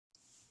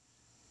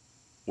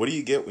What do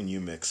you get when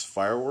you mix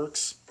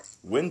fireworks,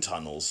 wind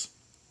tunnels,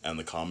 and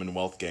the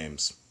Commonwealth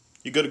Games?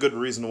 You got a good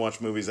reason to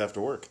watch movies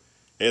after work.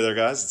 Hey there,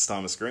 guys. It's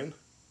Thomas Green.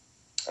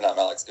 And I'm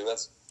Alex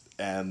Dubas.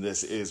 And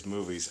this is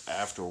Movies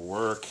After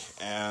Work.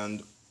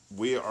 And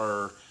we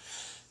are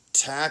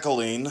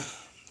tackling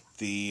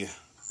the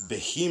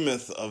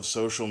behemoth of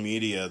social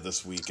media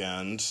this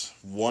weekend,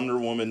 Wonder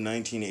Woman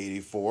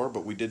 1984,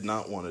 but we did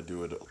not want to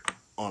do it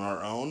on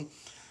our own.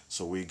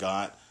 So we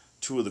got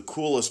two of the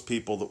coolest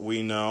people that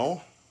we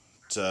know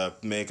to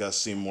make us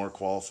seem more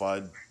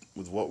qualified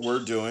with what we're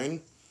doing.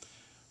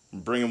 We're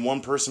bringing one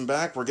person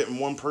back. We're getting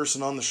one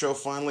person on the show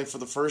finally for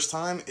the first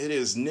time. It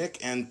is Nik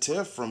and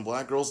Tiff from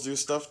Black Girls Do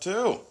Stuff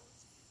Too.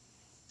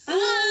 Hey!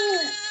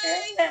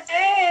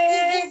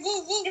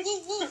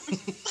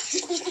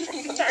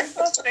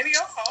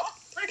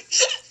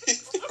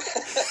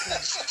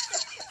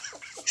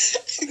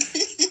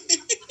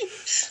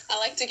 I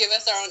like to give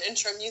us our own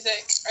intro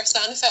music, our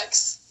sound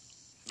effects.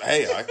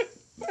 Hey,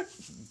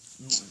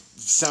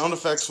 sound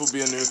effects will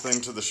be a new thing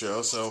to the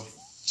show, so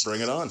bring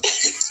it on.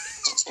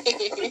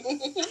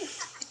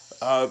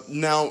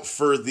 Now,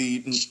 for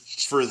the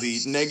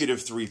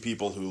 -3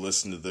 people who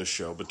listen to this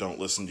show but don't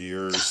listen to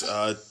yours,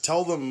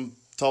 tell them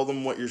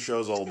what your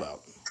show's all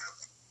about.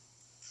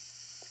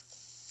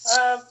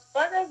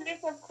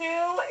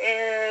 WW84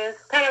 is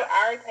kind of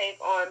our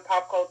take on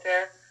pop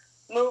culture,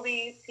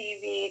 movies,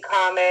 TV,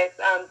 comics,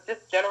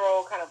 just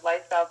general kind of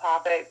lifestyle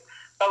topics.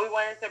 But we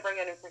wanted to bring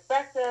a new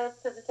perspective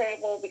to the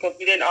table because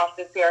we didn't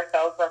often see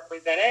ourselves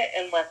represented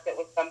unless it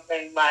was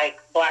something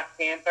like Black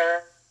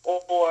Panther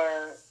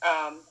or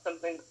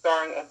something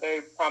starring a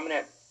very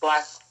prominent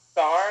Black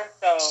star.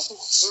 So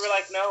we were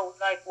like, no,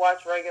 we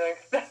watch regular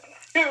stuff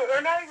too,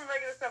 or not even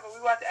regular stuff, but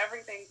we watch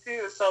everything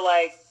too. So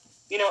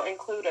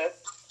include us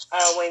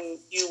when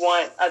you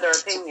want other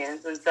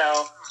opinions. And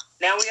so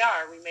now we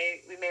are. We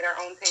made our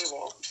own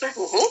table.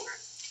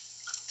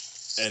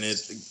 And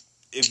if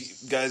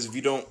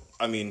you don't,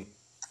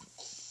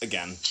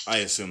 again, I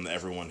assume that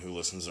everyone who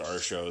listens to our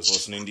show is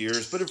listening to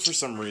yours, but if for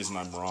some reason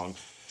I'm wrong,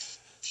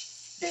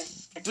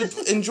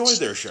 enjoy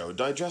their show,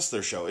 digest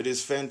their show. It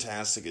is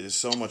fantastic. It is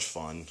so much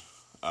fun.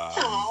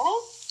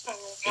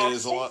 It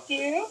is a lot.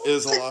 It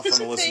is a lot of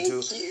fun to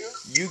listen to.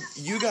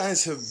 You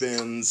guys have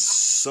been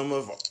some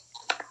of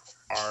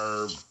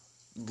our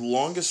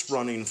longest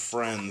running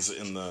friends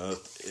in the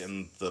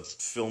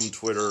film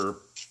Twitter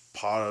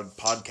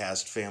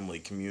podcast family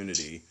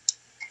community.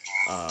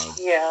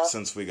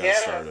 Since we got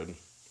started.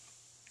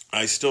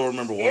 I still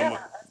remember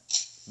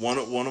one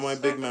of my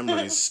big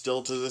memories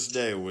still to this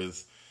day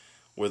with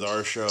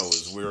our show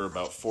is we were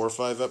about 4 or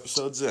 5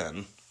 episodes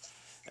in,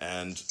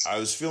 and I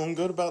was feeling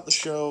good about the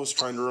show. I was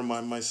trying to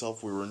remind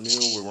myself we were new,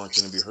 we weren't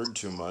going to be heard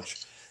too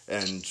much,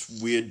 and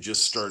we had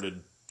just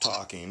started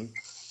talking,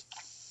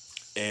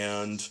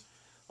 and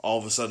all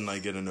of a sudden I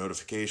get a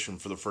notification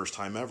for the first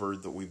time ever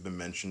that we've been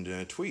mentioned in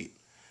a tweet,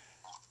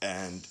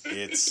 and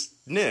it's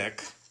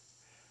Nik,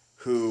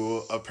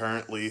 who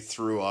apparently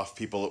threw off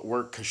people at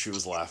work because she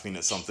was laughing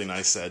at something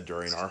I said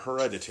during our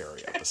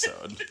Hereditary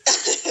episode.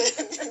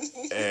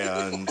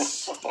 And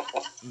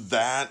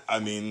that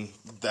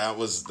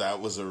was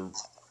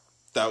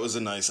a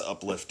nice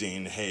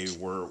uplifting, hey,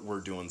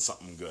 we're doing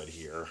something good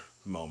here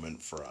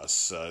moment for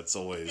us. It's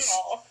always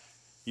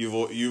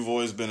you've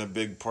always been a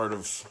big part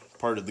of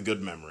the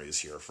good memories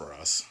here for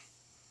us.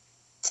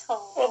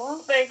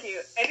 Well, thank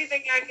you.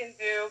 Anything I can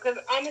do, because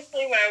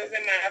honestly, when I was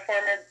in my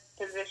former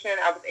position,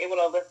 I was able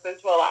to listen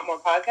to a lot more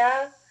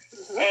podcasts,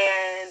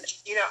 and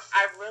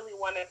I really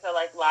wanted to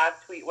live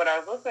tweet what I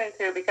was listening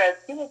to because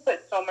people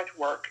put so much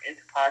work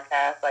into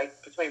podcasts,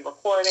 between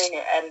recording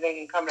and editing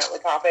and coming up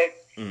with topics.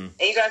 And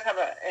you guys have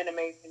an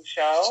amazing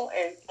show,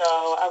 and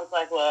so I was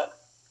like, look,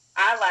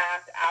 I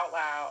laughed out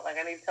loud. I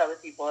need to tell the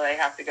people they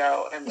have to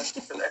go and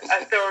listen to this.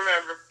 I still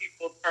remember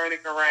people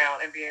turning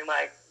around and being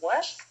like,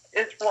 what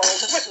is wrong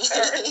with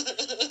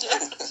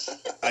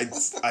her?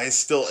 I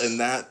still, in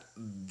that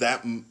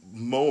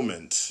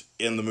moment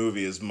in the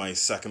movie is my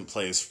second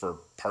place for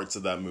parts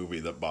of that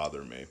movie that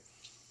bother me.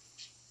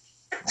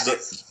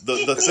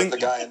 The thing, the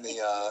guy in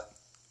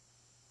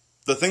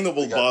the thing that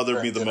will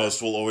bother me the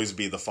most will always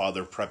be the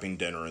father prepping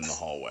dinner in the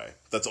hallway.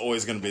 That's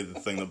always going to be the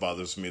thing that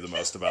bothers me the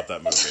most about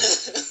that movie.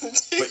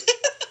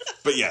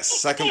 But yes,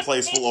 second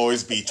place will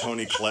always be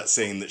Toni Collette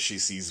saying that she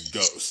sees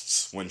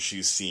ghosts when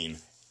she's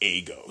seen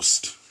a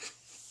ghost.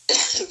 Do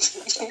you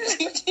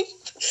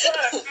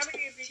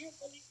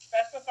really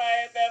specify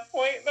at that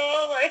point,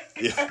 though?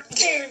 If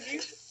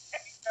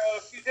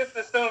you just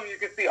assume you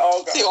can see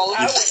all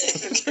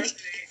ghosts.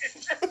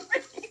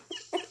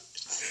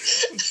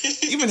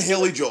 Even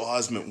Haley Joel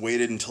Osment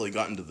waited until he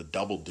got into the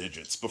double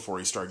digits before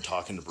he started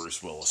talking to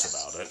Bruce Willis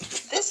about it.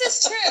 This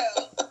is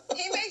true.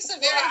 He makes a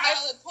very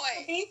valid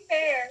point.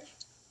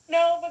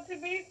 To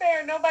be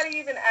fair, nobody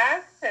even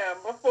asked him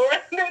before.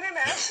 They didn't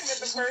ask him at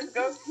the first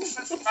ghost. He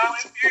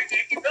volunteered.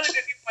 He really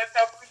didn't even want to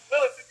tell Bruce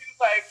Willis. He was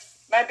like,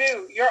 my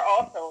dude, you're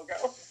also a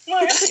ghost.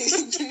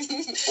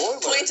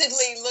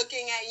 Pointedly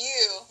looking at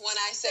you when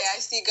I say I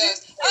see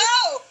ghosts.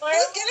 Oh,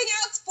 who's giving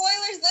out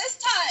spoilers this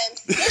time?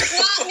 It's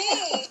not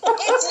me.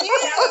 It's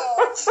you.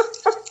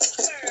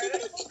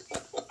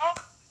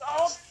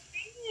 Oh,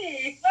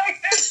 me.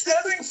 Like, that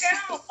doesn't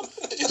count.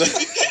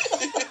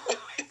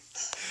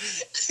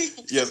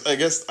 Yes,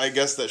 I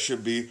guess that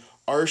should be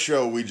our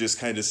show. We just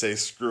kind of say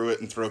screw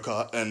it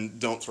and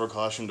don't throw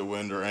caution to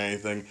wind or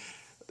anything.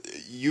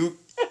 You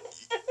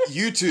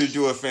two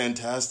do a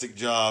fantastic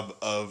job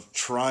of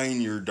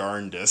trying your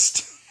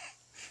darndest.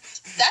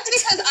 That's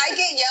because I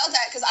get yelled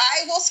at because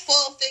I will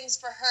spoil things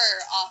for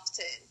her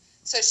often.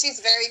 So she's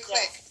very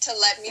quick to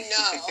let me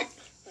know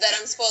that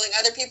I'm spoiling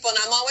other people, and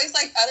I'm always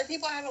like, other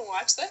people haven't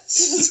watched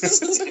this?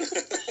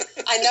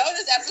 I know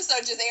this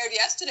episode just aired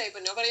yesterday,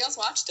 but nobody else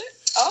watched it?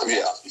 Oh,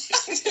 yeah.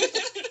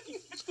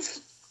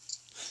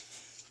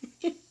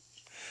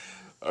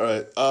 All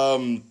right.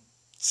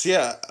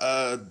 So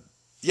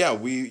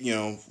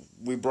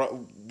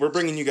we're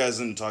bringing you guys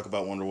in to talk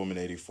about Wonder Woman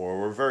 84.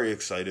 We're very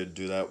excited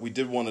to do that. We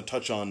did want to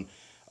touch on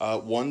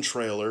one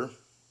trailer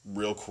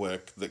real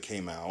quick that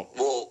came out.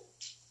 Well,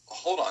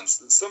 hold on.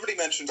 Somebody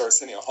mentioned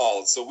Arsenio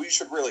Hall, so we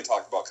should really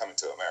talk about Coming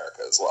to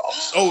America as well.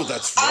 Oh,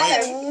 that's I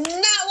right. have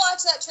not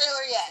watched that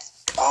trailer yet.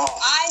 Oh,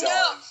 I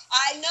know.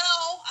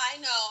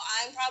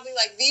 I'm probably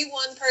like the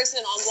one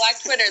person on Black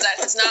Twitter that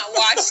has not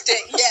watched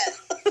it yet.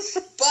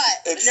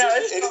 But it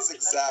is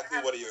exactly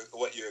what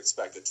you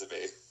expect it to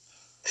be.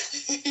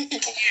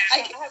 I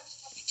haven't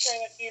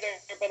seen it either,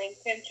 but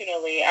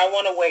intentionally, I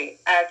want to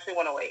wait. I actually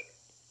want to wait.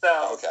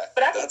 So, Okay,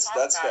 but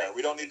that's fair.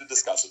 We don't need to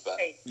discuss it then.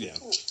 Yeah.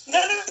 No.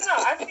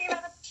 I've seen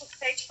other people's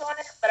takes on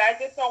it, but I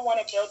just don't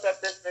want to build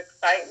up this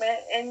excitement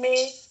in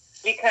me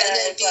because,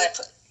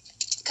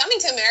 Coming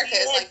to America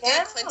is like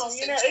the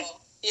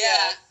quintessential.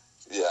 Yeah.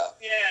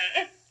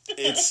 It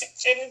is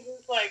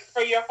just like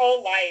for your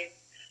whole life,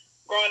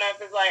 growing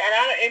up is like,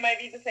 and it might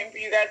be the same for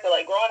you guys, but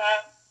like growing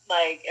up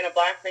like in a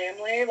Black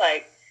family,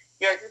 like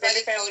your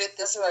extended family,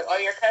 this is like all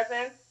your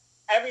cousins,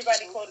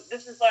 everybody quoted.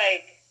 This is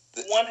like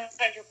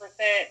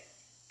 100%.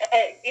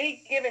 At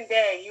any given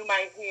day, you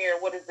might hear,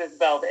 "What is this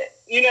velvet?"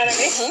 You know what I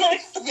mean?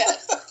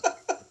 Yes.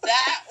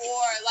 That,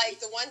 or like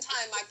the one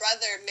time my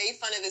brother made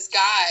fun of this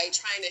guy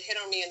trying to hit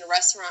on me in the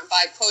restaurant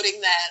by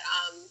quoting that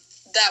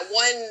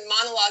one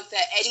monologue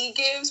that Eddie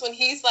gives when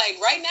he's like,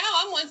 "Right now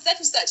I'm on such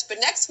and such,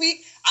 but next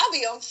week I'll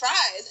be on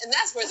fries," and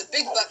that's where the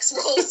big bucks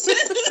rolls in.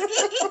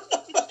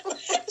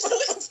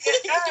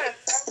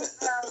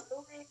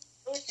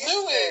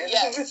 Louis,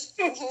 yes.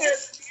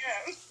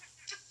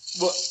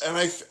 Well, and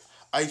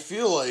I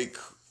feel like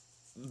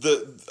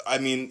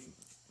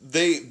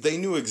they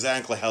knew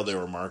exactly how they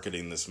were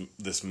marketing this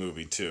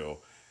movie too,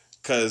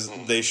 because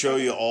they show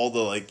you all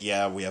the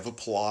we have a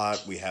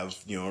plot, we have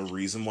a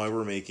reason why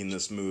we're making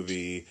this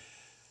movie.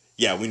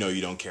 Yeah, we know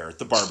you don't care.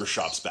 The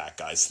barbershop's back,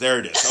 guys. There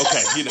it is.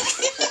 Okay,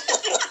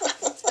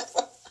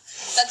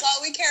 That's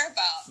all we care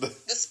about.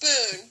 The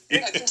spoon.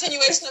 A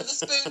continuation of the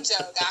spoon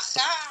joke.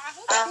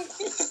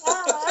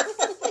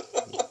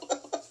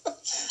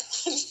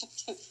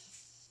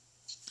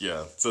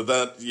 Yeah. So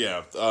that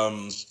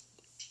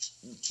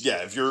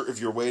if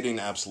you're waiting,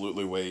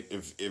 absolutely wait.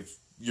 If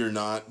you're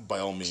not, by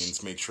all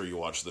means, make sure you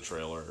watch the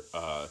trailer.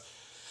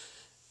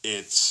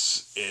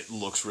 It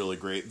looks really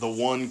great. The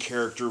one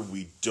character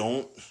we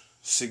don't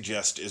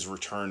suggest is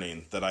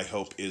returning, that I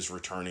hope is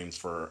returning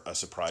for a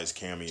surprise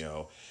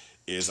cameo,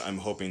 is I'm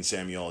hoping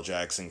Samuel L.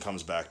 Jackson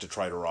comes back to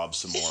try to rob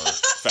some more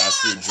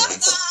fast food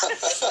joints.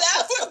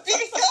 That would be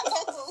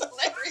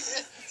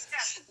hilarious.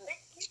 They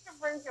need to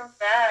bring him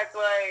back,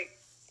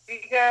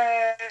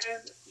 because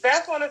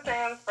that's one of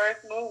Sam's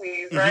first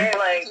movies, right?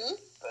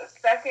 The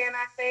second,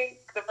 I think,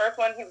 the first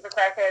one he was a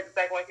crackhead, the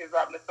second one he was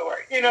robbing a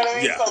store. You know what I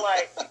mean? Yeah. So,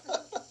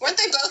 weren't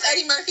they both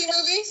Eddie Murphy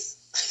movies?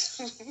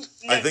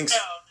 I think so.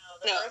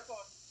 No. The first one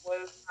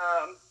was,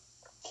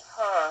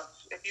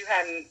 if you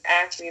hadn't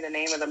asked me the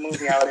name of the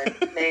movie, I would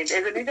have named,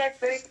 is it New Jack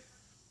City?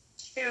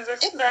 He was a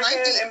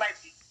crackhead?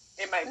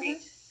 It might be.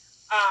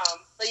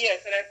 But yeah,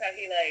 so that's how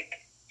he,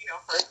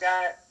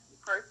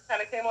 first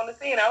kind of came on the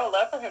scene. I would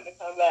love for him to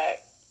come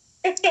back.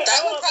 That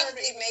would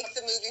probably make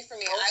the movie for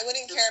me. I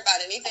wouldn't care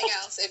about anything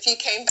else if he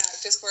came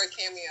back just for a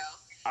cameo.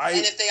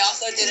 And if they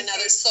also did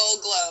another Soul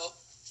Glow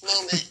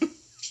moment.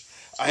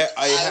 I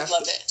would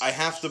love it. I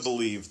have to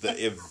believe that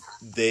if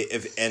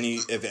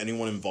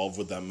anyone involved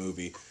with that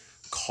movie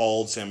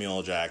called Samuel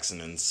L.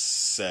 Jackson and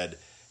said,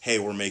 "Hey,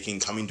 we're making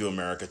Coming to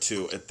America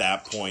 2," at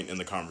that point in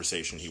the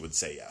conversation, he would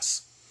say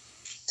yes.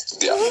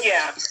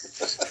 Yeah.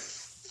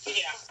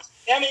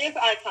 I mean, it's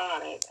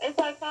iconic.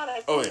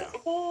 Oh, yeah.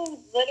 Who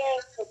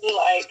literally would be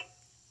like,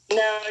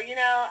 "No,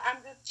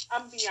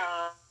 I'm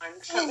beyond. I'm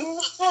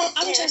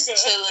just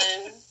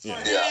chilling."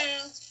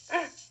 Yeah.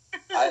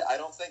 I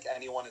don't think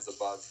anyone is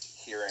above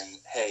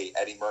hearing, "Hey,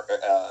 Eddie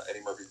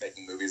Murphy's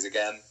making movies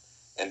again,"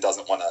 and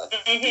doesn't want to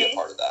be a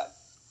part of that.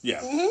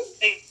 Yeah.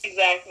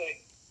 Exactly.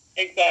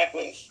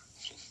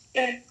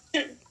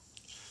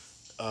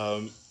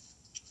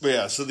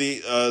 Yeah, so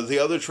the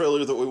other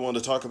trailer that we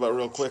wanted to talk about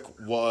real quick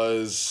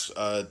was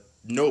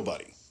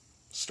Nobody,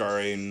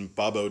 starring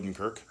Bob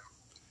Odenkirk.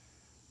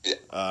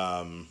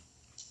 Yeah.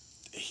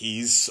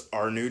 He's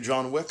our new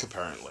John Wick,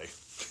 apparently.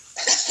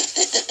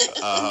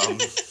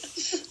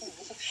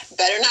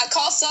 Better not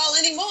call Saul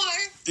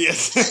anymore.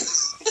 Yes.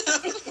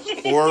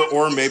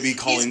 or maybe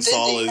calling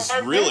Saul is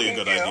really a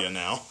good idea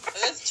now.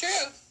 That's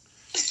true.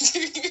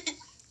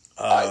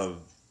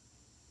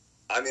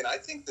 I mean, I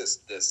think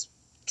this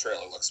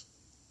trailer looks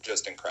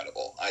just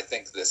incredible. I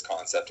think this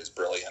concept is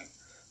brilliant.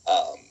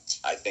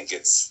 I think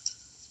it's,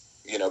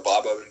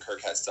 Bob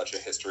Odenkirk has such a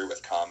history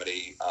with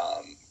comedy,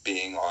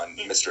 being on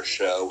Mr.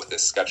 Show with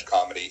his sketch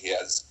comedy. He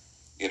has,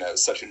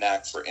 such a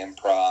knack for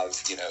improv.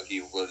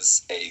 He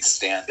was a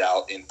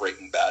standout in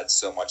Breaking Bad,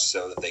 so much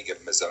so that they give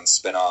him his own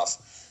spinoff.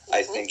 Mm-hmm.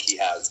 I think he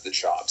has the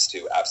chops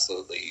to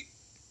absolutely,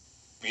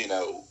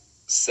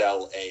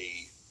 sell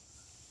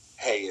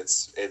hey,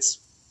 it's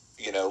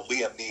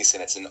Liam Neeson.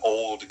 It's an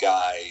old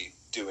guy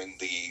doing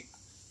the,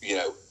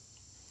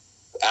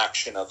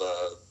 action of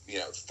a,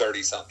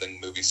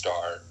 30-something movie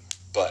star,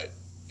 but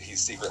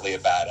he's secretly a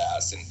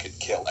badass and could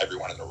kill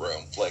everyone in the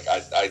room. Like,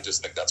 I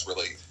just think that's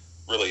really,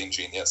 really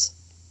ingenious.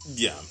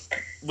 Yeah.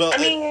 Well, I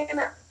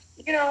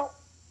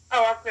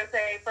was going to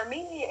say, for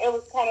me, it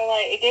was kind of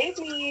like, it gave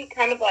me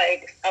kind of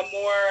like a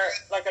more,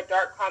 like a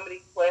dark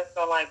comedy twist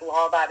on like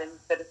Law-Abiding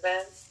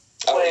Citizen.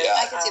 Oh, yeah.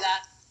 I can see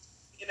that.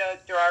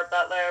 Gerard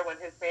Butler, when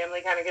his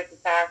family kind of gets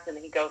attacked and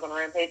he goes on a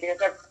rampage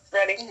against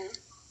everybody.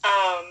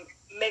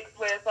 Mm-hmm. Mixed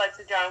with, like,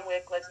 the John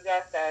Wick, like you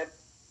guys said.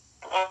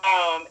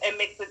 And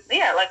mixed with,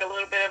 like a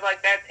little bit of,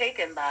 like, that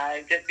Taken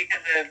vibe, just because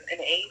of an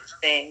age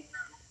thing.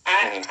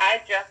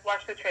 I just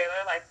watched the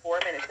trailer, like, 4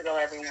 minutes ago,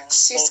 everyone.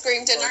 She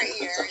screamed in our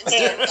ear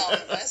instead of all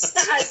of us.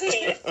 I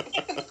did.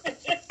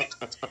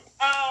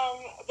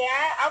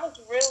 I was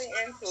really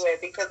into it,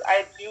 because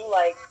I do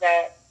like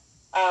that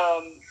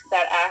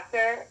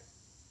actor,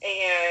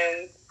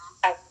 and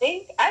I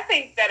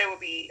think that it would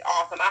be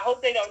awesome. I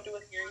hope they don't do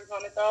a series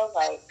on it, though.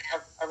 Like,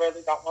 I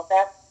really don't want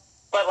that.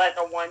 But, like,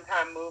 a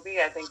one-time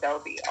movie, I think that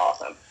would be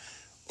awesome.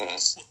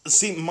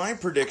 See, my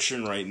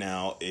prediction right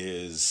now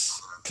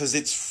is, because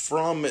it's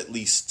from at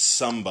least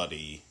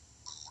somebody,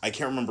 I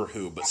can't remember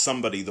who, but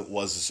somebody that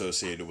was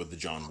associated with the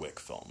John Wick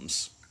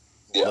films.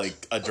 Yeah.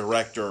 Like, a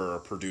director or a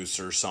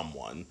producer,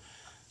 someone.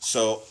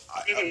 So,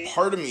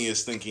 part of me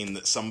is thinking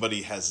that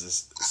somebody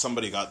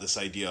got this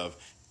idea of,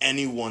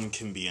 anyone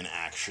can be an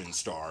action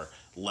star.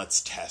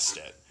 Let's test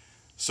it.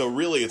 So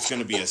really, it's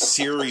going to be a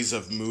series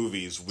of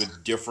movies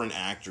with different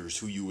actors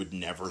who you would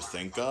never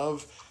think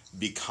of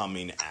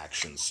becoming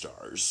action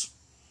stars.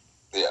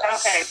 Yeah.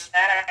 Okay,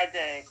 that I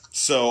dig.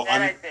 So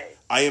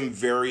I am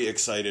very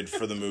excited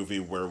for the movie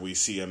where we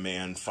see a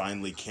man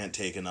finally can't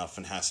take enough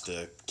and has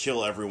to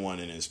kill everyone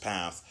in his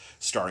path,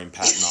 starring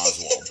Patton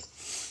Oswalt.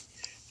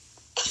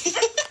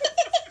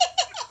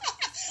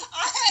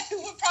 I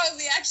would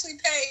probably actually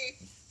pay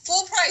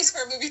full price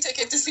for a movie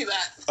ticket to see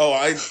that. Oh,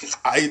 I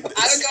would go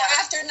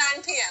after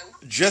 9 p.m.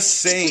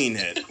 Just saying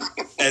it.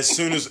 As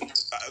soon as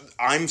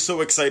I'm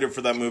so excited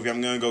for that movie,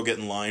 I'm going to go get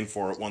in line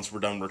for it once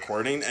we're done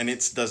recording, and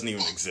it doesn't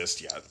even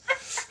exist yet.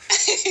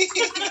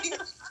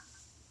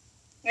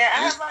 Yeah,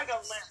 I have like a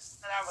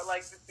list that I would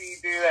like to see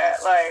do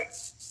that. Like,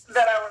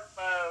 that I would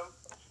love.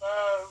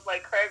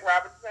 Like Craig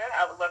Robinson,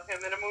 I would love him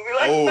in a movie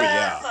like that. Oh,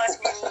 yeah.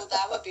 Like,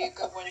 that would be a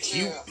good one,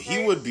 too.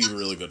 He would be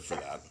really good for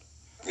that.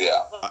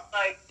 Yeah.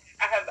 Like,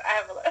 I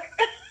have a list.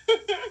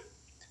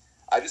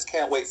 I just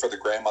can't wait for the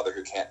grandmother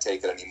who can't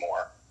take it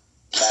anymore.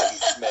 Maggie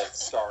Smith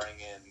starring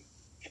in,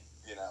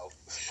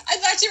 I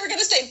thought you were going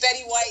to say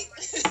Betty White.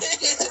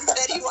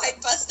 Betty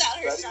White bust out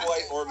her Betty shotgun.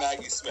 White or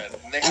Maggie Smith.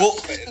 And they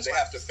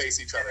have to face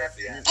each other at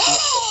the end of the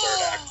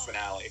third act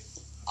finale.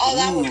 Oh,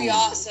 that would be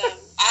awesome.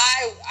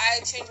 I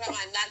changed my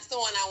mind. That's the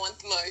one I want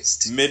the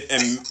most.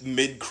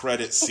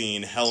 Mid-credit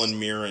scene, Helen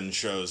Mirren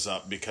shows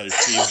up because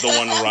she's the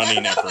one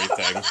running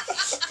everything.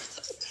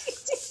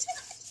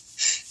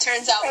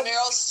 Turns out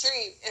Meryl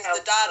Streep is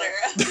the daughter.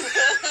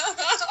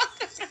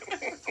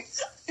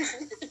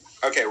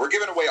 Okay, we're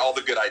giving away all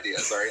the good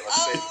ideas, all right?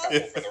 Let's save a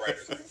couple for the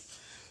writers.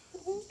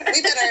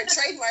 We better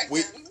trademark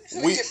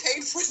them. We get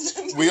paid for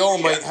them.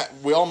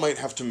 We all might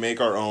have to make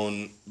our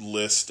own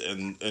list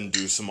and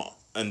do some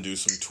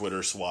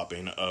Twitter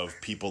swapping of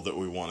people that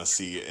we want to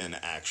see in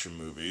action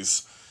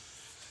movies.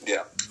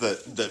 Yeah.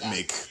 That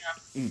make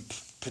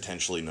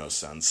potentially no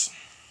sense.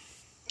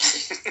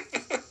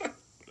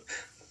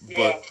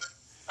 Yeah,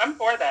 I'm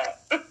for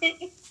that.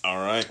 All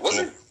right.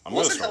 Wasn't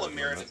cool. Helen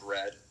Mirren in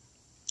Red?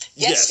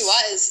 Yes, she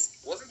was.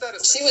 Wasn't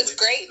that she was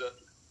great.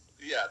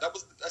 That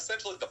was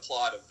essentially the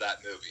plot of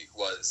that movie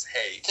was,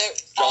 hey, they're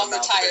John all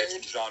Malkovich,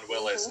 retired. John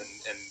Willis,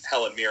 and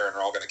Helen Mirren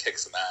are all going to kick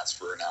some ass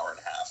for an hour and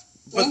a half.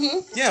 But,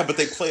 yeah, but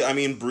they play... I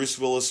mean, Bruce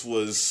Willis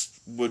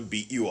would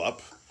beat you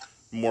up.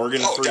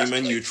 Morgan Freeman,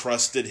 definitely. You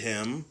trusted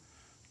him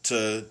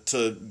to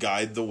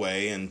guide the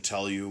way and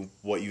tell you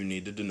what you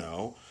needed to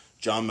know.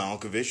 John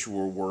Malkovich, you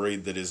were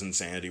worried that his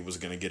insanity was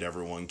going to get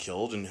everyone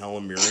killed, and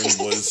Helen Mirren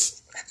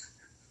was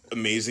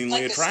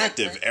amazingly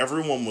attractive.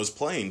 Everyone was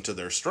playing to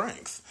their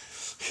strength.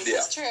 Yeah.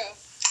 That's true.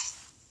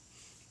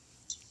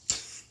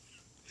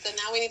 So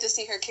now we need to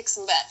see her kick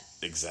some butt.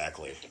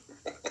 Exactly.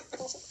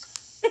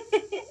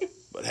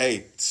 But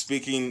hey,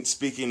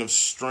 speaking of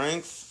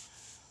strength,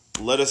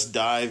 let us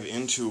dive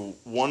into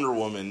Wonder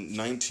Woman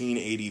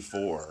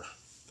 1984.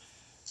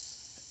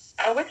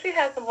 I wish we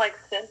had some like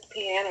synth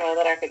piano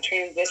that I could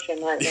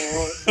transition right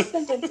now.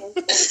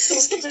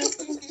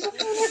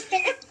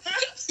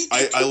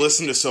 I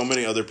listen to so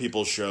many other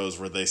people's shows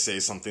where they say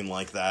something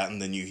like that, and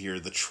then you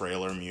hear the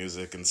trailer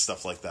music and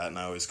stuff like that, and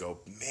I always go,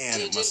 man,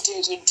 it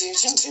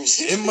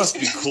must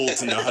be cool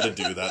to know how to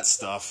do that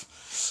stuff.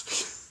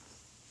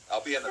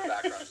 I'll be in the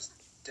background just...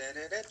 Then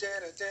I'll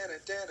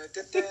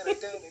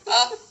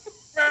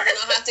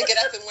have to get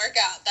up and work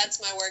out. That's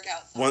my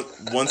workout.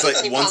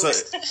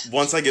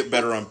 Once I get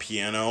better on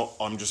piano,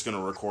 I'm just going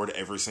to record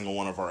every single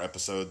one of our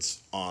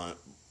episodes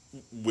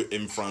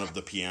in front of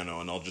the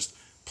piano, and I'll just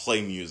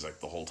play music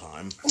the whole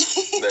time.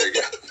 There you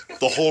go.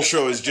 The whole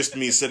show is just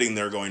me sitting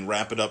there going,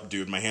 wrap it up,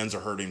 dude. My hands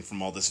are hurting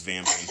from all this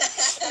vamping.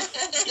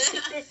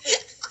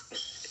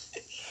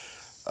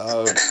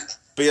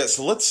 But yeah,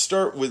 so let's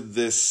start with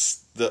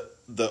this,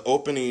 the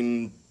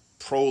opening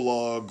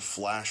prologue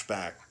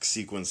flashback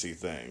sequency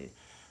thing.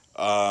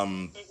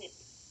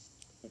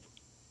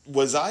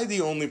 Was I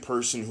the only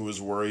person who was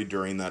worried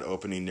during that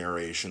opening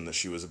narration that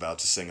she was about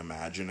to sing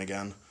Imagine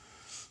again?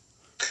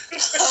 I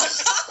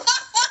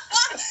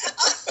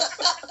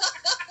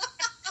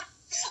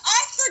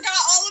forgot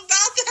all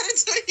about that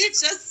until you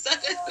just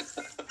said it.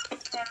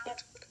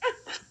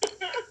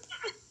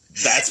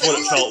 That's what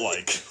it felt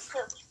like.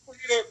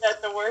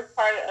 That the worst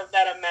part of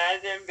that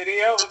Imagine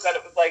video was that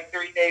it was like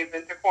 3 days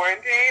into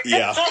quarantine.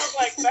 Yeah. I was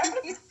like, that's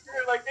weird.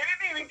 Like, they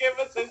didn't even give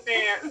us a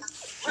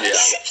chance.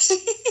 Yeah.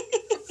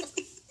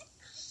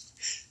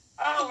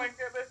 Oh my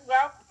goodness. Well,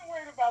 I wasn't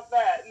worried about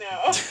that.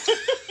 No.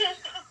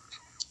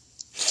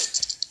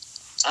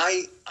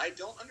 I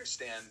don't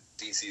understand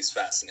DC's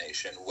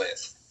fascination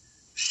with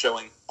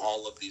showing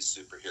all of these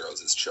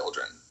superheroes as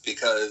children,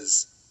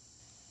 because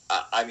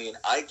I mean,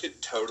 I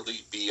could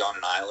totally be on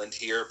an island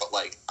here, but,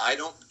 like, I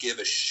don't give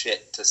a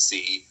shit to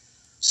see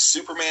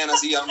Superman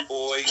as a young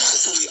boy, to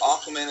see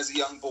Aquaman as a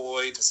young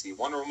boy, to see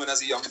Wonder Woman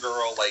as a young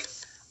girl. Like,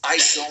 I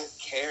don't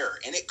care.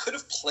 And it could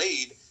have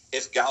played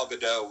if Gal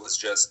Gadot was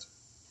just,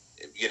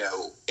 you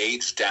know,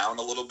 aged down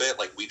a little bit.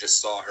 Like, we just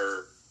saw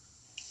her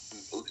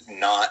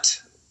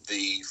not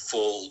the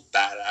full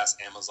badass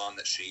Amazon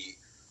that she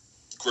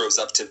grows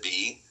up to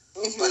be.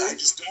 Mm-hmm. But I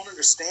just don't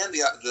understand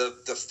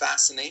the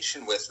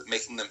fascination with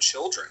making them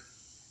children.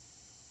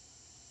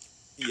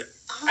 Yeah,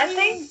 I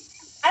think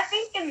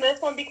in this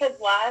one, because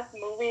last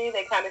movie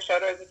they kind of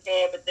showed her as a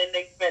kid, but then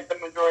they spent the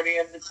majority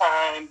of the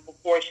time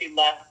before she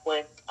left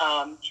with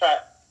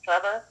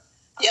Trevor.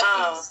 Yep.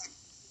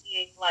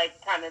 Like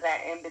kind of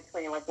that in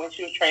between, like when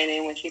she was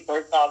training, when she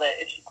first saw that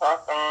if she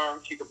crossed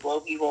arms, she could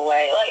blow people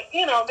away, like,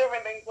 you know,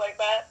 different things like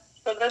that.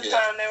 So this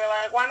time they were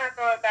like, why not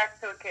throw it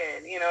back to a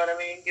kid? You know what I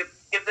mean? Give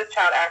this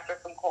child actor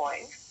some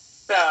coins.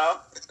 So.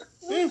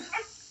 And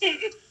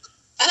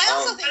I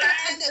also think it's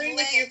kind of agree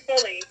with you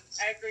fully.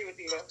 I agree with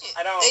you.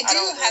 I don't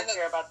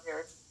care about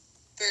yours.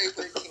 Very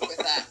working with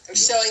that, of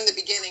showing the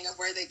beginning of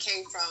where they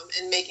came from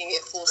and making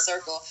it full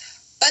circle.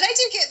 But I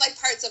do get like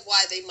parts of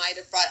why they might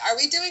have brought. Are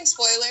we doing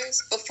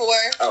spoilers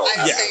before?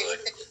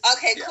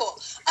 Okay, cool.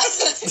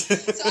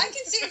 So I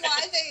can see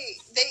why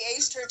they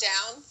aged her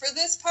down for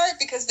this part,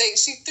 because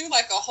she threw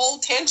like a whole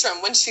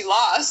tantrum when she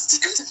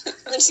lost,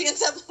 when she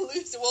ends up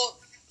losing. Well,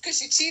 because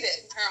she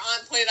cheated. Her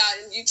aunt pointed out,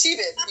 and you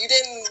cheated. You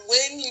didn't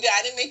win.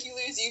 I didn't make you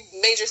lose. You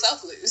made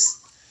yourself lose.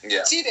 Yeah.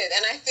 You cheated,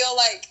 and I feel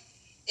like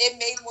it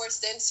made more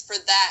sense for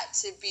that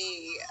to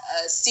be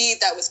a seed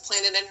that was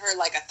planted in her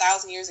like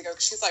 1,000 years ago,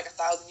 because she's like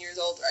 1,000 years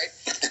old, right?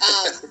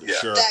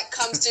 Sure. That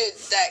kind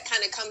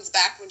of comes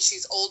back when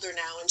she's older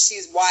now and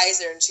she's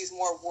wiser and she's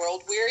more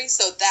world weary.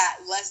 So that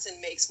lesson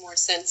makes more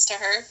sense to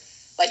her.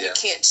 Like, you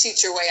can't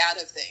cheat your way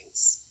out of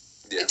things.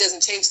 Yeah. It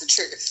doesn't change the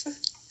truth.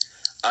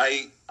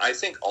 I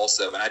think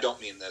also, and I don't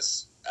mean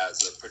this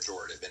as a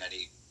pejorative in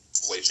any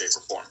way, shape,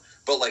 or form,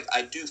 but like,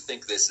 I do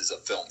think this is a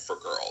film for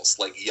girls,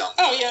 like young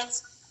girls. Yeah.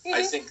 Mm-hmm.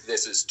 I think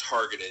this is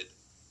targeted,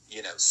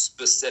 you know,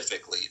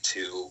 specifically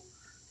to,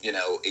 you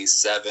know, a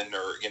 7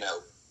 or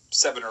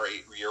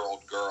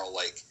 8-year-old girl,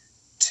 like,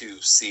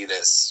 to see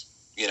this,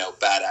 you know,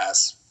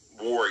 badass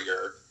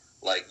warrior.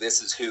 Like,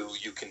 this is who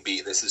you can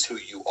be. This is who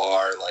you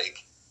are.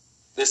 Like,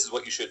 this is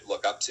what you should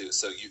look up to.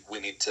 So we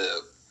need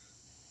to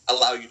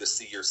allow you to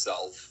see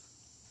yourself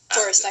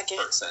for as a second.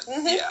 Person.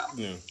 Mm-hmm.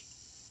 Yeah.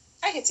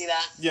 I can see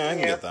that. Yeah, I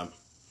can get that.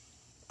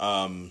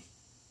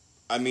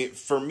 I mean,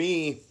 for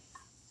me,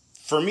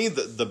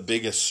 the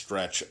biggest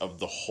stretch of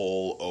the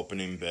whole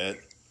opening bit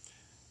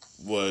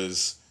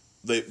was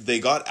they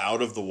got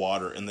out of the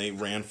water and they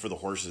ran for the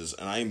horses,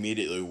 and I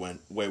immediately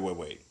went,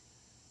 wait.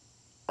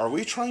 Are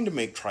we trying to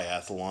make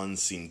triathlon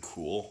seem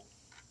cool?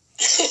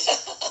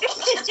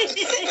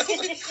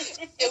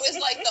 It was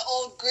like the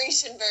old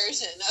Grecian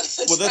version of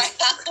the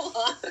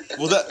triathlon.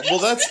 Well,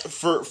 that's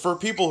for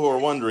people who are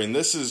wondering,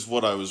 this is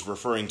what I was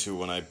referring to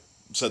when I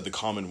said the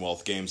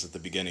Commonwealth Games at the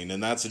beginning,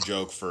 and that's a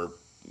joke for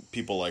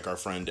people like our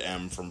friend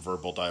M from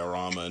Verbal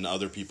Diorama and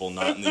other people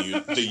not in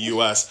the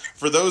U.S.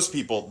 For those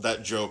people,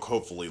 that joke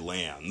hopefully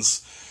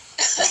lands.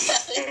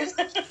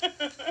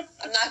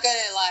 I'm not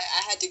gonna lie,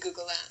 I had to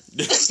Google that.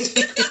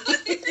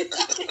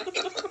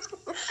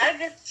 I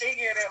just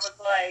figured it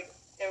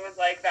was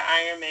like the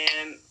Iron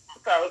Man.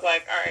 So I was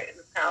like, all right,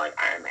 it's kind of like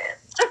Iron Man.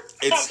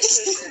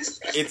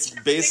 It's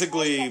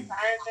basically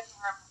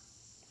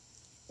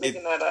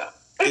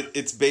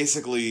it's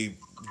basically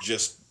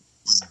just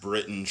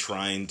Britain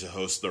trying to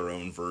host their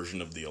own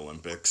version of the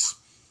Olympics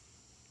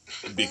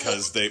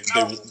because they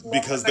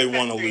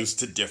want to lose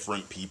to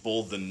different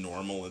people than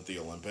normal at the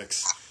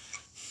Olympics.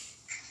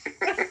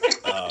 They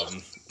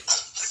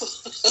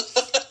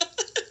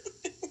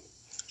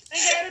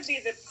gotta be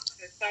the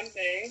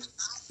something.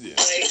 Yeah.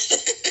 Like,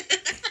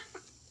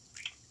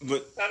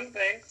 But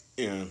something.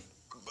 yeah,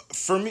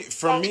 for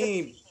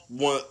me,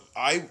 what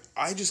I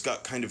just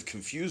got kind of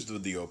confused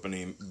with the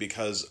opening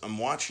because I'm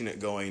watching it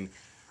going,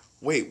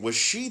 wait, was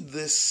she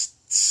this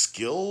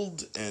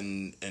skilled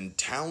and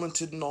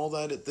talented and all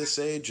that at this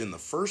age in the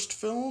first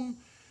film?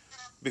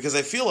 Because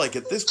I feel like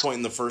at this point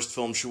in the first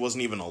film, she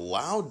wasn't even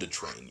allowed to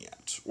train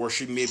yet, or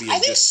she maybe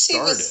had just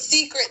started. I think she was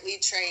secretly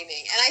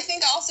training, and I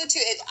think also too,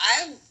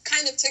 I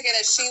kind of took it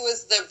as she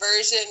was the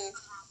version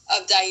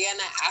of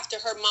Diana after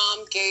her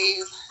mom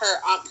gave her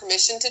aunt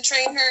permission to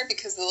train her,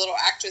 because the little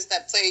actress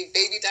that played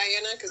baby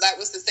Diana, because that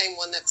was the same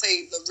one that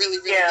played the really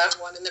young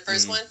one in the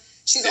first one,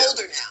 she's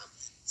older now.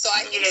 So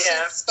I think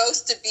she's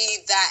supposed to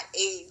be that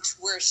age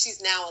where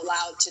she's now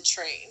allowed to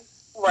train.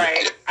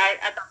 Right. I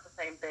thought the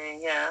same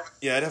thing, yeah.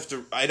 Yeah, I'd have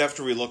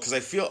to relook, because I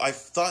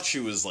thought she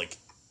was like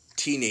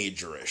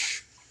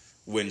teenager-ish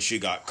when she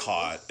got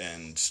caught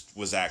and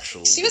was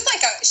actually... She was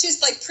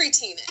like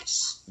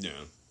preteenish. Yeah.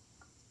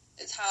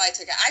 Is how I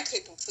took it. I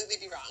could completely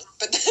be wrong,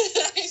 but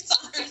I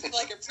saw her as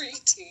like a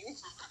preteen.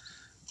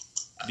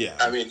 Yeah.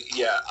 I mean,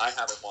 yeah, I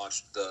haven't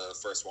watched the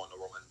first Wonder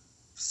Woman,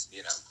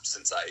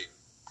 since I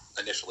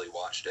initially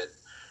watched it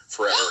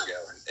forever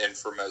ago, and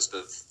for most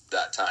of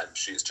that time,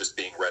 she's just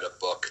being read a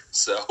book,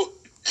 so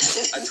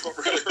I don't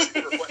really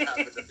remember what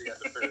happened at the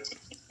end of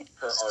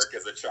her arc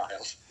as a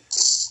child.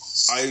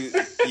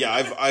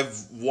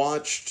 I've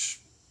watched,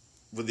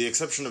 with the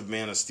exception of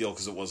Man of Steel,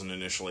 because it wasn't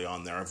initially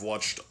on there, I've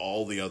watched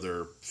all the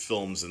other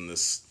films in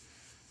this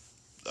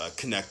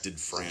connected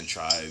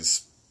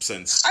franchise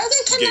since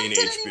getting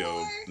HBO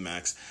anymore?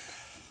 Max.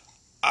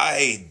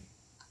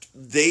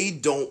 They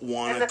don't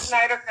want to. In the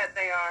Snyder Cut,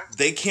 they are.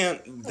 They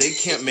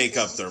can't make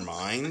up their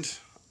mind,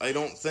 I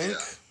don't think.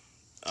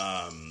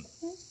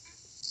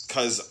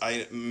 Because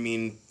I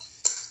mean,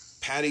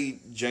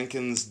 Patty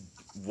Jenkins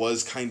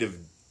was kind of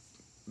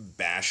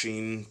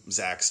bashing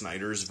Zack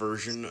Snyder's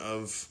version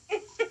of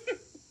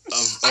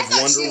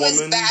Wonder Woman.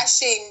 Was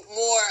bashing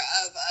more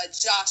of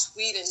Joss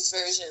Whedon's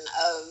version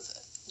of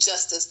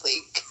Justice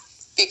League,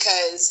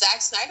 because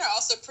Zack Snyder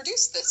also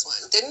produced this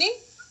one, didn't he?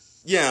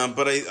 Yeah,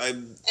 but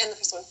and the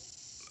first one.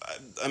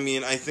 I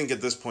mean, I think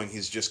at this point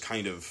he's just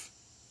kind of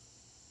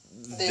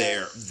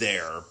there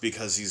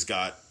because he's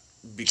got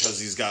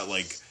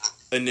like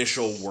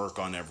initial work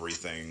on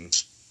everything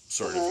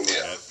sort of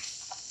yet.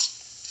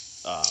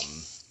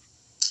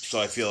 So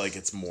I feel like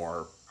it's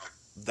more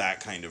that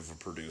kind of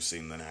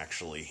producing than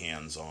actually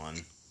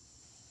hands-on.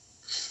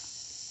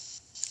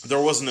 There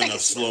wasn't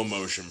enough slow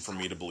motion for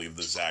me to believe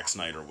that Zack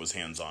Snyder was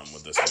hands-on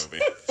with this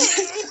movie.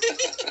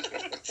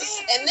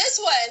 In this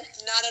one,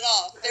 not at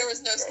all. There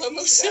was no slow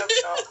motion.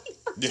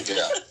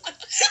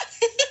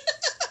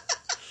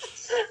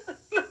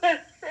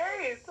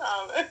 Hey,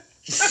 Thomas.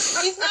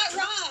 He's not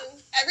wrong.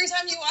 Every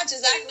time you watch a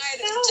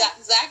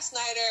Zack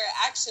Snyder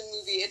action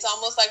movie, it's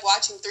almost like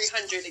watching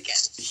 300 again.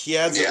 He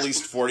adds at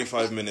least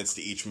 45 minutes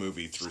to each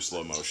movie through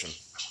slow motion.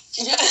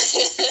 Yeah.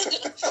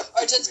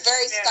 Or just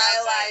very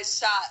stylized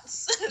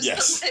shots.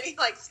 Yes. Somebody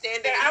like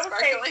standing and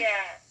sparkling.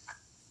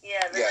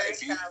 Very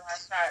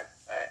stylized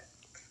shots. But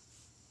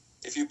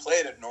if you play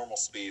it at normal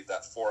speed,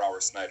 that 4-hour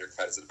Snyder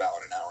Cut is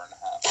about an hour and a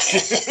half.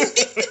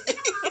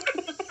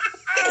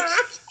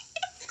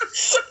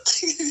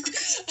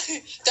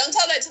 Don't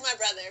tell that to my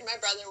brother. My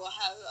brother will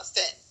have a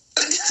fit.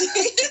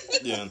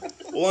 Yeah.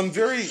 Well, I'm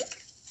very...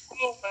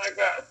 Oh my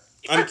God.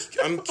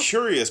 I'm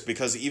curious,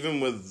 because even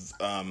with...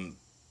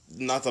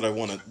 not that I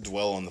want to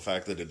dwell on the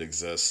fact that it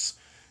exists,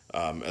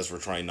 as we're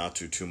trying not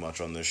to too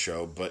much on this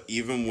show, but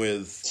even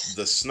with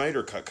the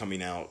Snyder Cut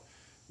coming out,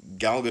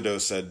 Gal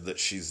Gadot said that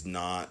she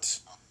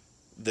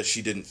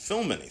didn't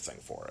film anything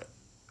for it.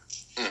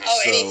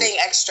 Anything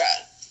extra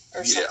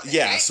or something.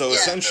 Yeah, right? so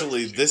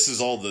essentially this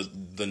is all the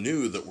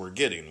new that we're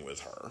getting with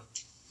her.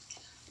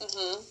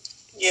 Mm-hmm.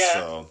 Yeah.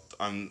 So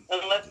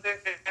unless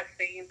there's just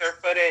scenes or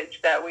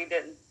footage that we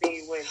didn't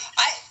see with...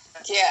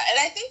 and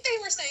I think they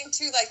were saying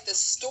too, like, the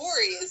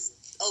story is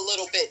a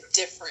little bit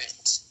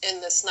different in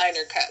the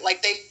Snyder Cut.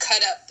 Like, they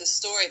cut up the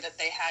story that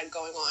they had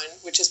going on,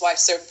 which is why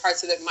certain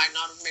parts of it might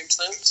not have made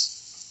sense.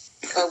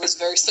 Or was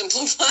very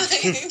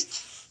simplified.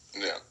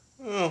 Yeah.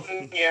 Well,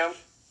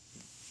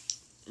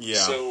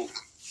 yeah. So,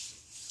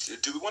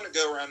 do we want to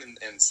go around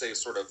and say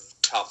sort of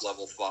top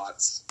level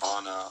thoughts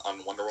on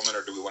Wonder Woman,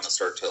 or do we want to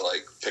start to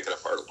like pick it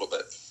apart a little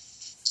bit?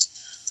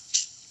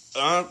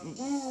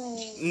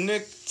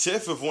 Nick,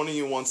 Tiff, if one of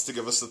you wants to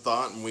give us a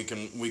thought, and we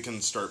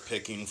can start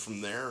picking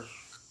from there.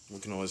 We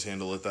can always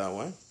handle it that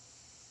way.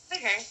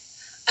 Okay.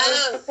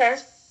 Okay.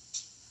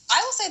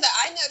 I will say that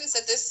I noticed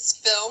that this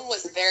film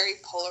was very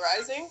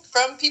polarizing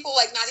from people,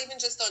 like, not even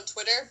just on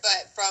Twitter,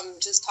 but from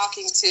just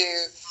talking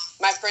to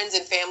my friends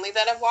and family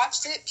that have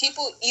watched it.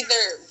 People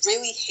either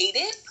really hate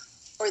it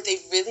or they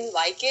really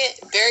like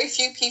it. Very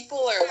few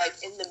people are,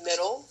 like, in the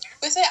middle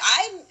with it.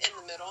 I'm in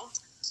the middle.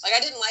 Like, I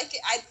didn't like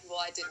it. I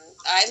didn't.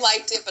 I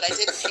liked it, but I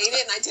didn't hate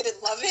it, and I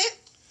didn't love it.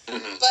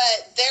 Mm-hmm.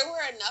 But there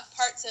were enough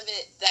parts of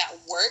it that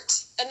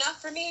worked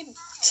enough for me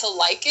to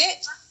like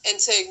it and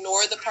to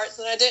ignore the parts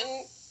that I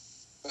didn't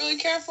really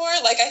care for.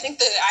 Like, I think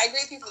that I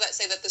agree with people that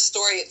say that the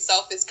story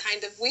itself is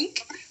kind of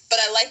weak, but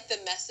I like the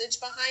message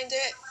behind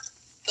it.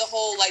 The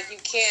whole, like, you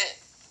can't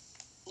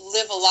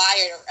live a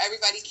lie, or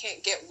everybody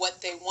can't get what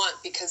they want,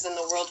 because in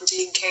the world would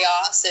be in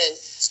chaos, and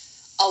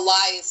a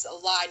lie is a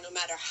lie no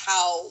matter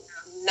how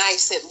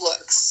nice it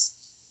looks.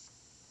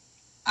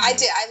 I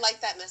like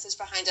that message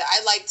behind it.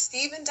 I liked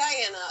Steve and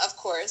Diana, of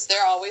course.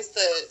 They're always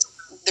the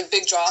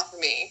big draw for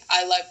me.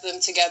 I love them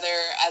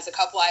together as a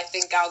couple. I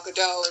think Gal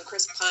Gadot and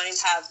Chris Pine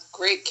have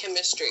great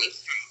chemistry,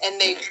 and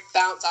they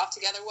bounce off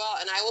together well.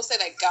 And I will say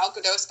that Gal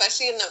Gadot,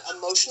 especially in the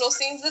emotional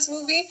scenes of this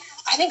movie,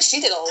 I think she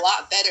did a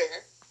lot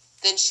better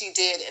than she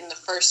did in the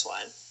first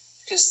one.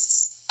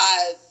 Because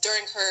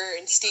during her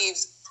and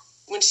Steve's,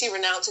 when she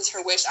renounces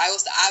her wish, I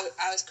was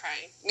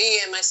crying. Me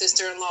and my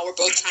sister-in-law were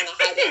both trying to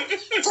hide it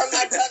from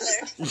my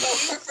brother, but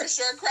we were for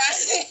sure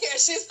crying.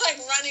 She's like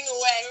running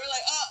away. We were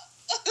like, oh.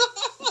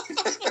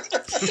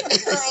 In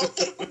her own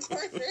little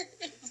corner.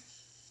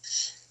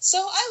 So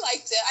I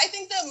liked it. I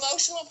think the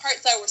emotional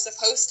parts that were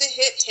supposed to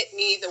hit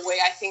me the way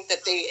I think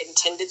that they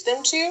intended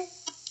them to.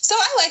 So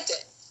I liked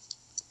it.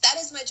 That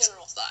is my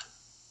general thought.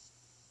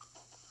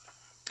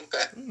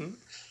 Okay. Mm-hmm.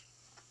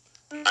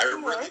 I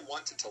really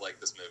wanted to like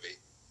this movie.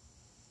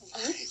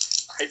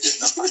 I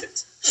did not.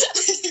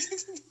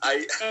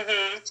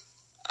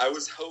 I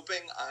was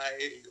hoping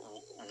I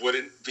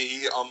wouldn't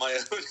be on my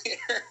own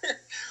here.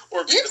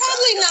 Or you're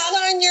probably not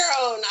on your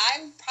own.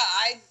 I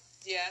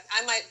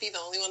might be the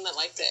only one that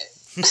liked it.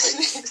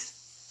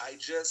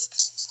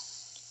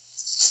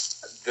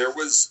 There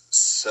was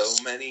so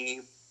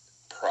many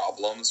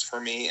problems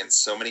for me and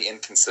so many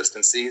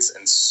inconsistencies,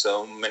 and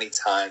so many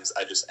times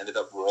I just ended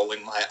up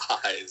rolling my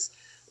eyes.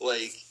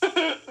 Like,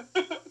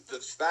 the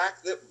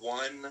fact that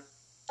one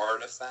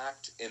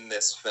artifact in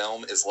this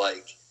film is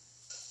like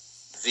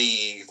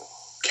the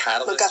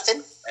catalyst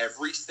for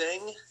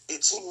everything,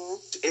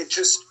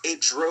 it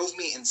drove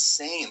me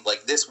insane.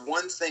 Like, this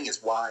one thing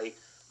is why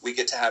we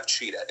get to have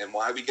Cheetah, and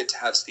why we get to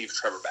have Steve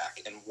Trevor back,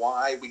 and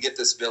why we get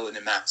this villain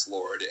in Max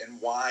Lord, and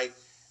why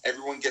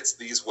everyone gets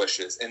these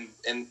wishes, and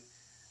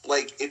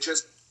like, it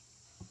just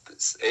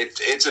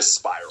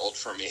spiraled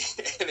for me,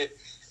 and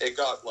it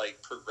got,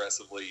 like,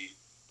 progressively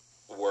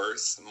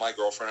worse. My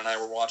girlfriend and I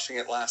were watching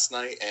it last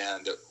night,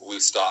 and we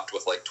stopped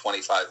with like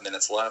 25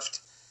 minutes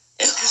left,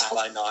 and had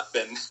I not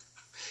been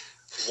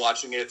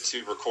watching it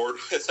to record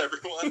with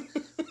everyone,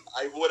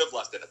 I would have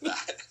left it at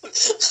that. I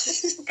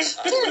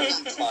would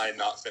have been fine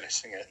not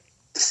finishing it.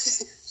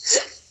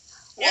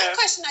 One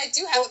question I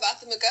do have about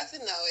the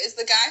MacGuffin, though, is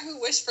the guy who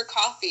wished for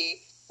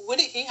coffee, what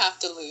did he have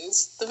to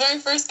lose? The very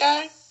first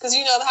guy? Because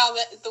you know how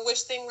the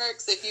wish thing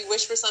works. If you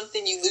wish for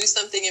something, you lose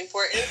something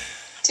important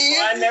to you.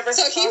 Well, I never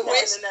so saw he that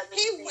wished, in another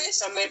he scene, wished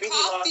so for maybe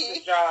coffee.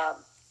 He lost his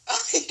job.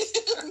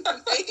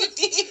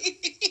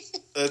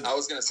 Maybe. I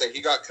was going to say,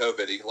 he got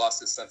COVID. He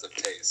lost his sense of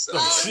taste. So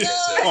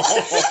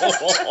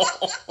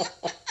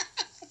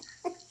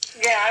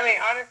Yeah, I mean,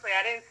 honestly,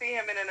 I didn't see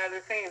him in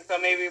another scene, so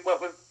maybe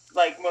what was,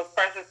 like, most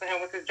precious to him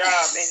was his job,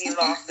 and he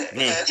lost it.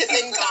 Yeah.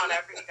 It's gone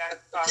after he got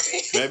his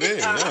coffee. Maybe,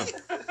 yeah.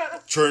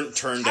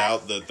 Turned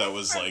out that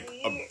was like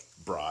a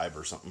bribe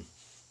or something.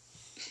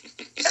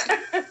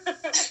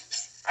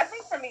 I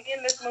think for me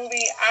in this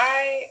movie,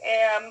 I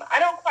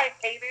don't quite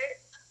hate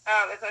it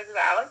as much as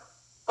Alex,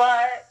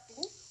 but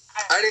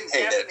I didn't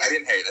hate it.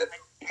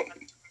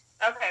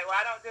 Okay, well,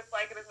 I don't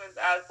dislike it as much as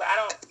Alex, but I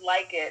don't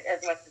like it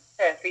as much as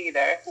Tiff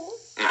either.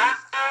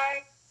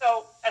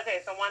 So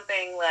one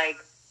thing, like,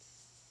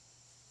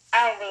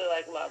 I don't really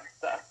like love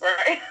stuff,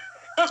 right?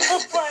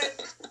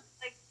 But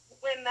like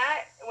when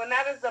that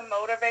is the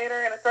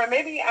motivator in a story,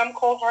 maybe I'm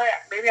cold-hearted,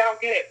 maybe I don't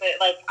get it, but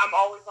like I'm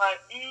always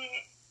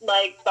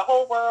like the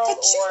whole world.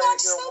 But you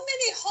watch so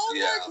many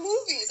Hallmark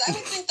movies. I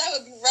would think that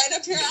would be right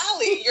up your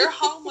alley. Your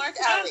Hallmark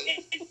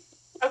alley.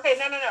 Okay,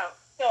 no.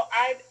 So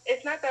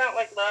it's not that I don't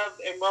like love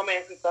and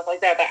romance and stuff like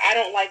that, but I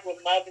don't like when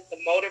love is the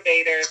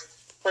motivator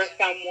for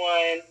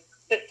someone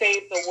to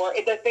save the world.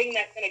 The thing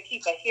that's going to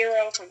keep a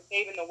hero from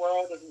saving the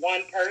world is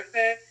one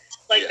person.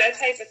 Like, that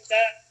type of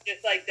stuff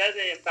just, like,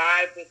 doesn't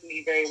vibe with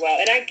me very well.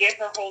 And I get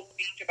her whole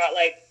speech about,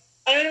 like,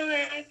 I don't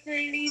ask for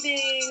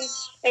anything.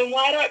 And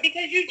why do I?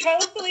 Because you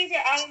chose to leave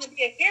your island to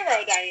be a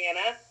hero,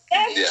 Diana.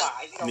 That's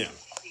why you don't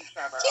see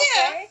Trevor,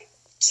 okay? Yeah,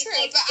 true,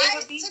 like, but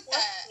I took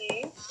that.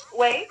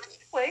 Wait.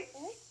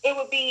 It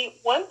would be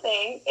one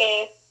thing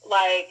if,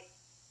 like,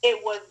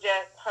 it was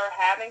just her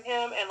having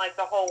him, and like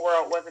the whole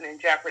world wasn't in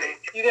jeopardy.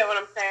 You get what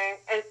I'm saying?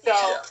 And so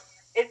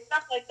it's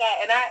stuff like that.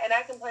 And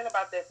I complain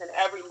about this in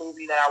every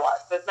movie that I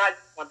watch. So it's not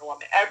just Wonder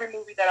Woman. Every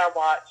movie that I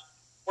watch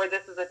where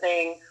this is a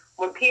thing,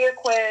 when Peter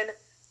Quill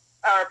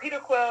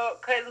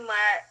couldn't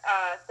let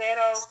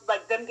Thanos,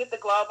 like, them get the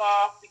glove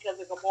off because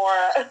of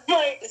Gamora.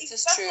 Like, this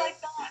is stuff true. like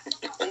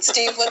that. And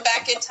Steve went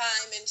back in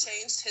time and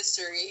changed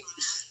history.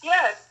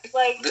 Yes,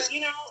 like,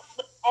 you know,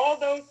 all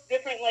those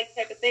different, like,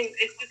 type of things.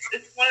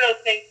 It's one of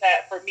those things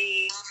that, for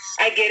me,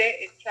 I get it.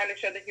 It's trying to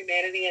show the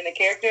humanity in the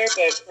character,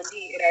 but for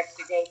me, it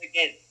actually goes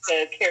against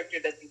the character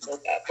that they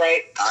built up,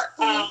 right?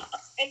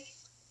 And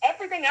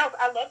everything else,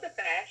 I love the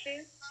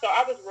fashion. So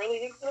I was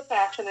really into the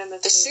fashion in this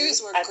movie. The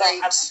shoes were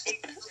great.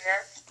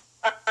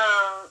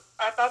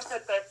 I thought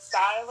that the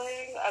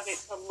styling of it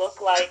to look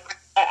like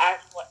an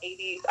actual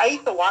 80s. I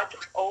used to watch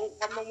old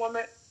Wonder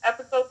Woman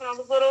episodes when I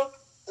was little.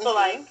 So,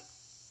 like,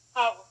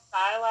 how it was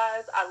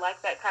stylized, I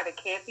like that kind of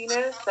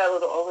campiness, that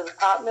little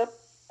over-the-topness.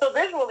 So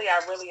visually,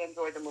 I really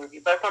enjoyed the movie.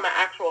 But from an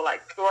actual,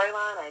 like,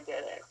 storyline, I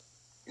didn't.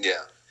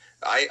 Yeah.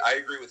 I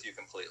agree with you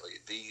completely.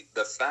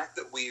 The fact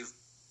that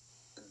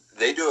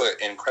they do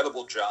an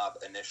incredible job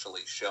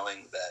initially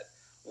showing that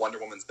Wonder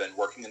Woman's been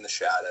working in the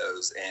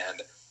shadows,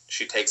 and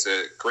she takes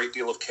a great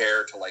deal of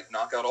care to, like,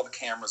 knock out all the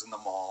cameras in the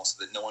mall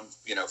so that no one,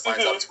 you know,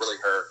 finds out it's really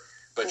her.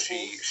 But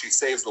she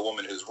saves the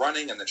woman who's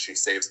running, and then she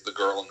saves the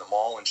girl in the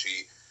mall, and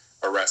she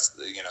arrests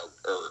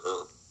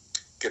or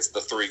gets the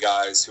three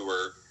guys who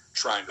are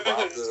trying to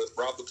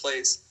rob the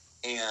place.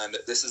 And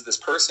this is this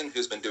person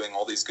who's been doing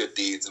all these good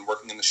deeds and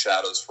working in the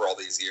shadows for all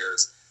these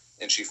years.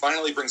 And she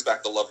finally brings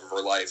back the love of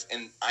her life.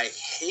 And I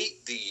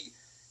hate the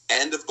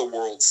end of the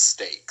world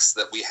stakes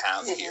that we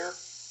have here.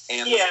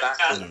 And the fact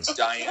that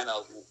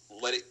Diana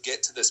let it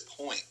get to this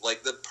point.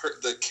 Like,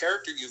 the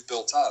character you've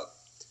built up,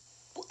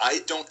 I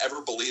don't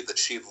ever believe that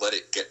she let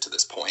it get to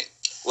this point.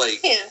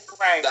 Like,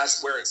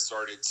 that's where it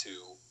started to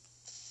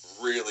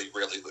really,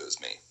 really lose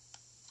me.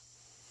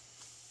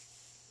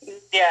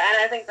 Yeah,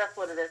 and I think that's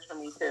what it is for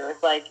me, too.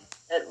 It's like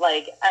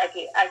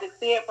I could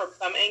see it from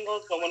some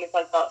angles, but when it's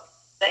like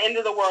the end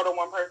of the world of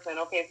one person,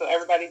 okay, so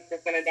everybody's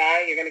just going to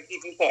die, you're going to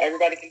keep them so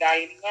everybody can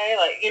die anyway,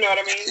 like, you know what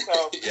I mean?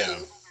 So,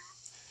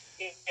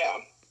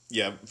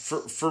 Yeah,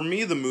 for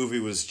me, the movie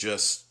was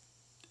just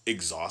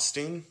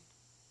exhausting.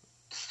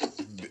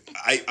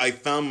 I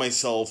found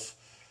myself,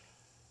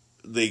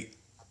 they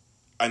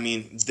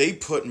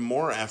put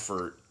more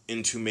effort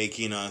into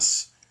making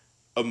us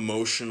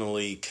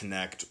emotionally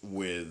connect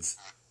with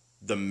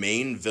the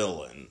main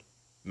villain,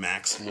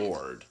 Max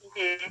Lord,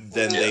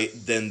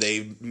 than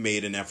they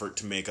made an effort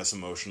to make us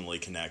emotionally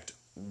connect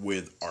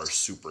with our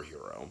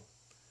superhero.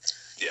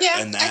 Yeah,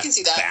 and that I can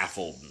see that.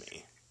 Baffled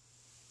me.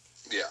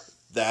 Yeah.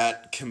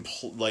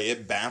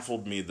 It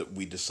baffled me that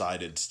we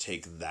decided to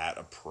take that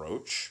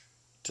approach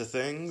to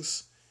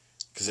things,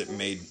 because it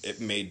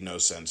made no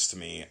sense to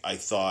me. I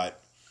thought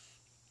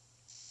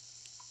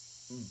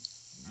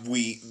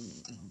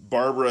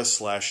Barbara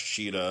 /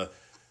 Cheetah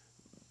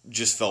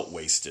just felt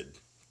wasted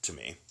to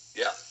me.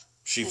 Yeah.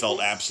 She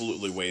felt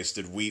absolutely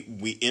wasted.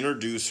 We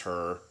introduce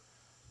her,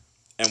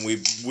 and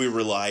we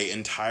rely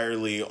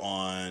entirely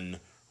on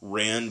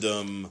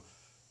random,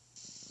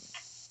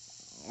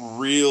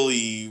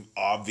 really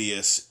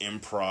obvious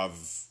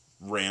improv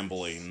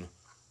rambling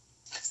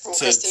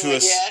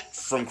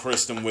from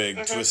Kristen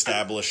Wiig to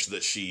establish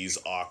that she's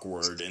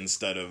awkward,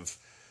 instead of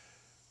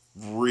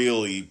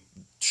really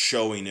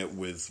showing it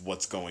with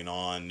what's going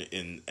on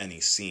in any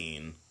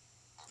scene.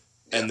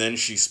 Yeah. And then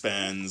she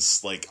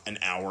spends like an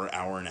hour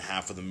and a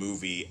half of the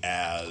movie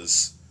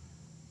as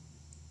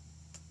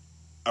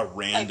a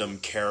random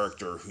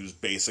character who's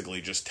basically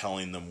just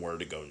telling them where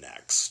to go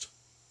next.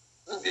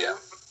 Yeah.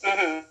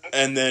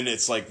 And then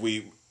it's like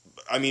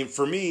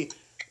for me,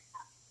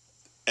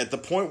 at the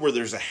point where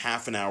there's a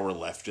half an hour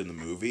left in the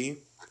movie,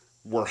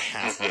 we're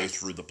halfway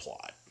through the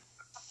plot.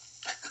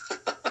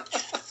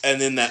 And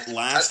in that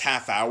last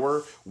half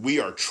hour, we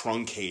are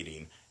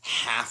truncating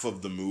half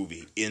of the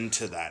movie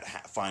into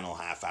that final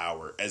half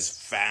hour as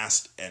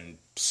fast and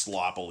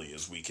sloppily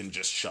as we can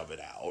just shove it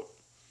out.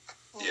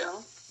 Yeah.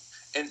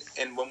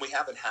 And when we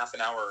have a half an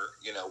hour,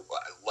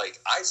 like,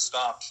 I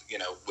stopped,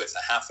 with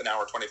a half an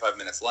hour, 25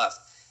 minutes left.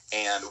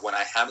 And when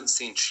I haven't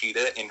seen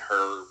Cheetah in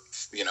her,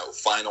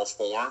 final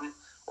form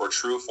or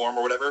true form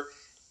or whatever,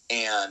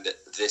 and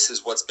this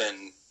is what's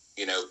been,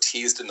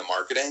 teased in the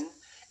marketing,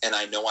 and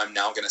I know I'm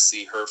now going to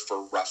see her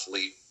for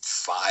roughly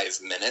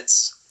 5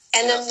 minutes.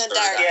 And then the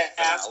dark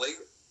finale.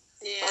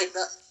 Yeah. Like,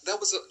 that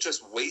was a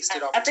just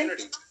wasted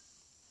opportunity.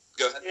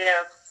 Go ahead.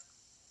 Yeah.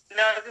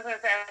 No, I was just going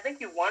to say, I think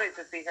you wanted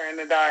to see her in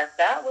the dark.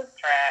 That was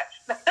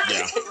trash.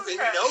 Yeah. I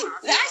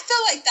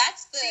feel like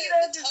that's the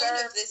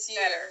tone of this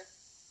year.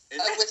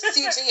 With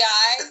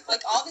CGI.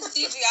 Like, all the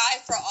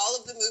CGI for all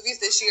of the movies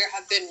this year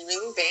have been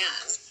really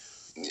banned.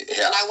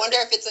 Yeah. And I wonder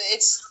if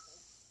it's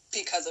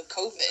because of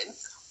COVID.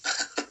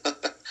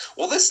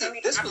 Well, this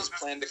was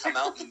planned to come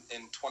out in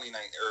 2019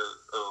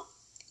 or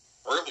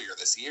earlier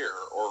this year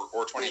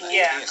or 2019.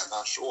 Yeah. I'm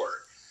not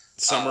sure.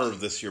 Summer of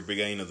this year,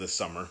 beginning of this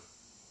summer.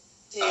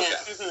 Yeah.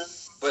 Okay.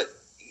 Mm-hmm. But,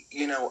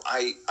 you know,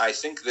 I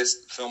think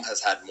this film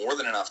has had more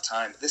than enough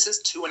time. This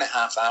is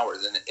 2.5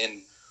 hours, and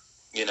in,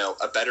 you know,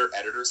 a better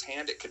editor's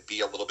hand, it could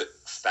be a little bit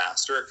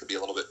faster. It could be a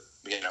little bit,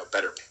 you know,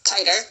 better.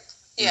 Tighter.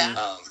 Yeah.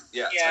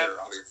 Tighter,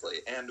 obviously.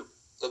 And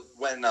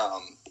when,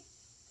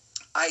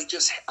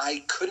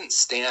 I couldn't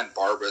stand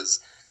Barbara's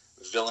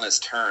villainous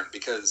turn,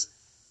 because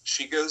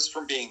she goes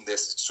from being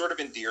this sort of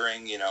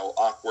endearing, you know,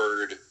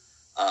 awkward,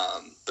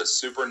 but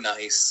super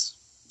nice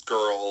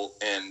girl,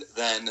 and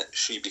then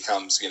she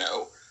becomes, you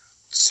know,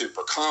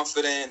 super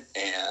confident,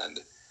 and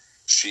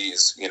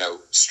she's, you know,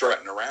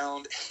 strutting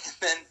around, and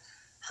then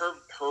her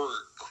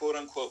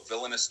quote-unquote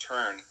villainous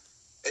turn,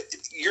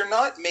 you're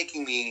not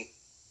making me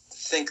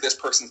think this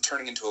person's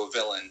turning into a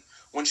villain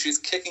when she's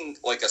kicking,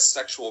 like, a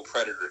sexual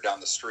predator down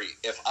the street.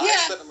 If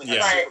I suddenly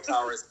had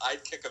superpowers,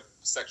 I'd kick a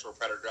sexual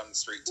predator down the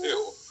street,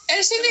 too.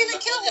 And she didn't even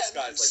kill him.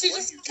 Guy's like,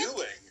 what are you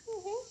doing?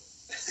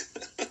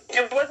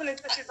 It wasn't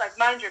until she's like,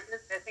 mind your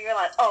business, and you're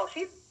like, oh,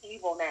 she's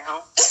evil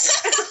now.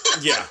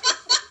 Yeah.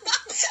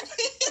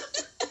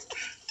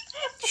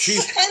 And,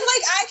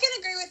 like, I can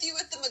agree with you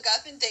with the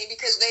MacGuffin thing,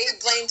 because they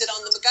blamed it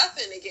on the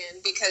MacGuffin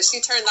again, because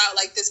she turned out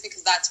like this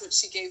because that's what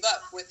she gave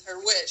up with her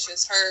wish,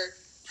 is her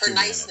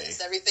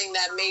niceness, everything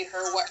that made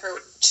her what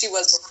she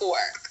was before.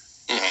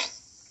 Mm-hmm.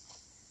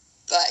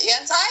 But,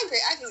 yeah, so I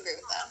agree. I can agree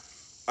with that.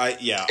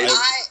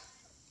 I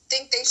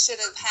think they should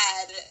have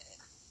had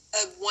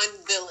one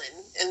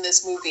villain in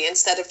this movie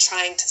instead of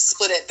trying to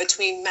split it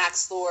between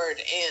Max Lord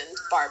and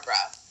Barbara.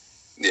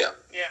 Yeah.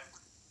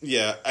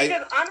 Yeah.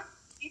 Because honestly,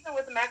 even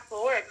with Max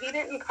Lord, he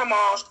didn't come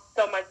off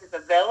so much as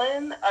a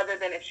villain, other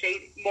than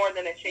more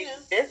than a shady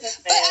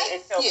businessman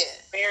until the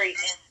very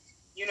end.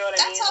 You know what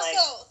I mean? That's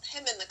also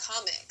him in the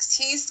comics.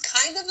 He's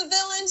kind of a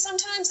villain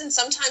sometimes, and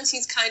sometimes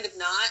he's kind of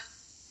not.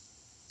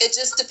 It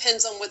just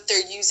depends on what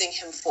they're using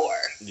him for.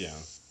 Yeah.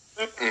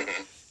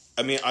 Mm-hmm.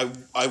 I mean,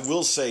 I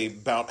will say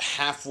about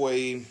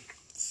halfway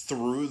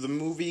through the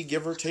movie,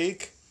 give or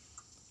take,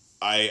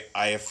 I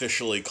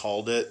officially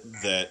called it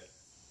that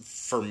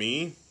for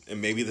me,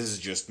 and maybe this is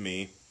just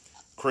me,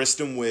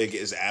 Kristen Wiig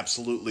is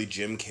absolutely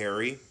Jim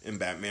Carrey in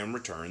Batman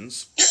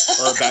Returns,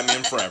 or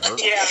Batman Forever.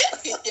 Yeah.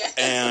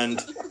 And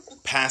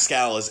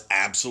Pascal is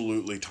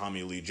absolutely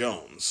Tommy Lee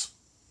Jones.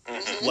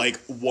 Mm-hmm. Like,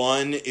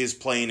 one is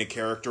playing a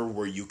character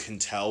where you can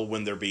tell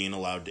when they're being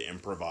allowed to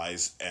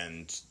improvise,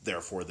 and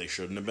therefore they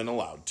shouldn't have been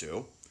allowed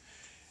to.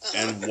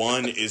 And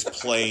one is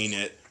playing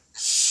it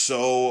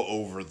so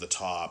over the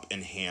top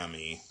and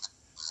hammy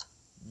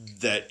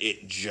that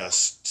it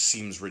just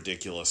seems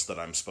ridiculous that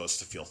I'm supposed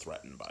to feel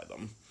threatened by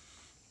them.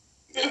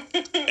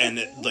 And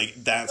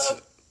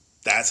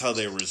that's how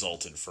they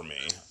resulted for me.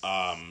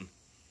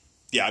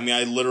 Yeah, I mean,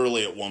 I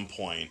literally at one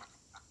point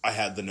I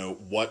had the note,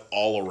 "What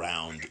all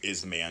around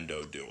is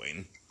Mando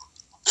doing?"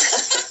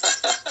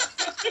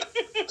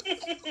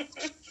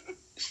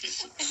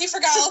 He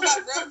forgot all about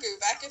Grogu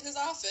back at his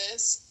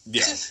office.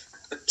 Yeah.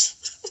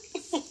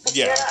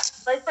 Yeah.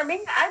 Like, for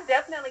me, I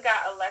definitely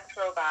got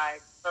Electro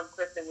vibes from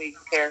Kristen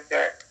Wiig's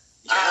character.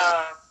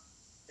 Yeah.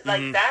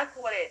 That's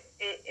what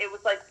it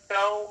was, like,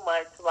 so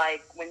much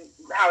like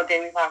how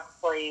Jamie Foxx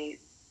played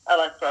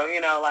Electro,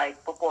 you know,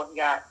 like, before he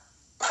got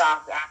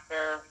stopped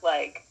after,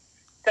 like,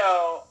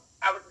 so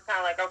I was just kind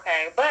of like,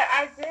 okay. But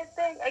I did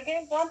think,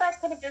 again, going back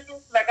to the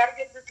visuals, I got to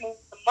give this movie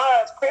some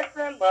love.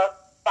 Kristen looked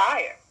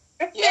fire.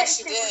 Yeah,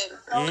 she did.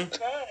 So good.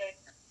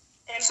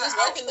 And she was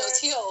working those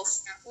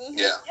heels. Mm-hmm.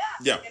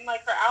 Yeah. And,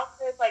 like, her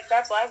outfit, like,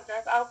 that black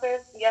dress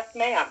outfit, yes,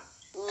 ma'am.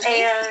 Mm-hmm.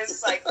 And,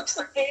 like,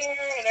 her hair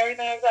and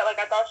everything like that, like,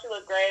 I thought she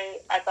looked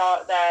great. I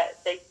thought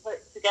that they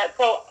put together.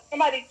 So,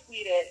 somebody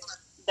tweeted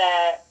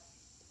that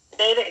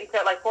they didn't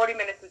feel, like, 40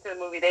 minutes into the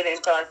movie, they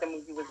didn't feel like the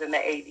movie was in the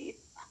 80s,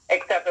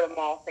 except for the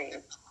mall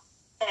scene.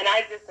 And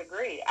I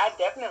disagree. I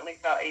definitely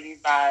felt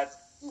 80s vibes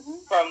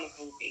from the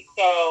movie.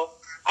 So,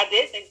 I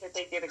did think that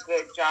they did a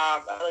good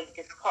job. Like,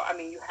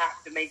 you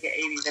have to make it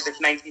 80s if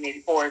it's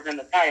 1984 is in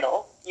the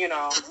title, you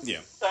know.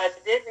 Yeah. So I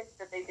did think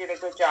that they did a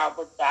good job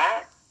with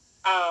that.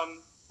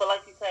 But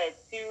like you said,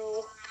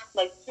 two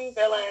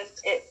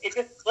villains, it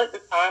just split the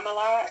time a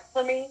lot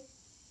for me.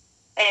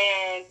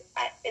 And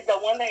the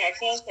one thing I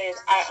can say is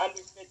I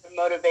understood the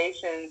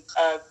motivations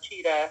of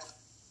Cheetah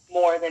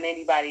more than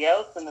anybody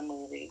else in the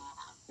movie.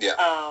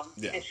 Yeah.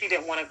 And she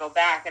didn't want to go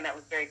back, and that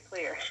was very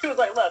clear. She was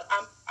like, "Look,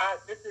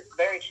 this is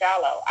very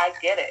shallow. I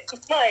get it.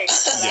 Like,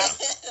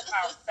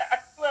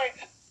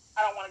 like,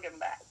 I don't want to give him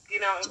back. You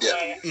know what I'm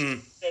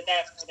saying? That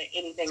more than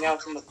anything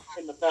else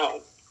in the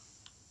film."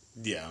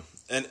 Yeah,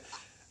 and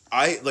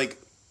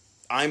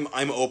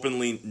I'm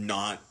openly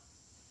not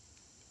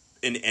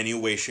in any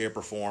way, shape,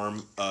 or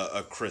form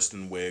a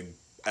Kristen Wiig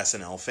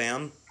SNL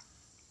fan.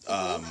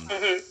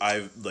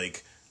 I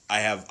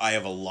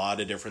have a lot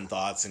of different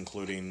thoughts,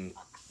 including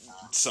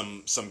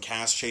some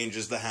cast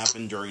changes that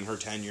happened during her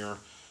tenure.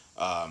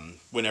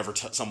 Whenever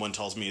someone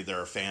tells me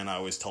they're a fan, I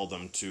always tell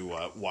them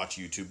to watch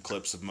YouTube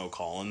clips of Mo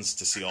Collins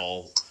to see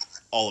all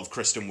of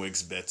Kristen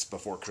Wiig's bits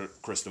before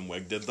Kristen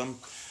Wiig did them.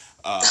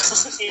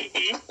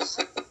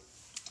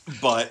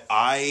 But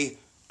I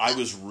I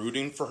was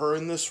rooting for her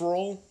in this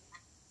role.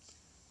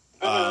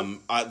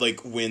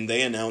 When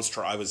they announced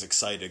her, I was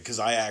excited because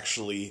I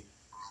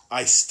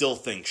still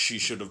think she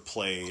should have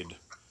played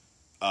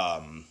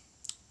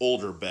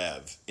older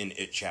Bev in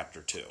It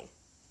Chapter 2.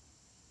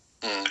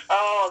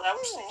 Oh, that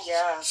was,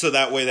 yeah. So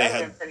that way they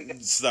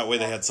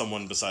had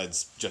someone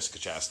besides Jessica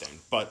Chastain.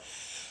 But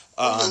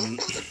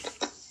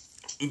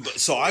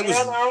so I was.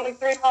 There are only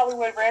 3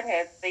 Hollywood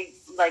redheads. They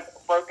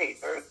rotate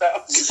through.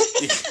 So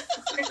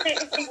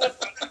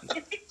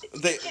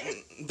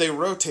they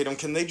rotate them.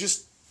 Can they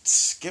just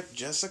skip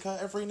Jessica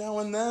every now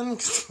and then?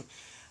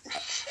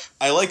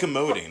 I like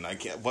emoting.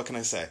 What can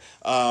I say?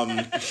 But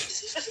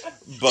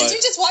did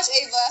you just watch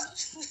Ava?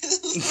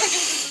 This is where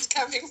this is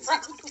coming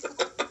from.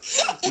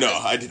 No,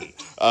 I didn't.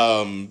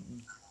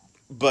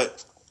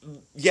 But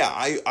yeah,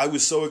 I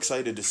was so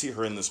excited to see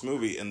her in this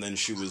movie, and then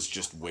she was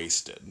just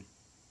wasted.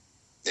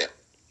 Yeah.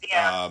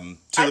 Yeah.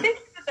 I think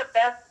she did the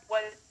best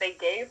what they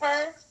gave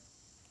her.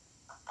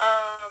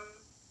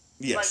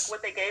 Yes.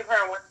 What they gave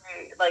her and what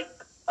they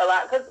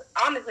allow. Because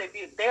honestly,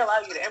 if they allow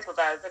you to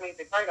improvise, that means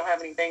they probably don't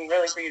have anything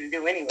really for you to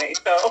do anyway.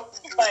 So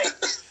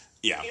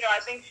yeah. I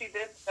think she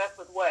did the best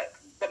with what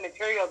the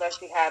material that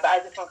she had. But I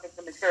just don't think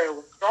the material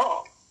was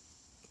strong.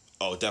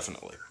 Oh,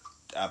 definitely,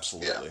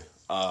 absolutely.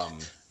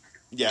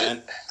 Yeah.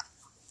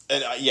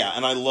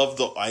 And I loved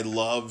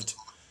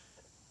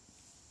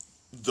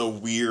the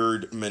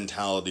weird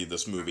mentality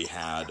this movie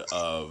had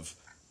of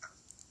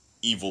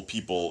evil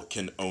people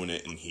can own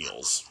it in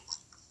heels.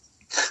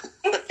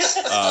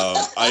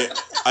 I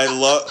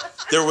love.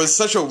 There was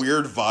such a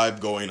weird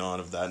vibe going on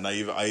of that, and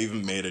I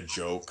even made a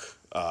joke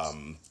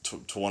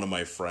to one of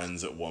my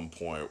friends at one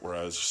point where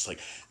I was just like,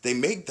 they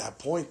make that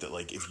point that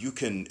if you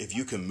can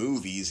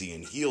move easy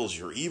in heels,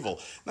 you're evil.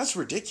 And that's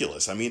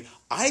ridiculous. I mean,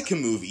 I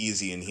can move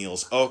easy in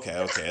heels. Okay,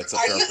 it's a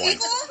fair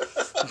point.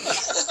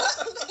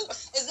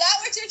 Is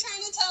that what you're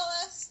trying to tell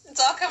us? It's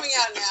all coming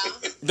out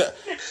now.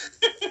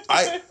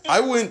 I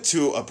went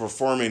to a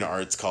performing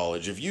arts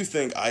college. If you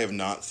think I have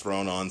not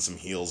thrown on some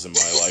heels in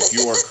my life,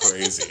 you are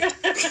crazy.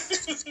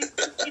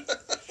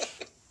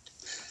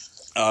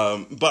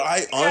 But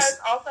I honestly...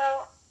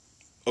 Also...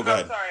 Oh, go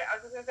ahead. I'm sorry. I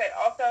was just going to say,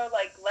 also,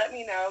 let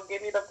me know.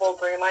 Give me the full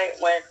green light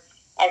when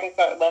I can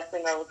start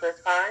lusting over Chris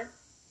Pine.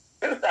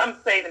 I'm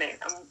saving it.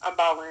 I'm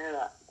bottling it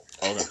up.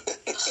 Okay.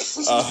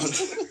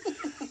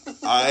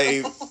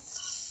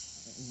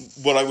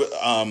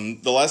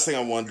 The last thing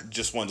I wanted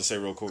to say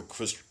real quick,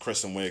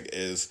 Kristen Wiig,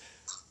 is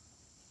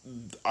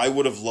I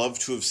would have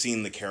loved to have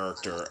seen the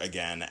character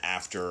again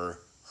after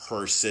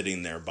her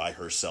sitting there by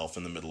herself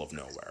in the middle of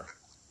nowhere.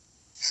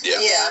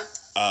 Yeah.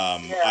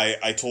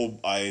 I told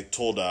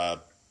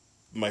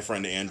my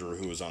friend Andrew,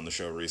 who was on the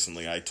show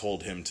recently, I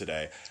told him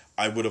today,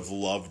 I would have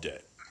loved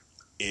it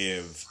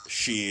if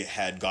she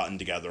had gotten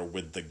together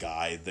with the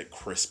guy that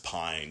Chris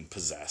Pine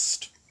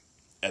possessed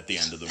at the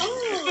end of the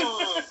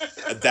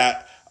movie.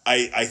 That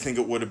I think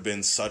it would have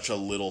been such a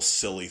little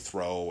silly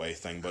throwaway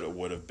thing, but it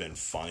would have been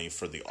funny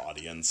for the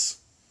audience.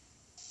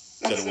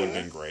 That it would have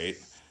been great.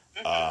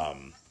 Now,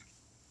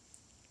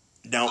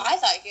 I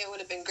thought it would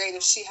have been great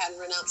if she had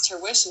renounced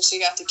her wish and she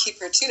got to keep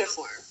her cheetah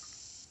form.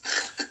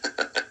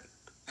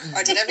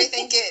 Or did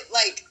everything get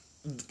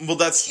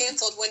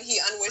canceled when he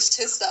unwished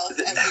himself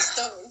as a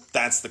stone?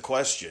 That's the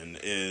question: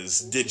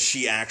 did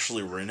she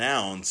actually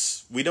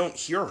renounce? We don't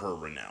hear her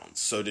renounce.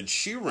 So did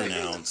she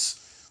renounce,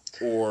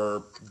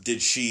 or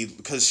did she?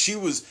 Because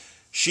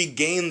she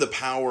gained the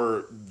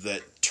power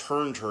that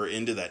turned her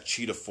into that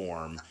cheetah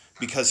form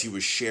because he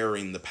was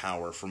sharing the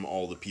power from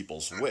all the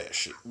people's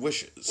wishes.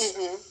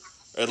 Mm-hmm.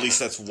 At least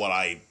that's what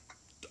I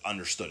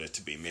understood it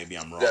to be. Maybe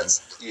I'm wrong. That's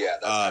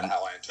not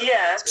how I interpret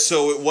it.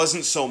 So it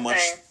wasn't so much.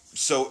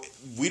 So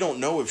we don't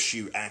know if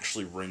she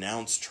actually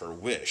renounced her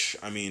wish.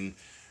 I mean,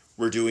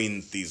 we're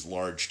doing these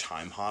large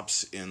time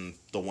hops in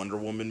the Wonder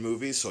Woman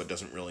movies, so it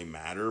doesn't really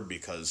matter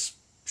because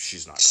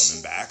she's not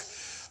coming back.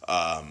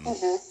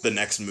 The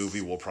next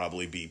movie will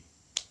probably be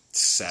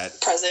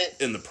set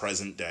in the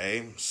present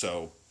day,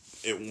 so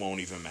it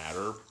won't even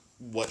matter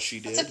what she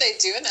did. That's if they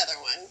do another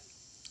one.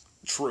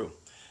 True.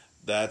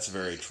 That's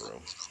very true.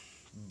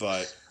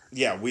 But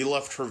yeah, we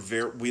left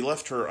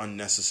her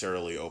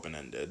unnecessarily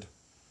open-ended.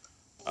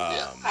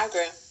 I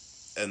agree.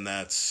 And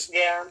that's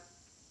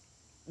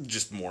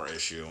just more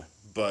issue.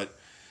 But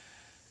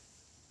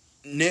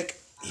Nick,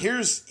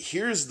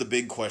 here's the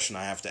big question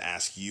I have to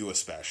ask you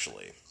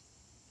especially.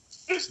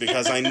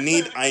 Because I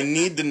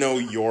need to know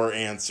your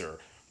answer.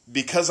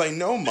 Because I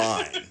know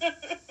mine.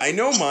 I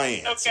know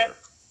my answer.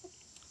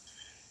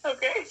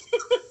 Okay.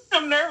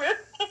 I'm nervous.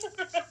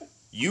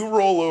 You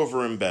roll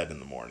over in bed in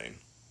the morning.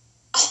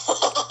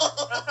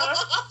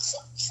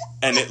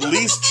 And at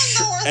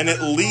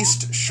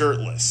least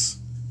shirtless.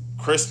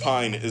 Chris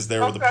Pine is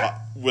there with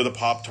a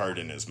Pop-Tart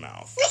in his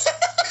mouth.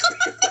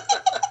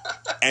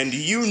 And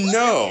you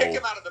know, kick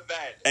him out of the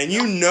bed. And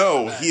you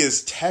know he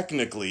is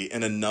technically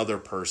in another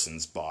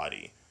person's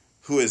body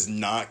who has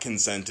not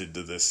consented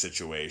to this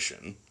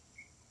situation.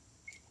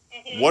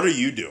 Mm-hmm. What are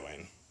you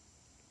doing?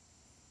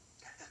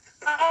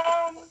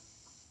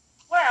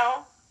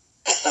 Well,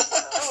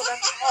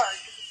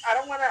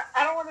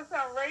 to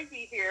sound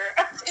rapey here.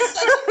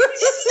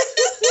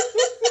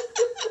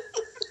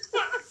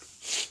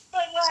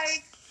 But,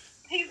 like,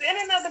 he's in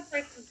another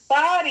person's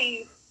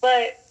body,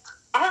 but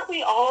aren't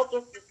we all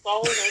just the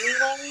soul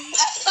anyway?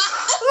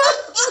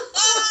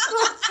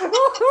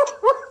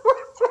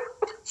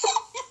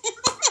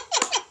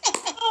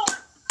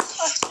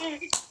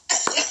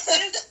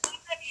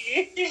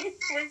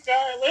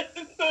 Regardless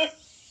of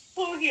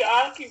who he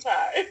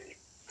occupies.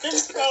 And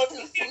so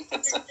he's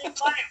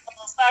like,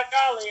 oh, by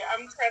golly,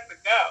 I'm pressing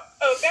go.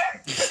 Okay.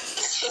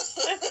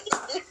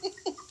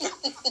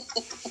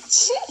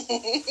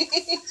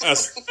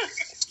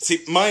 See,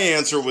 my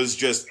answer was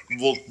just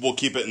we'll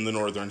keep it in the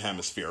northern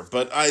hemisphere,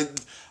 but I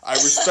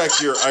respect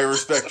your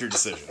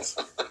decisions.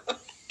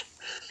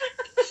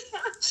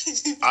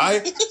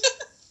 I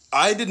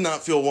did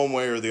not feel one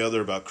way or the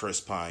other about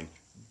Chris Pine.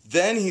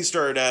 Then he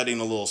started adding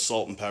a little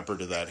salt and pepper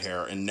to that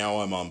hair, and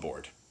now I'm on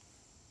board.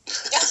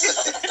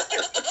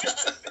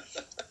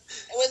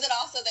 Was it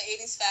also the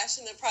 80s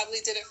fashion that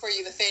probably did it for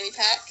you, the fanny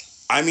pack?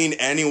 I mean,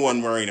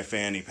 anyone wearing a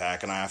fanny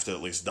pack, and I have to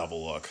at least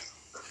double look.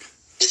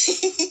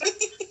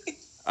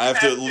 I have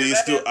to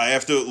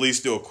at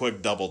least do a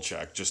quick double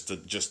check just to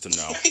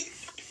know.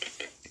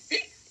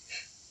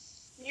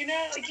 You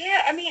know,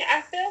 yeah, I mean,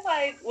 I feel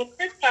like with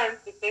Chris Pine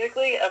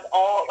specifically, of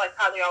all, like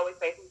how they always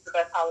say who's the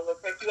best Hollywood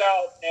Chris, you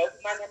all know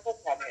who my number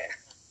one is.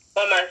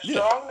 But my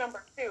strong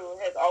number two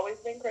has always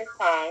been Chris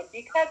Pine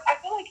because I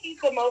feel like he's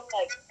the most,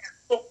 like,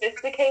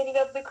 sophisticated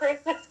of the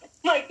Chris's.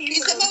 Like, he's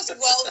the most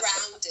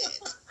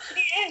well-rounded.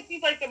 He is.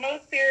 He's, like, the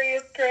most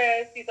serious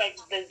Chris. He's, like,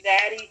 the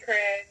zaddy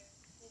Chris.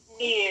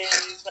 He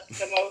is like,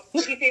 the most,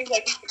 he seems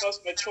like he's the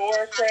most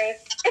mature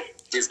Chris.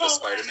 He's the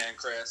Spider-Man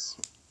Chris.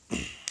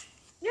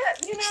 Yeah,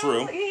 you know,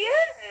 True. He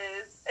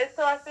is. And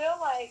so I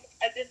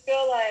just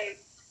feel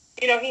like,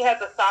 you know, he has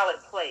a solid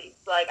place.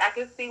 Like, I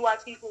can see why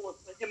people would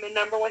put him in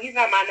number one. He's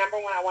not my number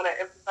one. I want to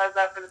emphasize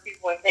that for the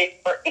people in case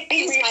for any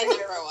He's reason. my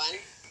number one.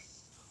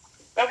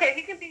 Okay,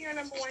 he can be your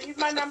number one. He's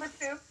my number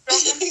two.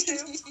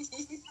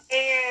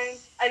 And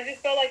I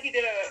just feel like he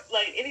did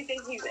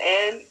anything he's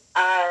in,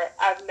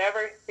 I've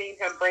never seen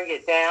him bring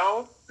it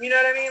down. You know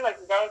what I mean? Like,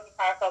 regardless of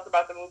how I felt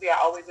about the movie, I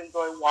always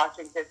enjoy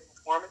watching his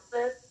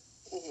performances.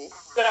 Mm-hmm.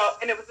 So,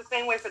 and it was the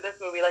same way for this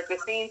movie. Like, the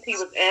scenes he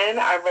was in,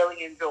 I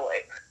really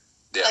enjoyed.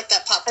 Yeah. Like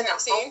that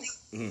Pop-Tart scene?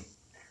 Mm-hmm.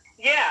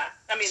 Yeah.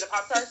 I mean, the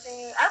Pop-Tart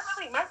scene,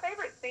 my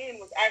favorite scene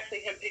was actually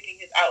him picking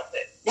his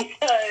outfit.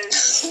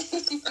 Because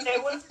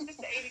it wasn't just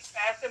the 80s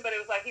fashion, but it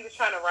was like he was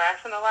trying to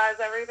rationalize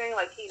everything.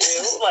 Like, he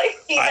knew.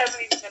 Like, he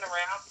hasn't even been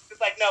around. He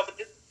was like, no, but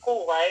this is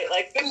cool, right?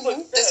 Like, this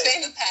looks good. This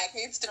fanny pack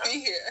needs to be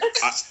here.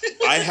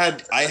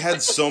 I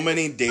had so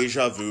many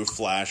deja vu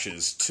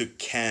flashes to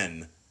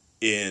Ken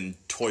in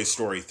Toy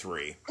Story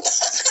 3.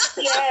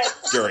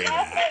 Yes. During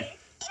that.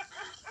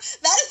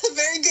 That is a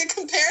very good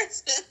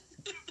comparison.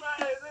 It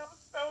was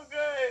so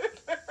good.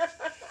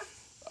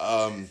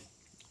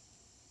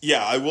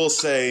 Yeah, I will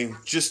say,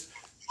 just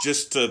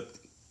to,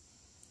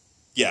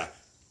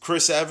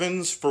 Chris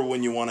Evans for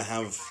when you want to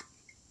have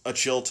a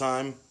chill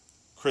time,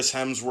 Chris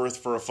Hemsworth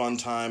for a fun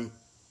time.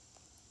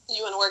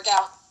 You want to work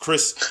out?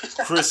 Chris,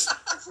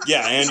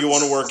 yeah, and you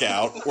want to work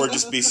out, or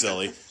just be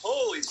silly.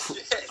 Holy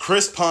shit.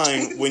 Chris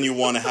Pine when you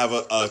want to have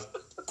a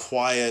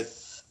quiet,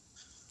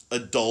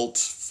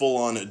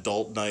 full-on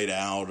adult night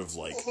out of,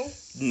 like,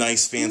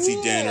 nice fancy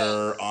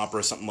dinner,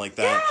 opera, something like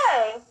that.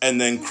 Yeah. And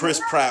then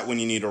Chris Pratt when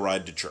you need a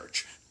ride to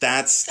church.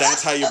 That's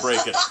how you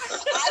break it.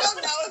 I don't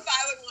know if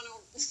I would want to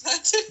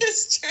ride to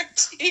his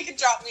church. He could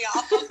drop me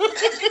off.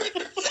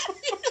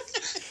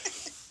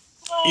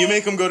 You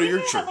make him go to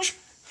your church.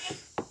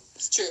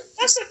 It's true.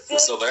 That's a good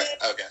So there?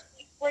 Okay.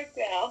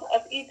 breakdown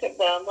of each of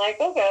them. Like,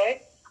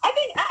 okay. I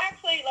think I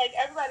actually, like,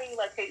 everybody,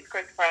 like, hates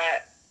Chris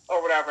Pratt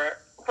or whatever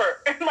for,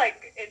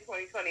 like, in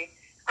 2020.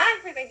 I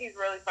actually think he's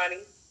really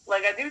funny.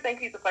 Like, I do think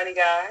he's a funny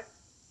guy.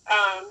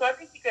 So I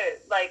think he could,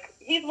 like,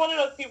 he's one of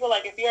those people,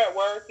 like, if you're at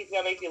work, he's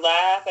going to make you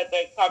laugh at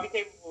the coffee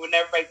table when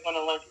everybody's going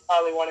to lunch. You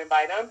probably won't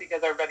invite him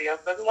because everybody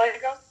else doesn't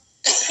like him.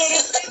 So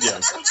Yeah.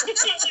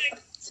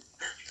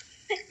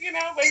 you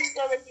know, but he's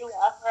going to make you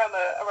laugh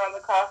around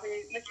the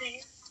coffee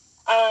machine.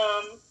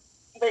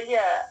 But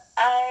yeah,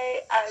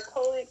 I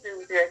totally agree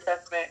with your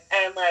assessment.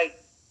 And,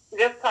 like,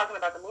 just talking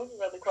about the movie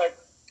really quick,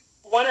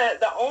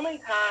 the only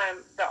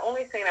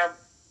scene I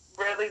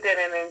really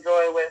didn't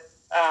enjoy with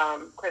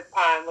Chris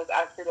Pine was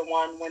actually the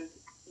one when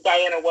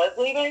Diana was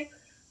leaving,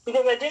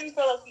 because I didn't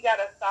feel like he got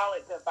a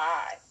solid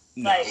goodbye.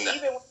 Like,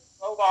 even when he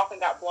drove off and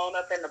got blown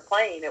up in the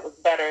plane, it was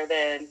better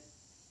than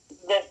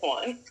this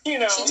one, you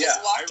know? He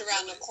just walked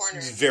around the corner.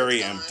 It's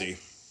very empty.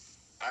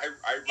 I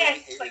really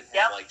hated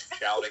him, like,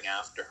 shouting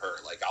after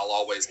her, like, I'll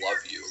always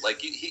love you.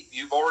 Like,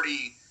 you've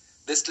already,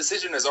 this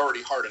decision is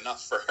already hard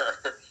enough for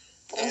her.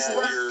 And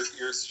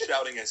you're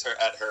shouting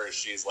at her as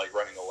she's, like,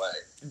 running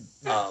away.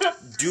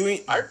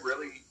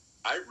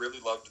 I really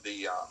loved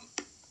the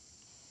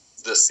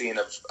scene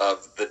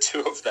of the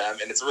two of them,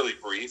 and it's really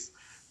brief,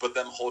 but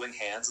them holding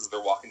hands as they're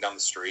walking down the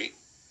street,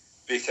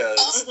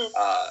 because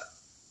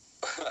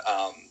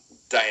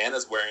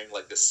Diana's wearing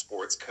like this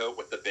sports coat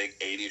with the big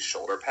 80s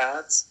shoulder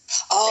pads.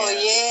 Oh,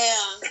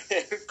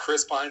 yeah.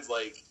 Chris Pine's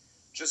like,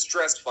 just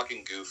dressed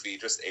fucking goofy,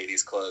 just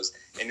 80s clothes.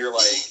 And you're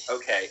like,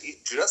 okay,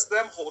 just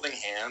them holding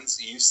hands,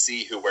 you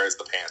see who wears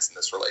the pants in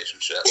this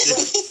relationship.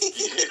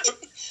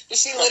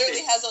 She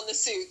literally has on the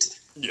suit.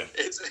 Yeah.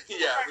 It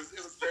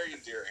was very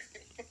endearing.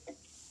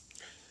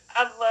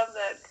 I love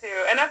that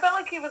too. And I felt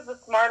like he was the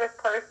smartest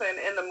person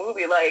in the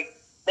movie. Like,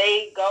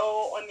 they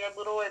go on their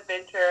little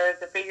adventure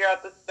to figure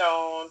out the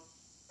stone.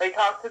 They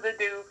talk to the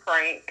dude,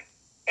 Frank.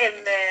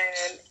 And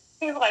then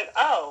he's like,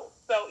 oh,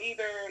 so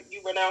either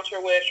you renounce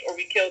your wish or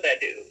we kill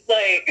that dude.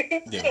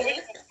 Like, yeah. So which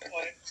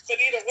one? But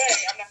either way,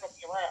 I'm not going to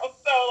be around.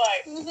 So,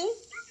 like,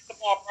 the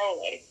ball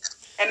rolling.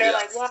 And they're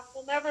like, well, I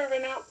will never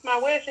renounce my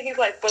wish. And he's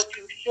like, but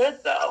you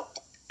should, though.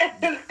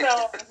 And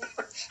so,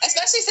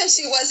 especially since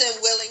she wasn't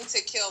willing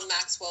to kill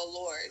Maxwell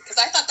Lord. Because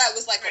I thought that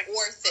was like an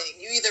or thing.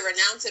 You either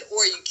renounce it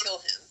or you kill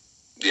him.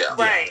 Yeah.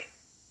 Right.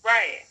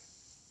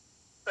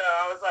 So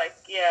I was like,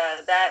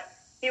 yeah, that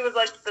he was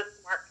like the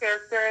smart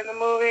character in the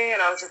movie,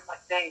 and I was just like,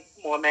 dang,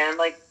 come on, man,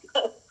 like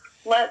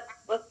let's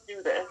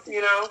do this,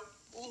 you know?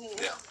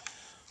 Yeah.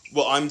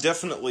 Well,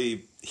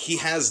 he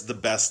has the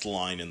best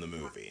line in the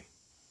movie,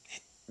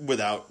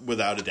 without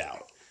a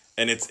doubt,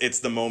 and it's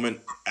the moment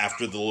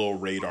after the little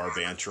radar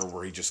banter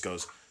where he just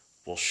goes,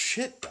 "Well,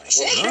 shit, Diana."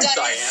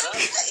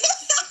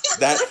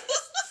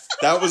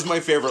 That was my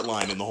favorite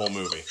line in the whole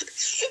movie.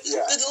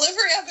 Yeah. The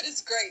delivery of it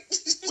is great.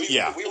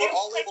 We were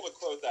all able to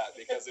quote that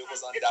because it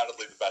was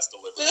undoubtedly the best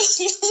delivery.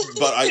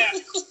 But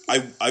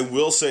I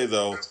will say,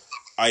 though,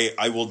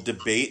 I will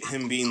debate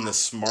him being the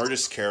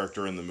smartest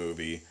character in the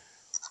movie.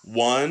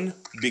 One,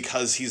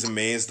 because he's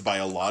amazed by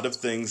a lot of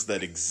things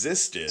that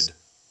existed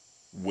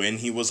when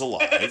he was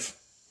alive.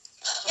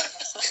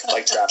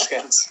 Like trash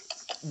cans?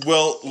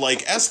 Well,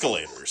 like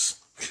escalators.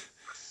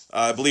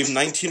 I believe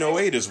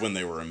 1908 is when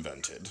they were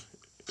invented,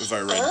 if I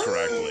read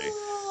correctly.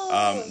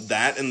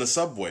 That and the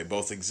subway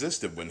both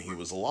existed when he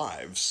was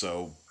alive,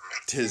 so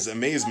his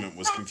amazement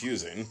was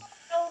confusing.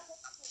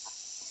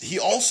 He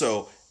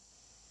also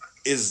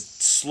is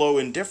slow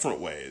in different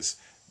ways,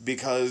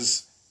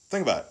 because,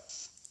 think about it.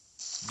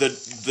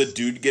 The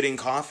dude getting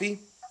coffee?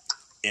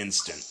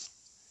 Instant.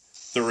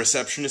 The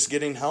receptionist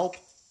getting help?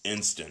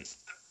 Instant.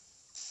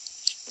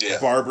 Yeah.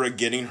 Barbara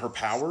getting her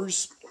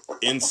powers?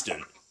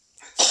 Instant.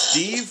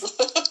 Steve?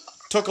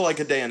 Took like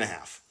a day and a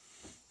half.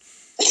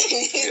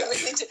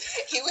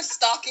 He was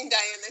stalking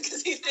Diana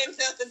because he didn't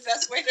know the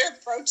best way to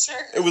approach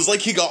her. It was like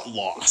he got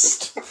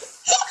lost.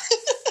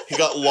 He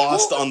got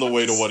lost on the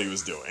way to what he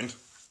was doing.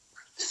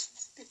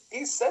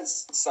 He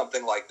says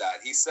something like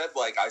that. He said,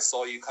 like, I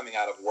saw you coming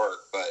out of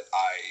work, but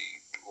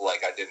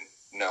I didn't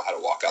know how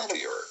to walk up to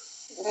you.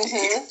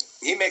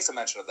 He makes a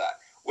mention of that,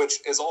 which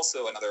is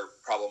also another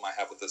problem I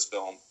have with this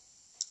film.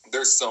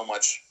 There's so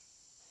much,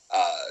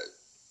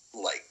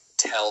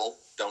 tell,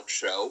 don't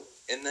show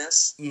in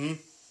this. Mm-hmm.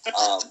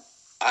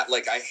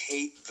 I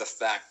hate the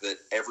fact that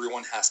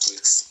everyone has to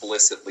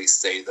explicitly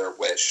say their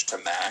wish to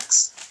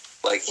Max.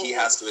 Like, he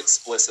has to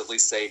explicitly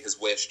say his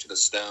wish to the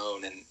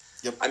stone. And,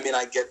 I mean,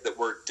 I get that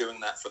we're doing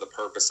that for the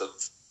purpose of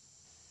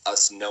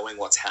us knowing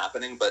what's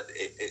happening, but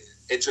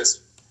it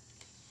just,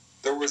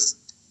 there was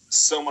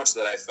so much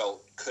that I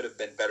felt could have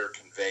been better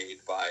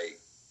conveyed by,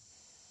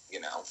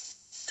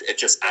 it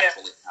just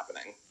actually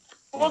happening.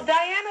 Well,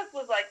 Diana's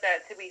was like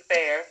that, to be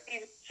fair.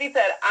 She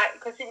said,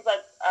 because she was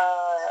like,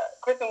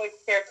 Kristen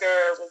Wiig's character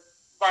was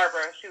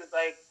Barbara. She was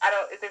like,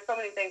 there's so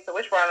many things to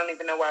wish for, I don't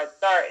even know where I'd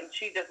start. And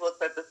she just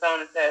looks at the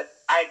stone and says,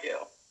 I do.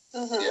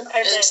 Mm-hmm. Yeah.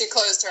 And then she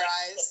closed her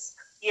eyes.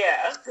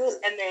 Yeah.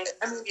 And then,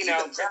 Chris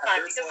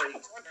Pine, because I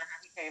wonder how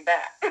he came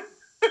back.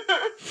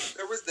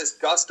 There was this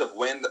gust of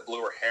wind that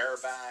blew her hair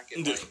back,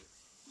 and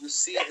you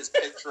see his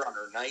picture on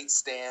her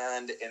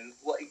nightstand, and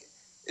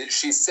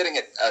she's sitting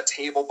at a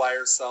table by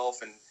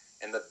herself,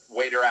 and the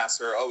waiter asks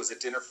her, "Oh, is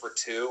it dinner for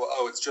two?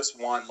 Oh, it's just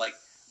one." Like,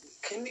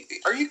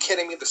 are you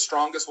kidding me? The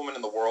strongest woman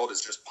in the world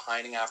is just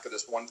pining after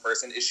this one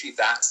person. Is she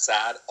that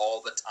sad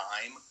all the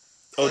time?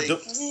 Oh,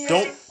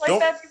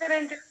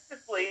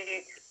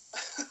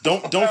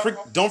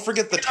 don't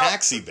forget the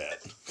taxi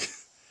bit.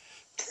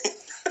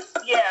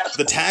 Yeah.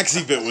 The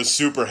taxi bit was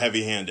super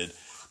heavy-handed.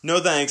 No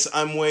thanks,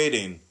 I'm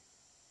waiting.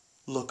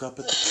 Look up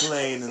at the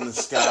plane in the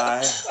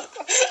sky.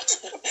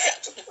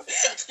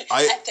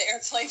 At the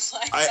airplane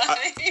flying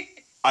by.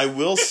 I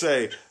will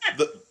say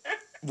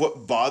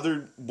what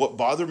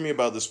bothered me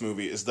about this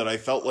movie is that I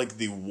felt like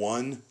the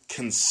one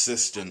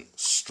consistent,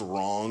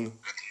 strong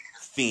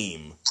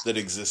theme that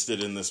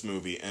existed in this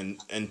movie, and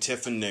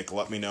Tiff and Nick,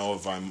 let me know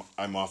if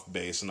I'm off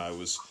base and I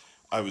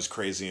was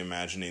crazy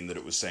imagining that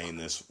it was saying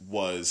this,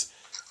 was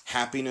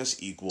happiness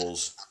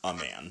equals a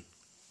man.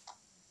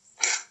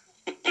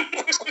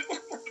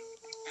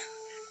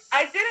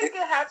 I didn't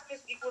get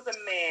happiness equals a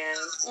man.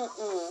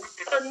 Mm-mm.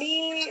 For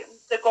me,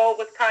 the goal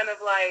was kind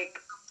of like,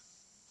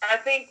 I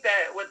think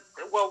that what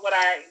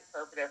I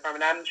interpreted from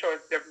it, I'm sure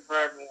it's different for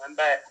everyone,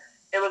 but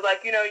it was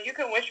like, you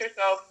can wish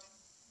yourself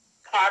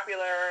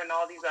popular and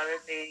all these other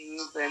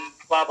things and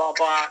blah, blah,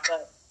 blah,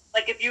 but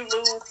Like, if you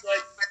lose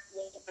what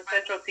was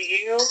essential to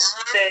you,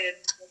 then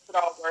it should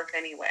all work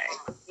anyway,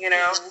 you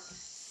know?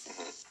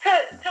 To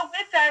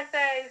which I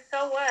say,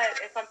 so what?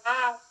 If I'm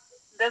not,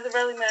 does it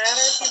really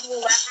matter? People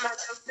will laugh at my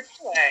jokes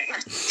anyway.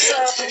 So,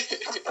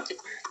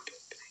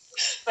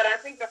 but I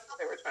think that's what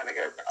they were trying to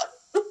get across.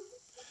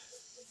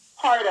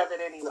 Part of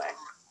it, anyway.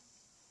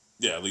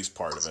 Yeah, at least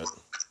part of it.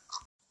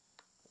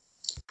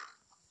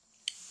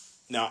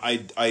 Now,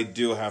 I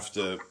do have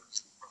to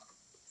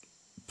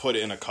put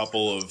in a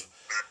couple of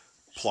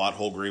plot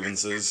hole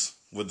grievances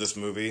with this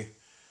movie.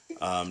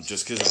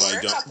 Just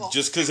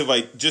because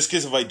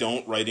if I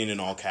don't, writing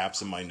in all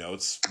caps in my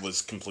notes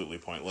was completely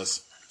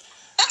pointless.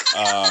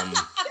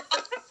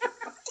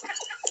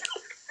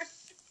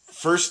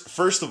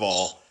 First of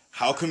all,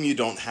 how come you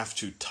don't have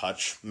to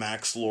touch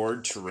Max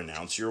Lord to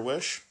renounce your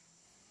wish?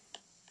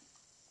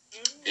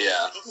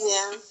 Yeah.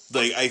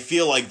 Like, I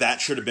feel like that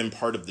should have been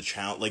part of the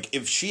challenge. Like,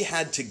 if she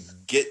had to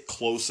get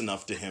close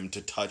enough to him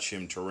to touch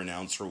him to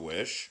renounce her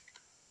wish,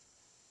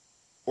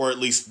 or at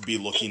least be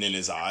looking in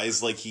his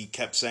eyes, like he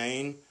kept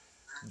saying,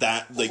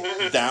 that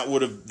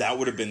would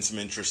have been some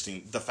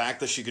interesting. The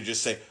fact that she could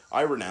just say,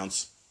 "I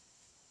renounce,"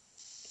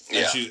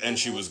 and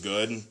she was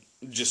good,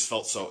 just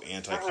felt so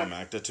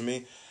anticlimactic to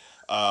me.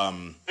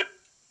 I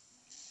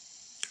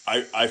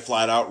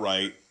flat out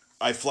wrote,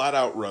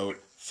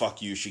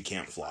 "Fuck you, she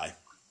can't fly."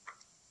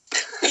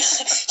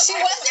 She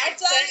wasn't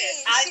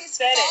flying. She's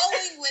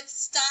falling with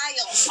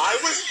style. I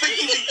was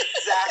thinking the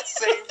exact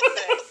same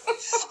thing.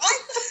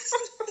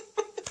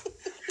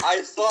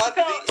 I thought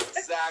the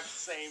exact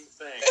same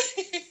thing.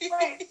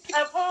 Wait,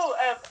 of who?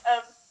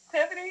 Of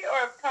Tiffany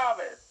or of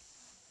Thomas?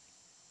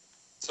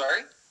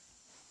 Sorry?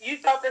 You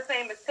thought the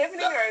same as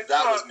Tiffany or as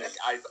that Thomas? was me.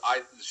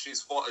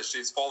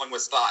 She's falling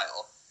with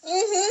style.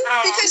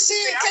 Because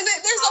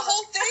there's a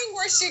whole thing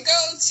where she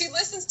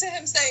listens to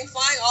him saying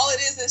flying, all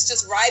it is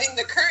just riding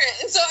the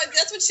current, and so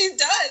that's what she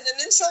does, and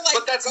then she'll like.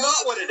 But that's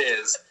not what it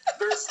is.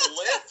 There's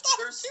lift.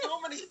 There's so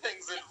many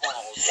things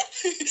involved.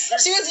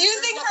 She was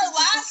using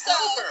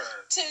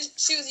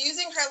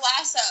her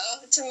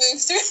lasso to move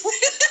through.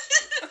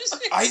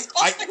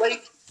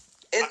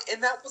 And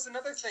that was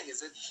another thing,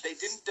 is that they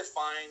didn't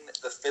define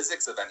the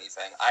physics of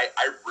anything. I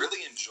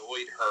really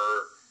enjoyed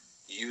her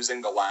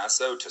using the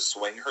lasso to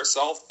swing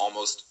herself,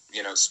 almost,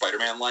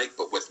 Spider-Man-like,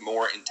 but with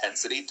more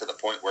intensity, to the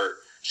point where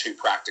she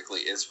practically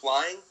is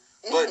flying.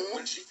 But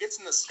when she gets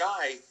in the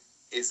sky,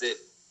 is it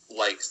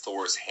like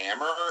Thor's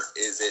hammer?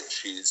 Is it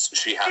she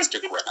has to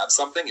grab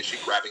something? Is she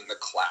grabbing the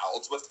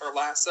clouds with her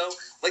lasso?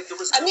 Like, there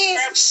was.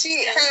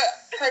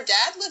 Her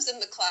dad lives in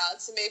the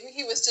clouds, so maybe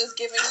he was just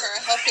giving her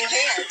a helping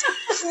hand.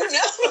 Who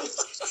knows?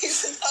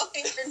 He's just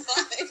helping her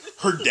climb.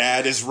 Her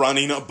dad is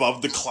running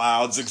above the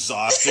clouds,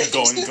 exhausted,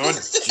 going, "God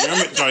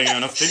damn it,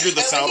 Diana, figure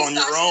this out on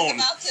your own."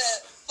 About to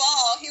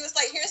fall, he was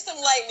like, "Here's some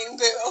lightning,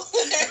 boo.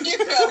 There you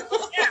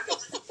go."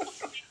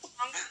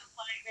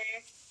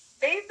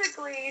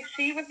 Basically,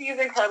 she was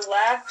using her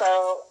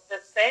lasso the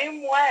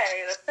same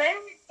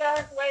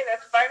exact way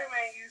that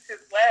Spider-Man used his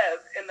web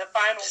in the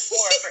final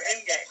four for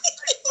Endgame.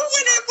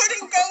 When it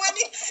wouldn't go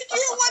any,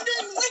 you were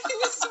wondering what he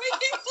was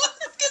swinging on,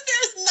 because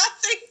there's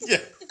nothing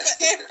but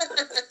air.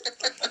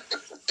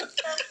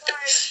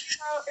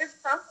 It's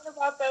something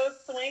about those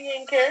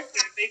swinging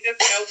characters. They just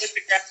know what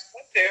to grab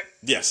to.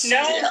 Yes.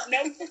 No,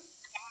 like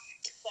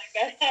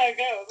that's how it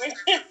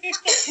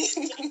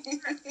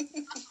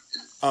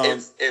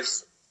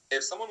goes.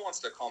 If someone wants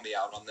to call me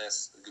out on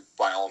this,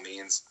 by all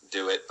means,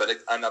 do it. But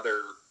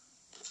another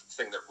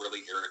thing that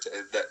really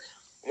irritated, that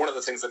one of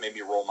the things that made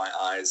me roll my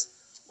eyes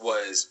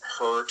was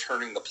her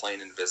turning the plane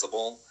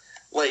invisible.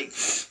 Like,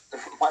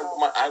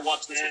 I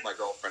watched this with my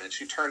girlfriend, and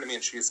she turned to me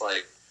and she's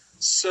like,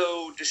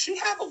 "So, does she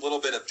have a little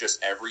bit of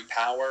just every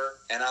power?"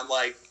 And I'm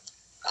like,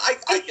 I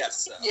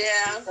guess so.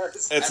 Yeah.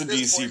 It's a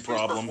DC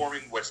problem. She's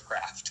performing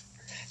witchcraft.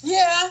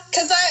 Yeah,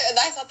 because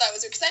I thought that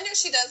was weird. Because I know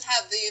she does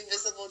have the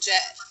invisible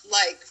jet,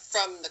 like,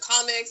 from the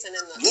comics and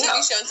in the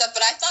TV show and stuff,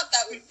 but I thought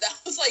that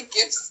was like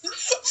gifts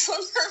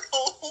from her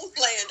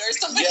homeland, or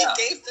somebody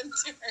gave them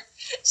to her.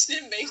 She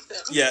didn't make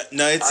them. Yeah,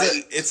 no,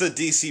 it's a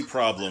DC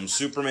problem.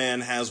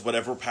 Superman has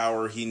whatever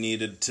power he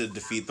needed to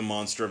defeat the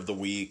monster of the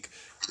week.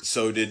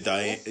 So did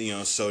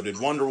so did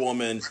Wonder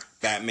Woman.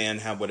 Batman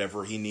had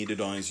whatever he needed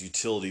on his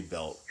utility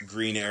belt.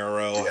 Green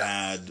Arrow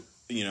had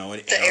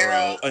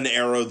an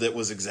arrow that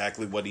was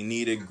exactly what he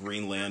needed.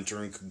 Green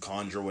Lantern could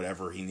conjure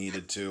whatever he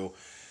needed to.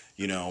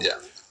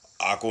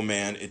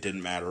 Aquaman, it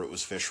didn't matter. It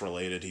was fish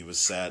related. He was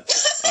set.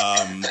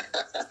 And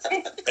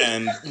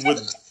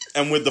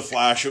with the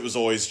Flash, it was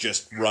always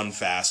just run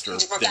faster.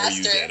 There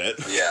you did it.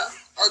 Yeah.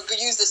 Or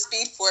use the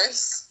Speed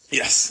Force.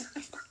 Yes.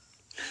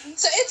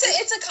 So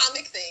it's a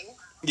comic thing.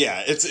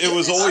 Yeah, it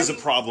was always a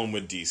problem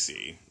with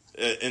DC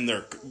in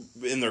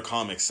their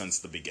comics since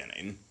the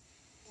beginning.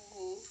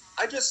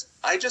 I just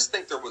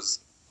think there was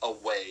a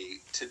way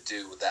to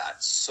do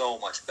that so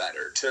much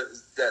better.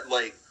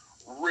 That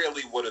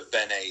really would have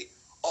been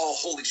oh,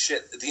 holy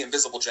shit, the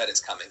invisible jet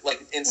is coming.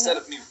 Like, instead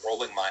of me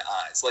rolling my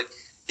eyes. Like,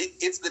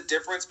 it's the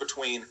difference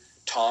between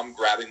Tom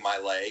grabbing my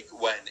leg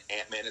when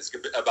Ant-Man is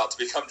about to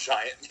become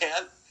Giant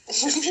Man,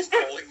 and me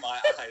rolling my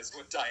eyes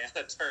when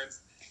Diana turns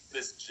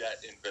this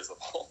jet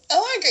invisible.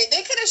 Oh, I agree.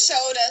 They could have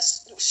showed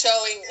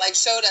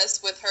us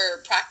with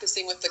her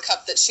practicing with the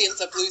cup that she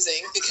ends up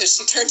losing because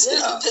she turns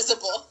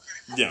invisible.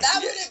 Yeah.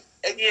 That would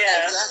have been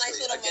a nice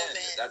little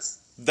moment.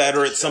 That,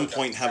 or at some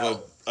point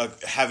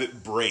have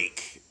it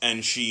break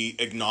and she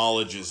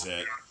acknowledges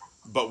it,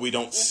 but we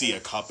don't see a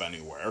cup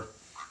anywhere.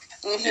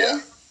 Mm-hmm.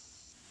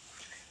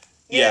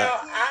 Yeah. You know,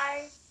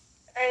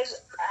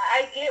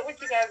 I get what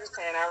you guys are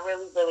saying. I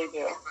really, really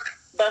do.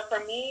 But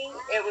for me,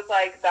 it was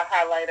like the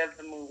highlight of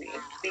the movie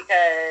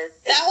because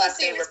it's my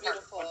favorite part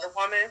of Wonder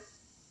Woman.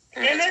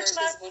 And it's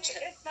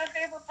my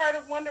favorite part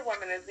of Wonder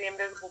Woman is the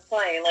invisible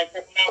plane, like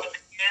the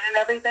skin and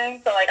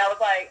everything. So like I was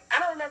like, I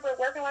don't remember it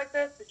working like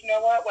this, but you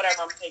know what?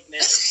 Whatever, I'm taking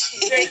it.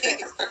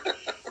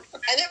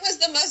 And it was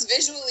the most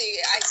visually,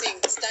 I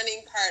think,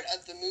 stunning part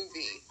of the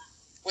movie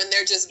when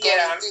they're just going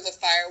through the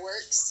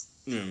fireworks.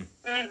 Mm.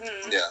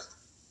 Mm-hmm. Yeah.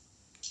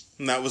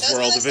 And that was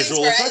where all the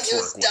visual effects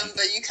work went. Dumb,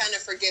 but you kind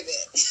of forgive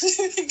it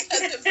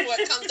because of what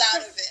comes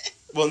out of it.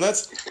 Well,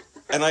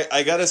 and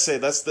I gotta say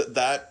that's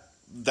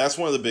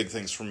one of the big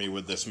things for me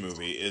with this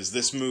movie is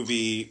this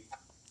movie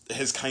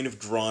has kind of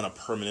drawn a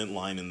permanent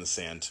line in the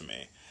sand to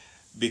me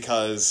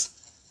because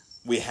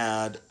we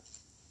had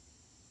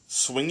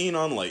Swinging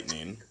on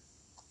Lightning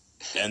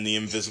and the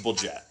Invisible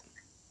Jet.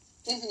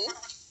 Mm-hmm.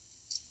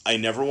 I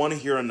never want to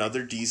hear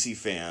another DC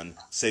fan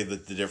say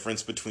that the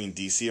difference between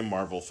DC and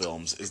Marvel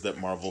films is that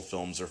Marvel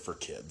films are for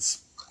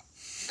kids.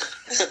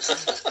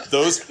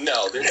 Those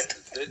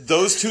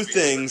two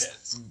things,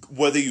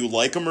 whether you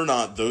like them or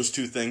not, those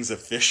two things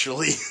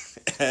officially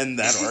end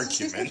that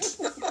argument.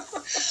 I don't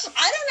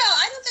know.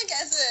 I don't think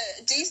as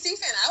a DC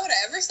fan I would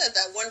have ever said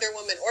that Wonder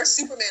Woman or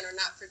Superman are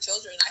not for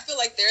children. I feel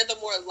like they're the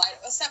more light,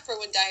 except for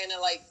when Diana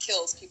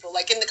kills people.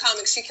 Like in the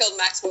comics, she killed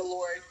Maxwell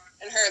Lord.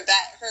 And her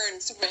and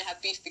Superman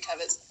have beef because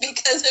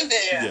of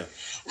it. Yeah.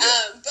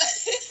 But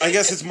I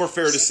guess it's more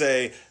fair to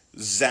say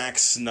Zack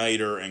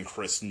Snyder and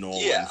Chris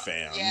Nolan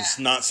fans,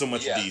 not so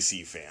much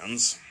DC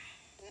fans.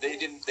 They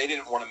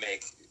didn't want to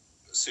make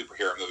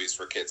superhero movies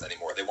for kids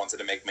anymore. They wanted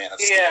to make Man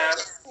of Steel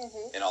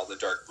and all the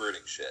dark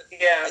brooding shit.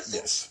 Yeah.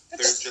 Yes.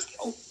 There's just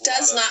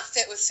does not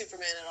fit with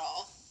Superman at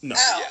all. No.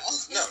 Yeah.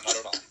 No, not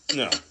at all.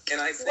 No. And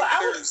I think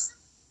there's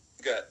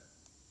good.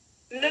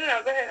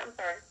 No, go ahead. I'm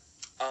sorry.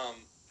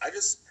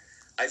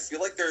 I feel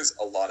like there's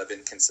a lot of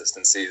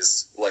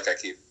inconsistencies, like I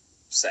keep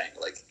saying,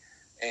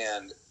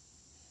 and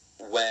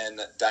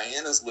when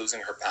Diana's losing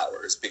her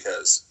powers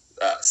because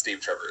Steve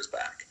Trevor is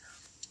back,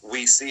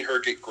 we see her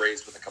get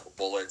grazed with a couple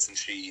bullets, and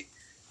she,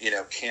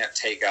 can't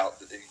take out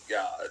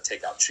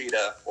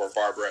Cheetah or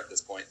Barbara at this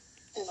point.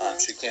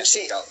 She can't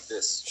take out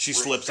this. She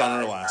slips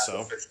on her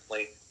lasso.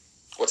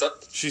 What's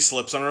up? She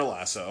slips on her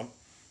lasso.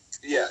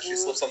 Yeah, she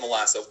slips on the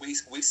lasso.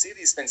 We see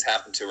these things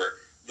happen to her.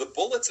 The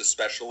bullets,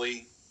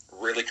 especially,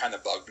 really kind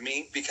of bugged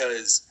me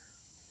because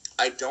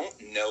I don't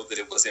know that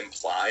it was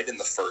implied in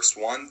the first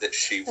one that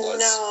she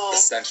was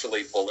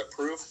essentially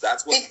bulletproof.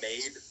 That's what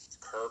made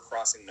her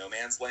crossing no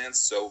man's land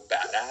so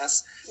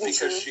badass,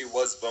 because she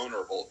was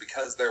vulnerable,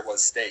 because there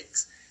was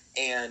stakes.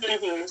 And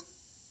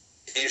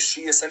is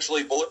she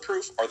essentially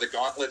bulletproof? Are the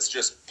gauntlets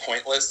just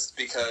pointless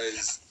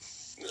because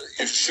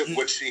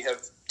would she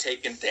have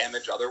taken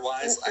damage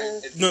otherwise?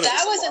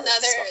 That was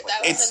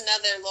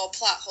another little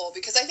plot hole,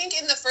 because I think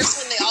in the first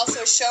one they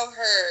also show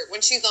her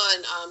when she's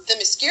on the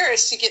Mascara,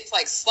 she gets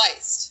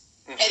sliced.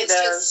 And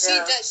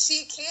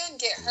she can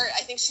get hurt.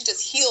 I think she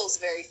just heals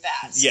very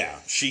fast. Yeah,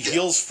 she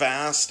heals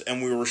fast,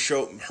 and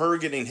her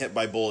getting hit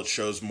by bullets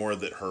shows more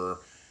that her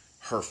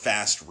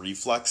fast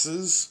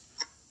reflexes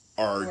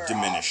are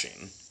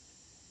diminishing.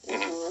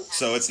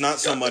 So it's not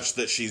so much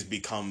that she's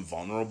become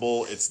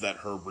vulnerable, it's that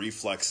her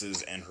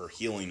reflexes and her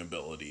healing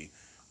ability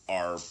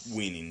are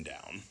weaning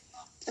down.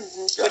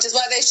 Which is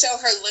why they show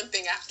her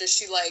limping after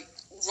she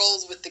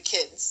rolls with the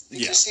kids,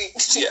 because she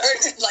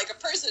hurt like a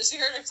person. She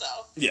hurt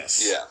herself.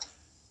 Yes. Yeah.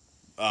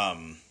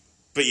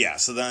 But yeah,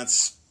 so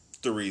that's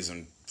the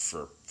reason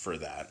for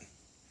that.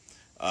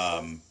 I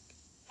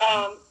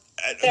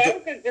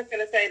was just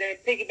going to say, to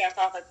piggyback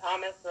off of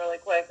Thomas really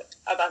quick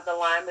about the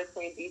line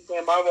between DC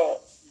and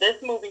Marvel.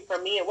 This movie, for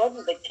me, it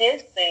wasn't the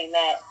kids thing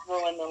that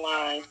ruined the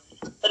line,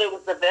 but it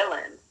was the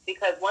villains.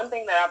 Because one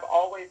thing that I've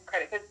always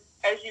credited, because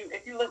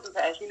if you listen to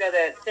us, you know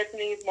that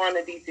Tiffany's more on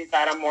the DC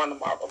side, I'm more on the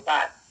Marvel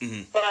side.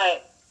 Mm-hmm.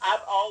 But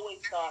I've always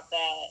thought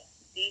that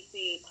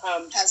DC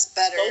comes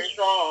so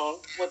strong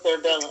with their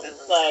villains.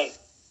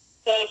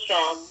 So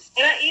strong.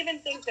 And I even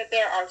think that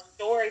there are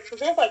stories, because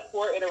there's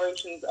 4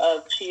 iterations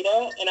of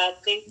Cheetah, and I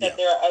think that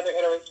there are other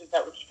iterations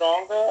that were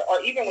stronger,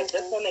 or even with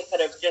this one, they could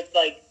have just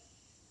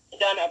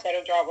done a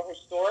better job with her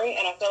story.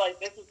 And I feel like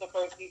this was the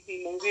first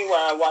DC movie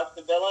where I watched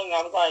the villain, and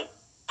I was like,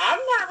 I'm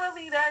not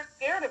really that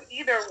scared of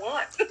either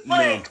one.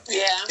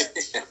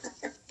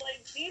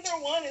 Neither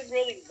one is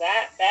really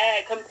that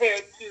bad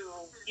compared to,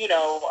 a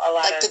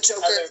lot of the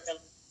Joker. other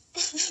villains.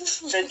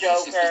 The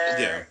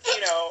Joker,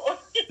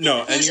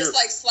 No, and just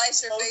like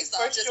slice your face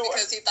off just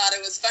because he thought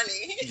it was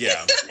funny.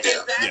 Yeah.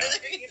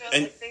 Exactly. You know,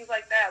 and things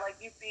like that. Like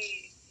you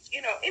see,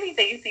 you know,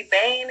 anything. You see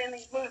Bane in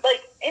these movies,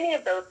 like any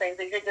of those things,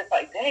 and you're just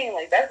like, dang,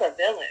 like that's a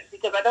villain.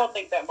 Because I don't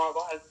think that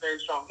Marvel has very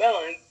strong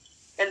villains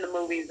in the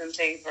movies and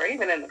things, or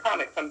even in the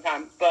comics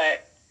sometimes.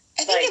 But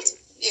I think it's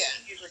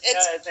usually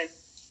does, and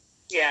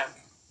yeah.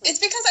 It's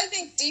because I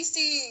think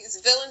DC's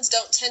villains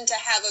don't tend to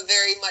have a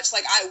very much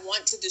like I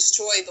want to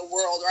destroy the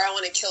world or I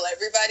want to kill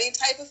everybody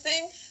type of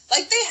thing.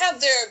 Like they have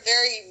their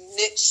very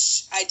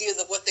niche ideas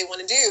of what they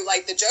want to do.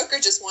 Like the Joker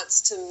just wants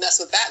to mess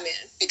with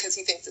Batman because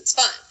he thinks it's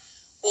fun.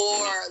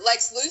 Or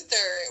Lex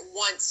Luthor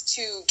wants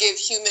to give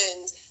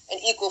humans an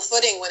equal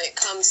footing when it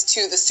comes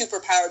to the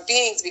superpowered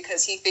beings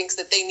because he thinks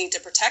that they need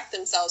to protect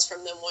themselves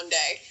from them one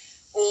day.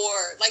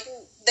 Or like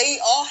they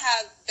all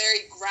have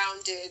very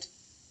grounded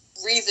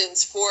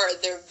reasons for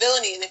their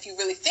villainy, and if you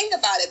really think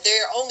about it,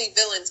 they're only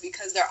villains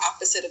because they're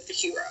opposite of the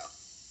hero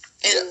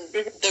in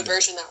the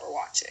version that we're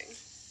watching.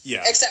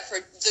 Yeah. Except for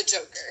the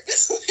Joker.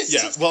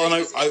 Yeah. Well,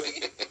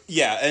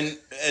 and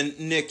and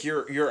Nick,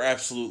 you're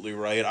absolutely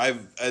right.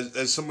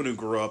 As someone who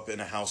grew up in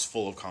a house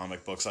full of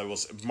comic books, I will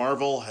say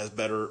Marvel has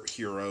better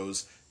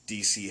heroes,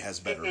 DC has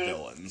better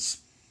villains.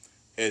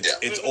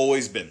 It's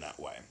always been that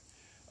way.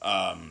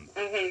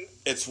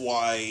 It's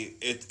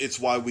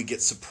why we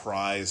get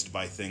surprised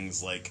by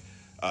things like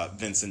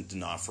Vincent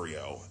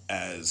D'Onofrio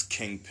as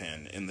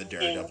Kingpin in the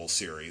Daredevil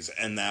series,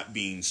 and that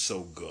being so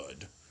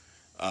good.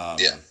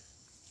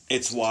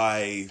 It's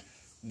why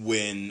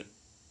when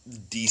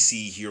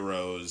DC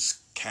heroes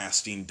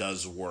casting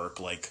does work,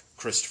 like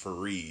Christopher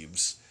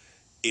Reeves,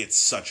 it's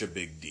such a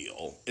big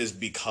deal, is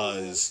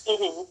because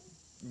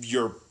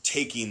you're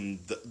taking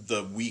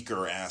the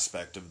weaker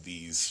aspect of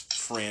these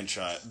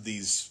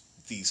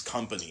these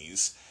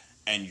companies,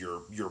 and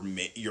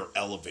you're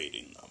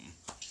elevating them.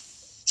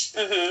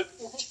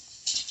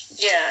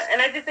 Yeah,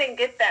 and I just didn't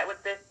get that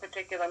with this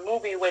particular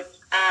movie, which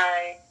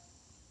I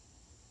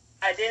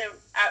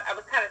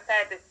was kind of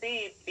sad to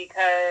see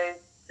because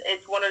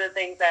it's one of the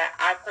things that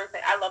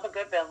I love a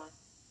good villain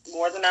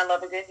more than I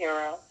love a good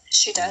hero.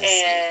 She does.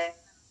 And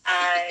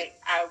I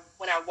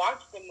when I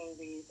watch the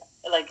movies,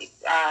 like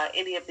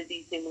any of the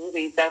DC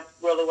movies, that's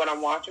really what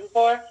I'm watching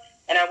for.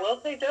 And I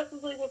will say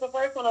Justice League was the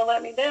first one to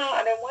let me down.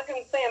 I didn't want him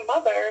saying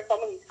mother so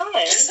many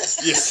times.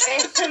 Yes. I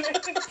just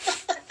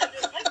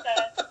like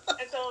that.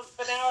 And so,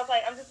 but then I was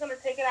like, I'm just going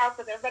to take it out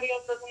because everybody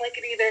else doesn't like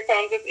it either, so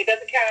it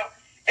doesn't count.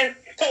 And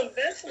so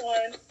this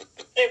one,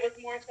 it was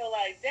more so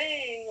like,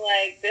 dang,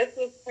 like this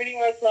was pretty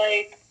much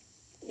like,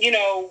 you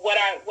know, what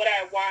I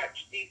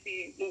watched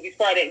DC movies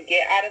for I didn't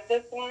get out of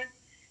this one.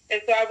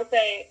 And so I would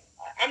say,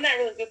 I'm not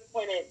really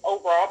disappointed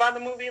overall by the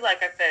movie.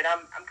 Like I said,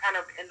 I'm kind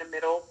of in the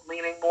middle,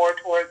 leaning more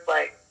towards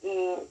like,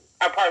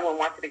 I probably won't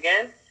watch it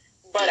again.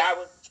 But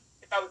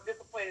if I was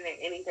disappointed in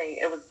anything,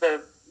 it was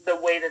the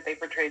way that they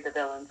portrayed the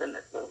villains in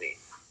this movie.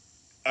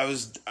 I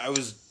was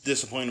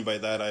disappointed by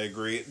that, I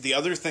agree. The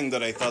other thing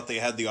that I thought they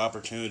had the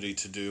opportunity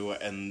to do,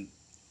 and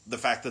the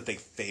fact that they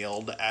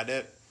failed at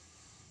it,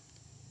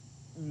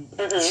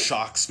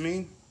 shocks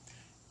me,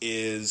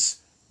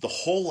 is the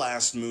whole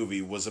last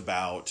movie was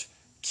about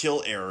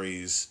kill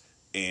Ares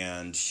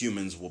and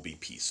humans will be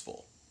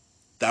peaceful.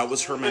 That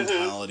was her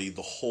mentality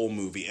the whole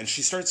movie. And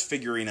she starts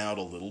figuring out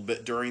a little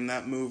bit during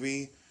that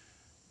movie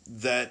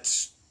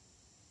that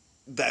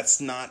that's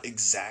not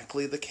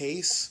exactly the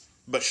case,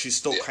 but she's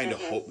still kind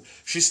of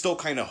she's still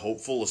kind of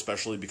hopeful,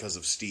 especially because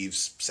of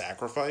Steve's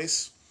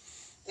sacrifice.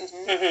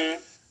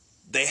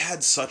 They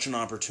had such an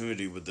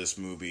opportunity with this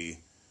movie,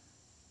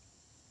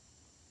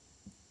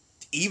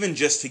 even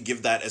just to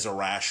give that as a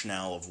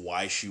rationale of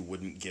why she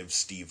wouldn't give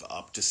Steve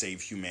up to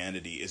save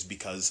humanity, is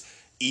because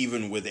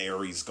even with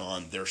Ares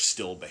gone, they're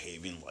still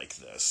behaving like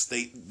this.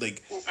 They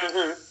like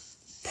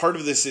part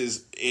of this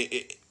is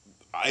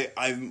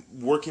I'm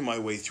working my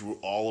way through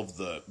all of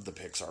the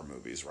Pixar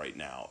movies right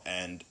now,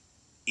 and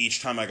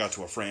each time I got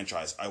to a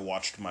franchise, I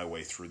watched my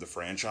way through the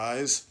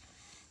franchise,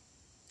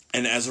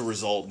 and as a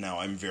result, now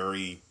I'm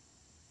very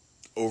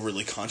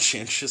overly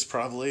conscientious,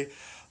 probably,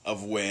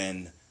 of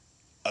when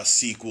a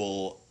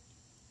sequel,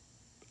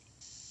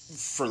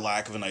 for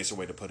lack of a nicer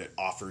way to put it,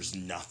 offers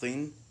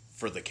nothing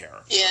for the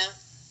character. Yeah.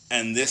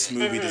 And this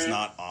movie does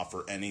not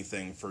offer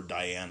anything for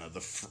Diana.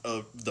 The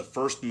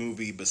first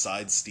movie,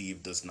 besides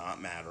Steve, does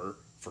not matter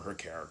for her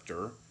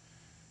character.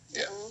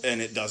 Yeah.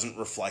 And it doesn't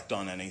reflect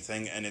on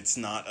anything, and it's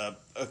not a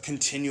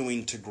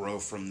continuing to grow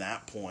from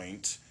that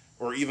point,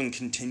 or even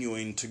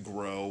continuing to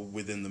grow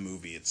within the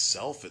movie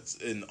itself. It's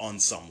on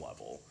some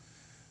level.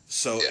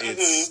 So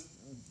it's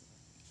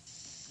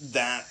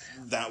that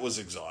was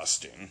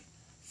exhausting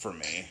for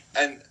me.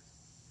 And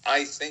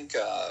I think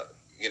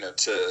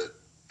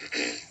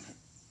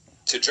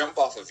to jump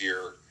off of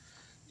your,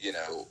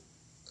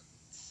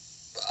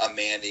 a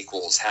man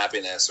equals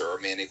happiness or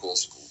a man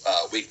equals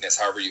weakness,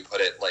 however you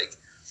put it, like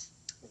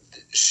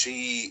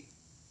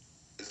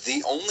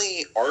the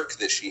only arc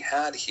that she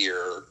had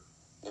here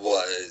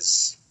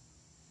was,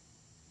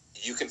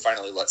 you can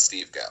finally let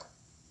Steve go.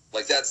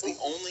 Like, that's the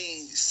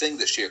only thing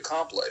that she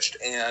accomplished.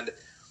 And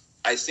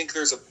I think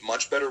there's a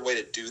much better way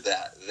to do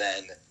that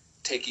than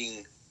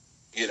taking,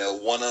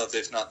 one of,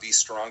 if not the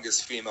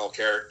strongest female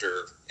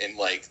character in,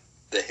 like,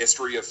 the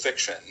history of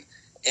fiction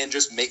and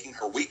just making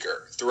her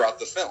weaker throughout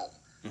the film.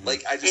 Mm-hmm.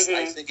 Like, I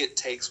think it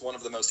takes one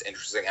of the most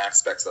interesting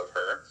aspects of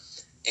her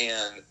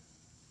and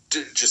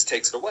just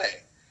takes it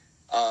away.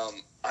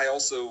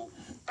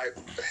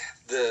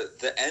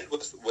 The end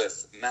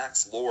with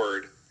Max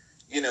Lord,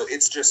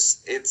 it's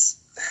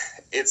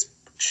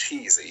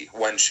cheesy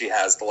when she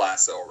has the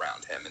lasso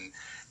around him, and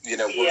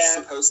we're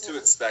supposed to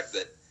expect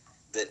that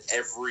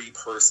every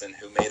person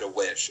who made a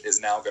wish is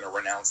now going to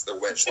renounce their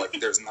wish. Like,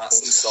 there's not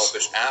some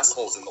selfish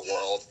assholes in the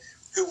world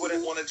who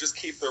wouldn't want to just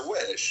keep their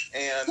wish.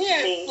 And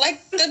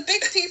like the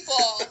big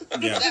people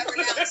that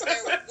renounce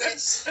their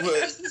wish.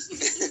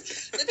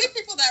 The big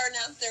people that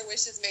renounce their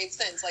wishes made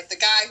sense. Like the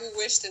guy who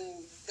wished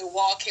and the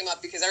wall came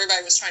up because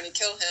everybody was trying to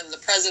kill him, the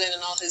president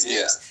and all his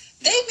nukes.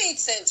 They made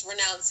sense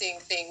renouncing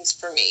things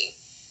for me.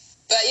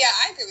 But yeah,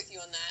 I agree with you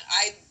on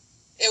that.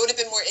 It would have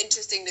been more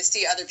interesting to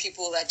see other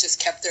people that just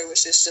kept their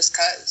wishes just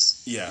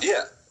cause. Yeah.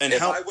 And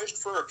if I wished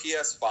for a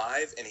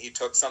PS5 and he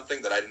took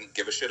something that I didn't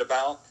give a shit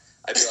about,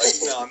 I'd be like,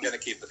 no, I'm going to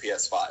keep the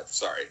PS5.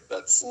 Sorry,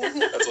 that's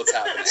what's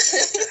happening.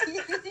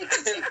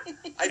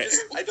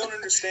 I don't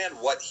understand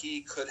what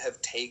he could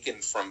have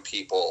taken from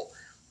people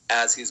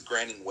as he's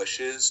granting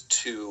wishes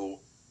to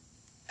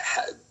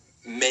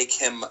make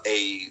him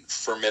a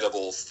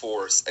formidable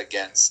force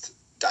against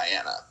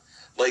Diana.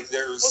 Like,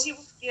 there's...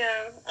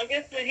 I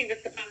guess when he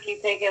was supposedly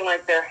taking,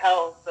 like, their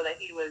health so that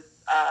he was,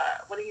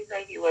 what did he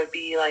say? He would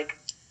be, like,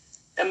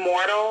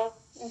 immortal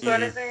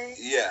sort of thing?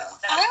 Yeah.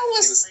 I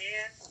almost...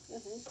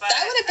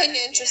 That would have been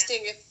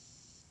interesting if...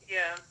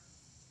 Yeah.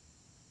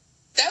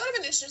 That would have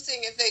been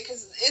interesting if they...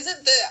 Because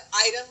isn't the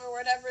item or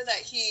whatever that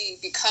he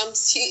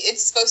becomes...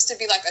 It's supposed to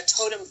be, like, a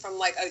totem from,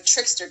 like, a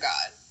trickster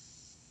god.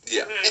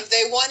 Yeah. If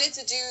they wanted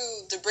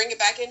to bring it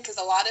back in, because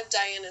a lot of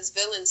Diana's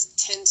villains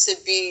tend to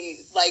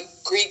be like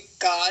Greek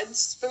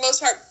gods for the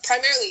most part,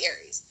 primarily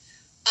Ares.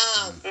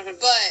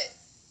 But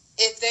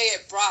if they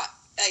had brought,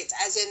 like,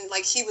 as in,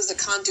 like, he was a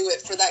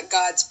conduit for that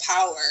god's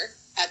power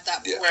at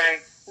that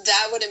point,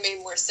 that would have made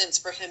more sense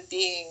for him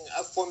being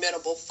a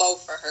formidable foe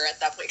for her at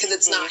that point, because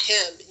it's not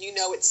him.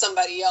 It's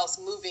somebody else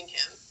moving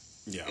him.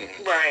 Yeah.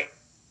 Right.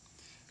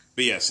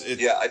 But yes, it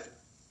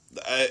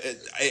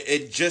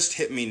just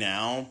hit me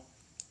now.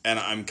 And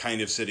I'm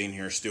kind of sitting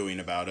here stewing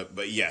about it.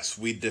 But yes,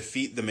 we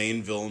defeat the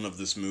main villain of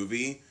this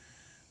movie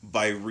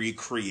by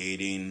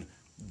recreating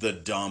the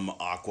dumb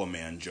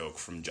Aquaman joke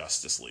from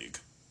Justice League.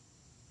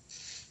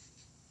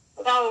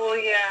 Oh, well,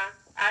 yeah.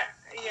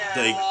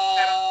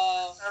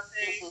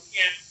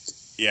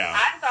 Yeah.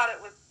 I thought it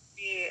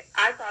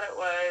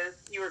was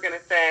you were going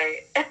to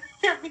say,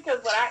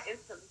 because what I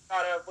instantly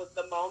thought of was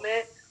the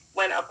moment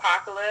when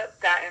Apocalypse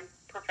got in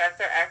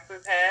Professor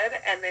X's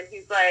head, and then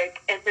he's like,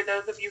 and for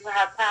those of you who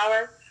have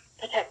power,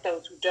 protect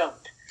those who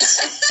don't.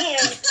 What's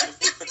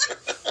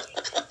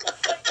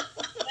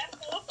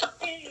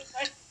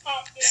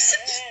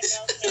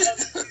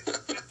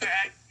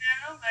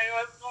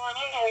going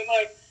on?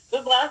 Like,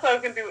 this lasso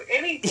can do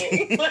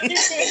anything.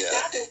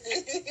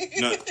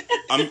 No,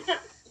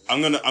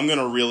 I'm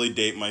gonna really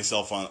date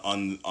myself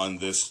on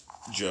this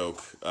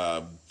joke.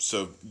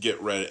 So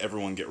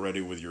everyone get ready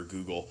with your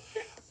Google.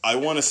 I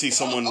want to see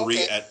someone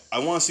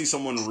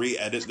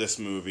re-edit this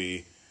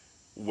movie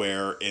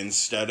where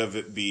instead of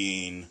it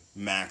being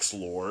Max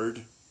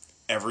Lord,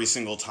 every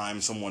single time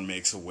someone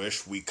makes a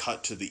wish, we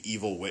cut to the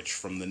evil witch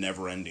from the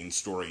Neverending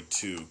Story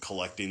 2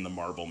 collecting the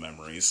marble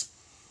memories.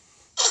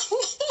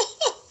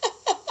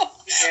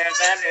 Yeah,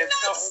 that is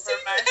so over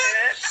my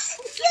head. I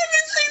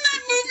haven't seen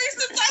that movie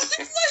since I was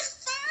like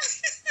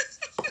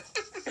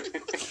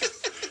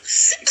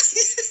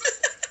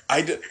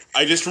 5.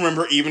 I just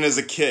remember, even as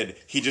a kid,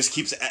 he just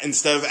keeps,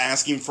 instead of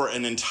asking for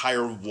an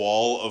entire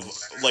wall of,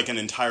 like, an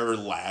entire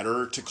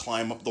ladder to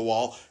climb up the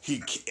wall,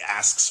 he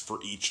asks for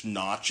each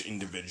notch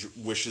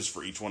wishes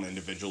for each one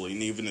individually.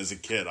 And even as a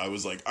kid, I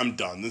was like, I'm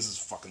done. This is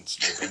fucking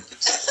stupid.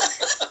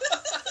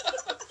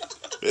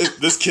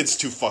 This kid's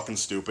too fucking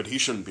stupid. He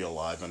shouldn't be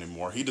alive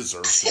anymore. He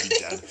deserves to be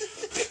dead.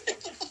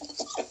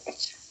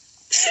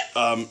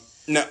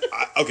 Now,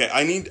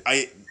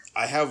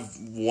 I have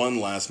one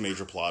last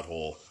major plot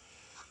hole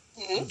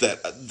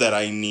that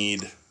I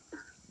need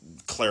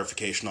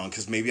clarification on,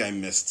 because maybe I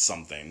missed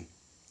something.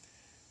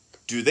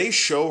 Do they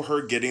show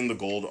her getting the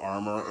gold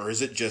armor, or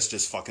is it just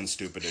as fucking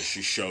stupid as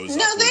she shows up with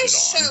it on? No, they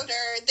showed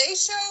her. They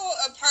show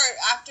a part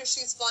after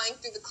she's flying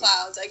through the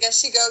clouds. I guess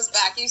she goes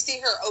back. You see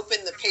her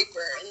open the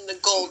paper, and the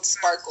gold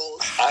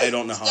sparkles. I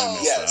don't know how I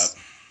missed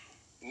that.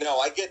 No,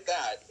 I get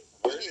that.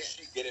 Where does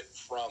she get it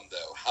from,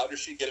 though? How does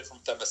she get it from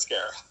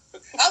Themyscira?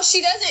 Oh,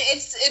 she doesn't.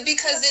 It's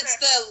because it's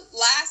the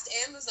last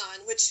Amazon,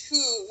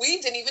 who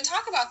we didn't even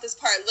talk about this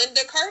part.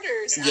 Linda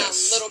Carter's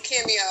little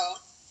cameo.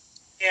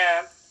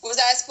 Yeah. Was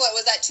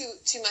that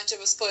too much of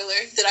a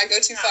spoiler? Did I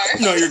go too far?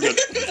 No, you're good.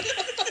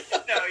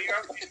 No, you're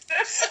okay.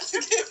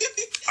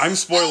 I'm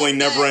spoiling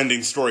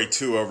Neverending Story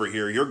 2 over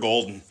here. You're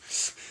golden.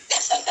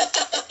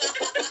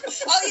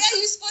 Oh yeah,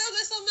 you spoiled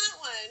us on that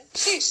one.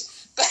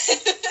 sheesh. But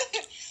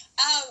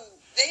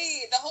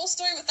the whole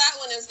story with that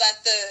one is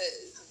that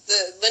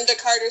the Linda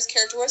Carter's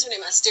character, what's her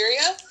name,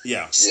 Asteria?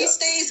 Yeah. She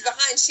stays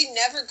behind. She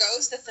never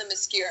goes to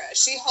Themyscira.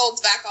 She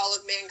holds back all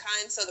of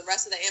mankind so the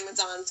rest of the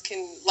Amazons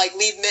can, like,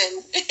 leave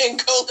men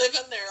and go live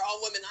on their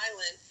all-women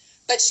island.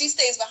 But she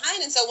stays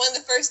behind, and so one of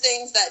the first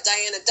things that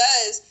Diana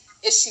does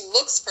is she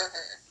looks for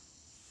her.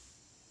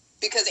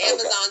 Because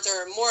Amazons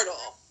are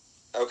immortal.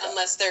 Okay.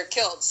 Unless they're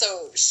killed.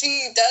 So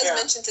she does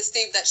mention to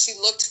Steve that she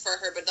looked for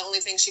her, but the only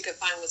thing she could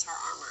find was her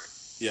armor.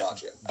 Yeah.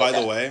 Gotcha. By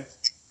the way,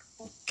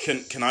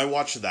 can I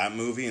watch that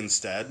movie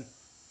instead?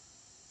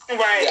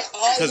 Right. Yeah.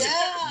 Oh,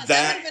 yeah.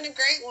 That would have been a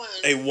great one.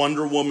 A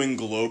Wonder Woman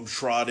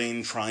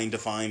globe-trotting, trying to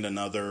find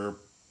another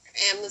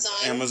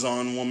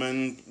Amazon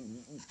woman.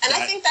 And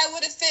I think that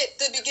would have fit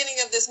the beginning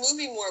of this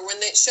movie more when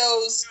it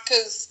shows,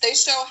 because they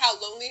show how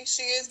lonely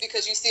she is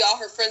because you see all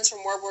her friends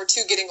from World War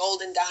II getting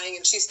old and dying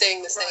and she's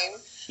staying the same.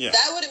 Yeah.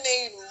 That would have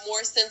made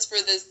more sense for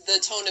the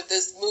tone of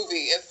this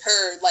movie of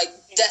her, like,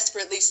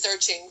 desperately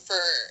searching for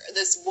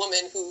this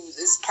woman who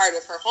is part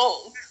of her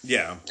home.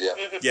 Yeah.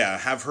 Yeah,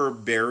 have her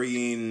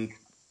burying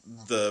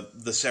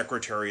the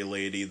secretary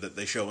lady that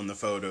they show in the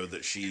photo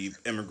that she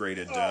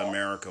immigrated to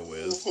America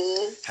with.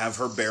 Mm-hmm. Have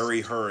her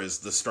bury her as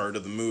the start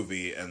of the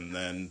movie, and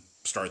then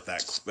decide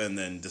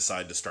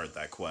to start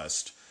that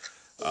quest.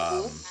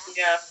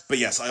 But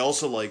yes, I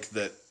also like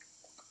that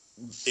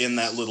in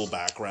that little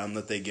background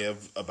that they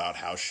give about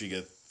how she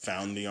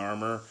found the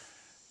armor,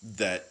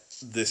 that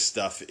this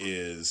stuff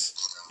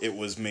it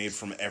was made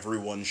from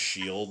everyone's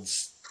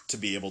shields to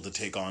be able to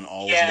take on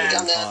all of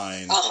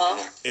mankind.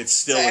 It's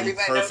still in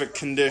perfect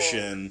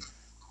condition.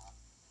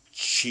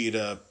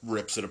 Cheetah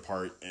rips it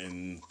apart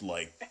in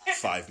like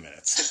 5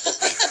 minutes.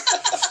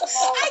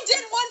 I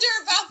did wonder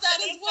about that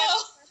as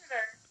well.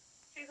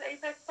 She's an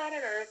apex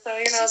predator, so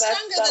she's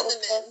stronger than the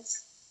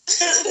men's.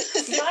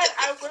 But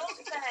I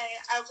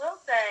will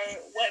say,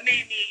 what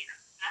made me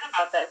sad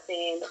about that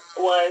scene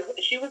was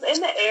she was in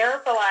the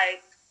air for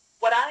like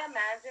what I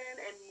imagine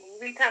in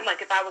movie time,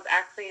 like if I was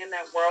actually in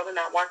that world and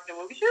not watching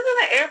the movie, she was in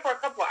the air for a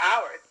couple of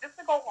hours just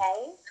to go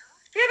home.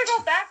 She had to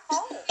go back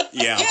home.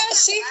 Yeah,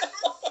 she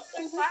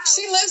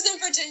lives in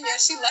Virginia.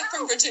 She left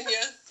from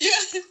Virginia. Yeah.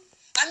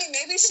 I mean,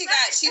 maybe she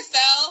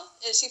fell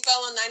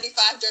on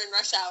 95 during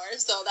rush hour,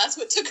 so that's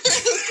what took her a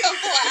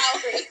couple of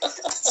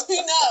hours. We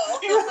know.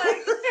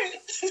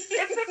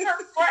 It took her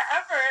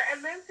forever,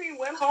 and then she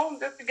went home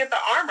just to get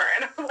the armor,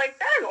 and I was like,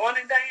 dang on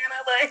it,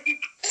 Diana,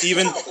 like...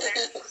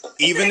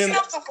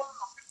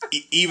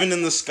 Even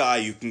in the sky,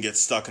 you can get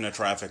stuck in a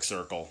traffic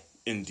circle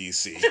in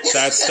D.C.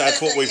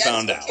 That's what we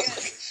found out.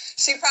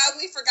 She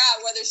probably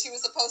forgot whether she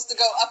was supposed to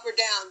go up or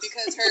down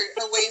because her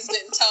Waze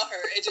didn't tell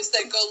her. It just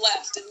said go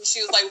left, and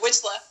she was like,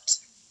 which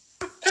left?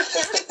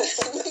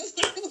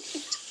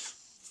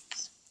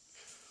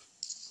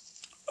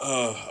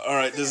 All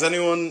right. Does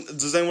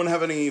anyone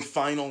have any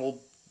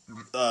final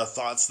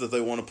thoughts that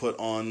they want to put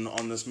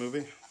on this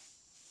movie?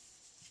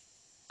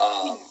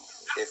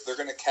 If they're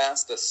going to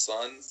cast a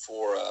son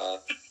for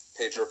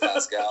Pedro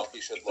Pascal, he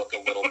should look a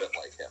little bit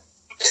like him.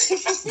 I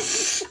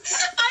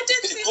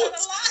did see that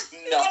a lot.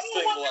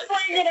 Nothing like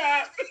him.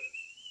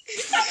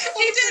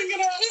 He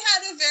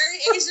had a very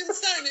Asian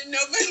son, and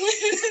nobody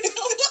wanted to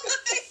know why.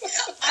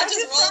 I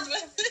just rolled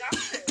with it.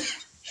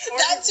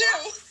 That too.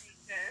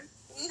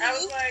 I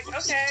was like,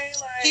 okay,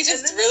 like he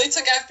just really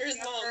took after his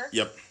mom.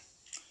 Yep.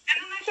 And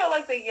then they showed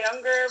like the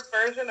younger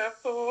version of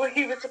who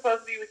he was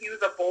supposed to be when he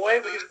was a boy,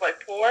 but he was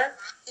like 4,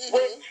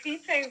 which he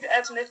changed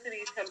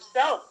ethnicities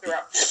himself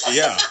throughout.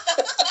 Yeah.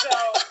 So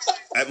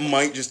that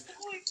might just.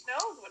 Who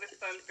knows what his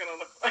son's gonna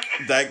look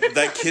like?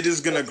 That kid is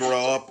gonna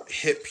grow up,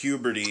 hit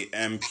puberty,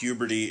 and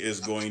puberty is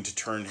going to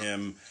turn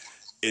him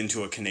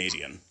into a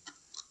Canadian.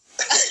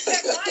 That's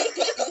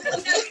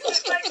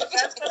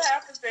what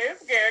happens to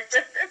his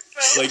character.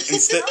 So, like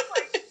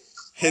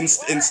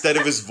instead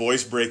of his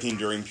voice breaking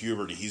during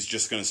puberty, he's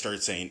just going to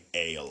start saying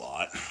A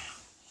lot.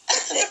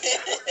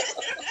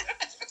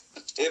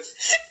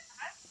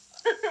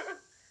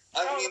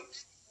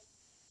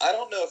 I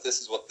don't know if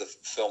this is what the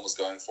film was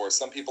going for.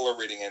 Some people are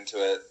reading into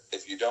it.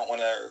 If you don't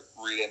want to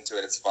read into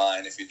it, it's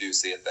fine. If you do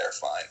see it, they're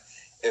fine.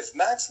 If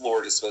Max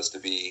Lord is supposed to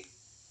be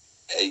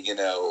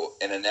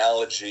an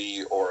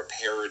analogy or a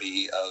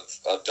parody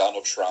of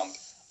Donald Trump,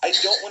 I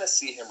don't want to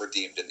see him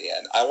redeemed in the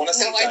end. I want to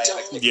see Diana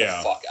kick the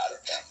fuck out of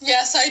him.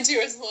 Yes, I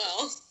do as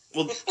well. I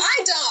don't.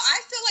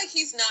 I feel like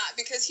he's not,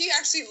 because he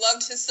actually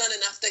loved his son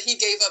enough that he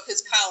gave up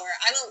his power.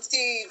 I don't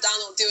see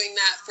Donald doing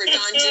that for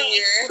Don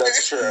Jr.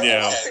 That's true.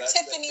 Yeah. For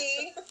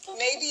Tiffany,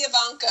 maybe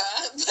Ivanka,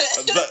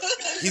 but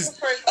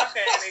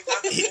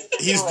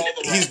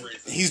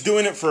he's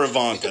doing it for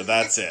Ivanka.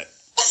 That's it.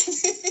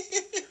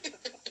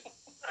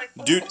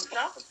 Dude, my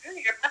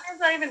name's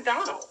not even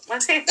Donald. My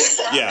name's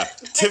yeah,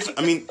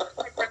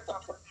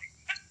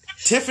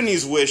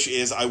 Tiffany's wish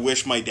is, I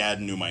wish my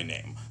dad knew my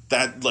name.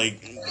 That,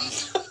 like... And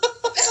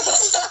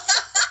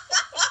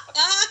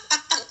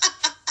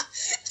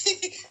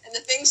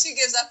the thing she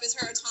gives up is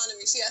her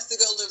autonomy. She has to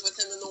go live with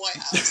him in the White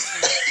House.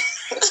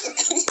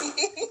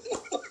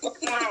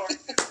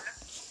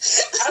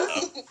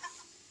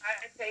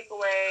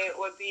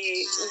 would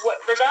be,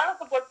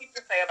 regardless of what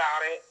people say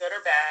about it, good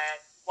or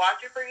bad,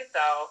 watch it for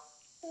yourself.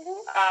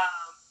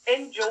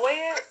 Enjoy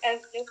it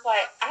as just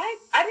like, I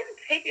didn't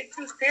take it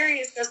too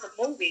serious as a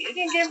movie. It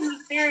didn't give me a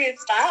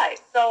serious vibe.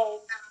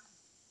 So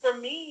for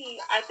me,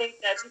 I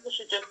think that people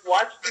should just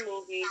watch the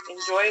movie,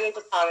 enjoy it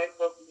as a comic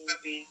book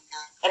movie.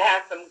 It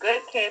has some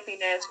good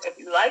campiness. If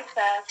you like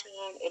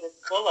fashion, it is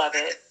full of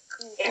it.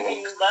 If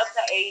you love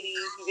the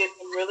 80s, you get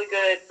some really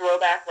good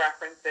throwback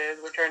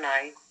references, which are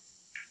nice.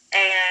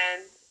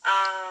 And,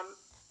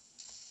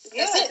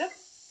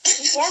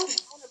 just form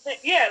your own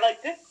opinion. Yeah,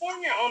 like, just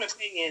form your own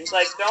opinions.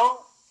 Like, don't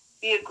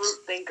be a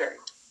group thinker.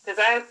 Because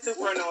I am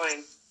super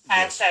annoying.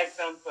 Hashtag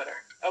film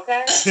Twitter.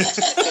 Okay? I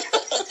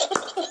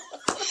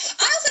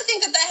also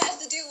think that has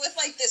to do with,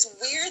 like, this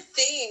weird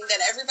thing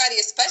that everybody,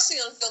 especially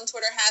on film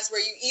Twitter, has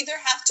where you either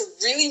have to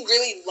really,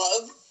 really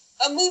love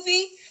a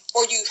movie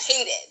or you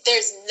hate it.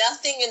 There's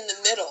nothing in the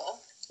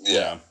middle.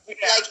 Yeah.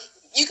 Like,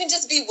 you can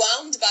just be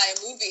whelmed by a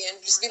movie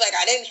and just be like,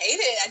 I didn't hate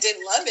it, I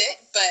didn't love it,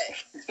 but...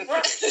 It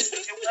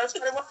was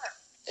what it was.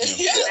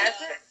 Yeah.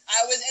 That's it.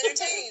 I was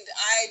entertained.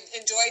 I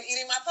enjoyed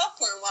eating my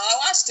popcorn while I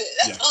watched it.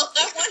 That's all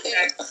I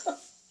wanted.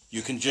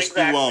 You can just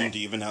be whelmed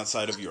even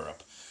outside of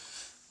Europe.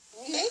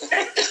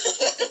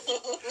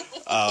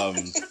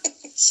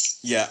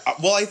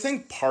 Well, I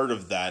think part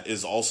of that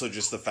is also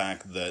just the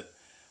fact that,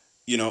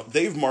 you know,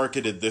 they've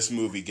marketed this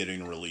movie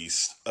getting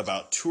released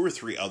about 2 or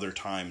 3 other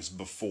times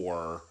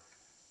before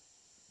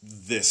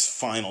this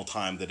final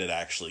time that it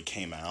actually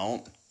came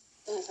out.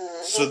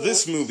 So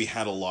this movie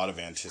had a lot of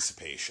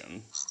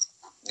anticipation.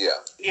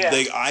 Yeah.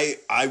 I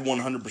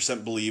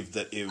 100% believe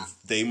that if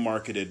they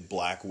marketed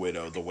Black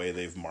Widow the way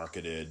they've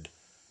marketed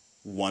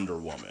Wonder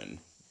Woman,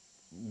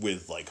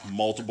 with like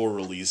multiple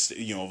release,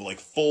 you know, like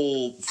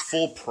full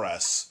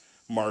press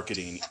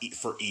marketing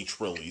for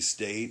each release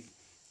date,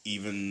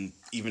 even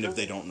if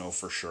they don't know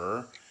for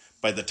sure,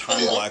 by the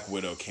time Black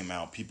Widow came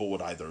out, people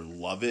would either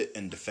love it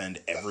and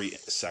defend every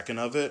second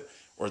of it,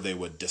 or they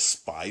would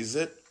despise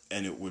it,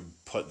 and it would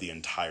put the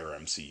entire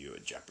MCU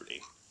at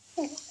jeopardy.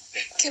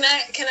 Can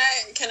I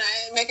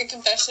make a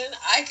confession?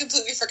 I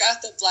completely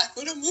forgot that Black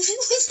Widow movie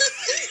was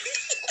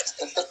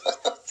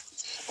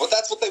Well,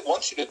 that's what they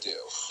want you to do.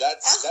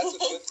 That's a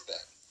good thing.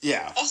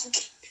 Yeah.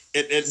 Okay.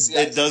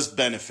 It does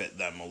benefit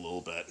them a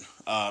little bit.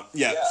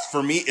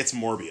 For me, it's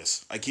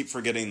Morbius. I keep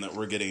forgetting that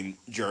we're getting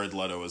Jared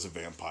Leto as a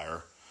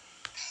vampire.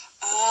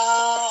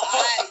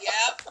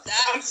 Yep.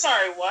 I'm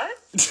sorry, what?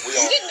 You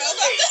didn't know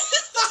about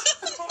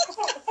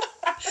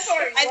that?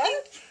 Sorry, I what?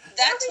 think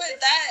that's what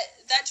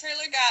that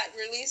trailer got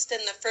released in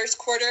the first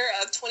quarter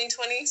of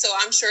 2020, so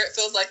I'm sure it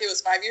feels like it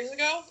was 5 years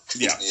ago.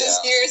 Yeah. This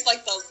year is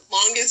like the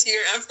longest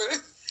year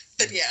ever.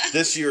 But yeah.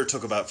 This year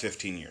took about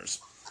 15 years.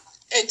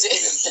 It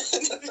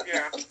did.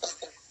 Yeah.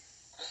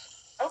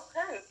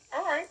 Okay.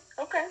 All right.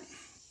 Okay.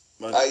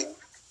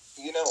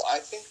 I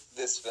think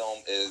this film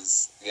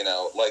is,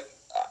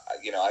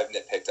 I've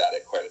nitpicked at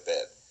it quite a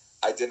bit.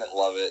 I didn't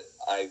love it.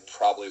 I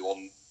probably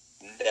will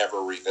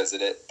never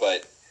revisit it,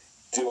 but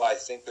do I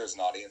think there's an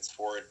audience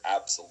for it?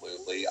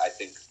 Absolutely. I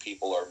think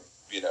people are,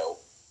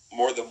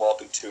 more than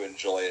welcome to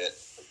enjoy it.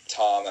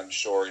 Tom, I'm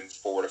sure in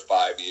 4 to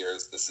 5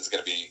 years, this is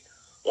going to be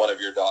one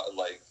of your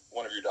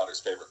daughter's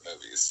favorite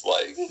movies.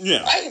 Like,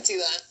 yeah, I can see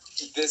that.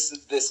 This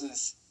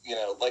is,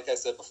 like I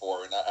said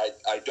before, and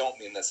I don't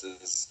mean this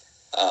as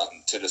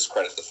to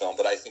discredit the film,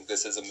 but I think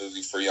this is a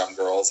movie for young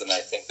girls, and I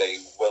think they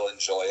will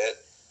enjoy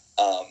it.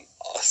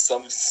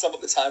 Some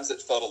of the times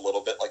it felt a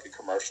little bit like a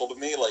commercial to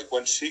me, like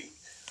when she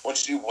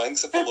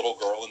winks at the little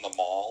girl in the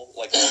mall,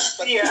 like I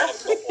expected her to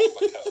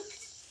hold a Coke.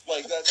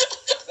 Like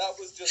that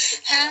was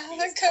just the have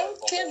a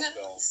Coke and a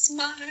film.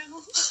 smile.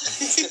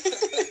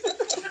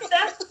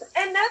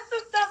 That's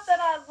the stuff that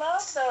I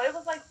love, though. It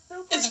was like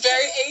super. It's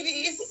very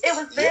 80s. It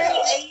was very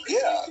 80s,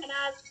 yeah. and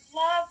I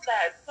love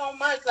that so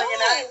much. Like,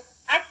 and I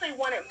actually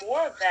wanted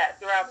more of that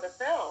throughout the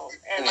film.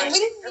 And like,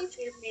 it just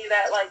gave me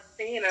that like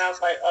scene, and I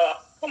was like,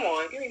 come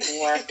on, give me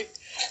more. And they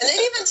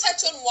didn't even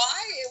touch on why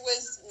it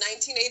was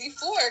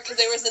 1984, because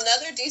there was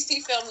another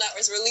DC film that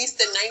was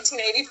released in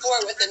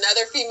 1984 with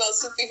another female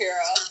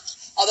superhero.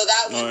 Although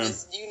that one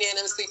was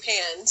unanimously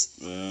panned.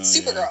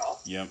 Supergirl.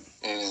 Yeah.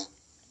 Yep.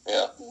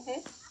 Yeah. Mm-hmm.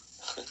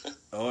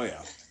 Oh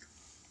yeah.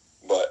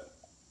 But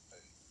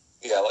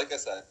yeah, like I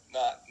said,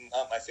 not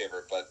my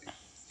favorite, but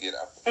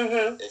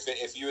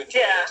if you enjoyed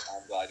it,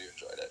 I'm glad you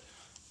enjoyed it.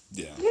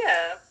 Yeah.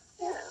 Yeah.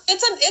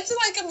 It's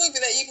like a movie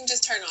that you can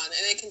just turn on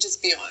and it can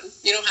just be on.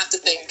 You don't have to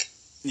think.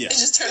 Yeah. You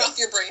just turn off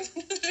your brain.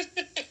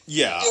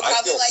 Yeah. You'll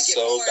probably like it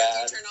more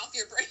bad. if you turn off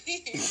your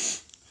brain.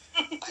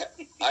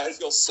 I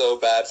feel so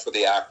bad for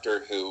the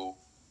actor who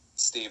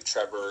Steve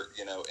Trevor,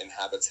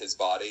 inhabits his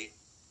body.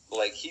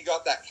 Like, he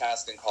got that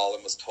casting call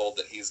and was told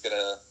that he's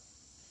gonna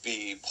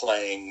be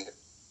playing,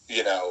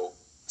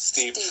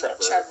 Steve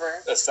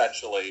Trevor,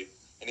 essentially.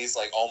 And he's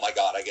like, oh my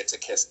god, I get to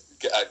kiss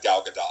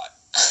Gal Gadot.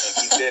 And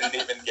he didn't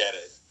even get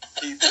it.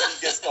 He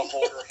gets to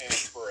hold her hand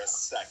for a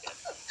second.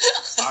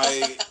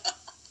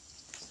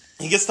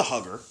 He gets to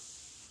hug her.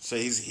 So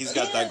he's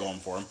got that going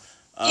for him.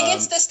 He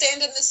gets to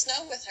stand in the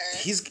snow with her.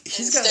 He's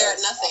and got stare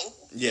at nothing.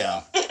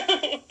 Yeah.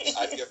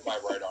 I'd give my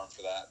right arm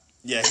for that.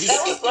 Yeah,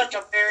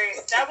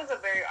 that was a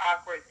very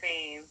awkward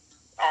scene.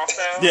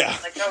 Also, yeah,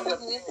 like that was a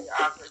really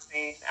awkward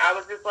scene. I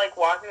was just like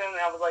watching him,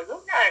 and I was like,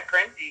 "This kind of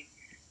cringy."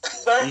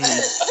 But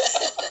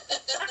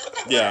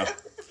yeah,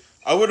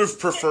 I would have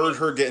preferred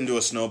her get into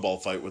a snowball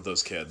fight with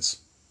those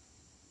kids.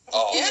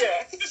 Oh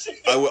yeah,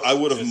 I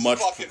would have much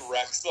fucking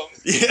wrecks them.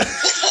 Yeah.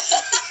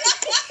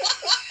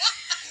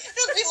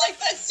 It would be like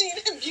that scene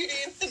in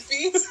Beauty and the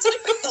Beast,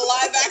 like the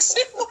live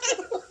action one.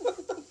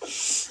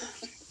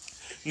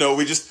 No,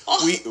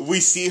 we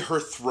see her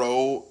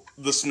throw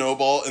the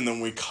snowball, and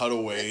then we cut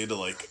away to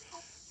like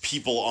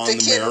people on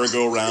the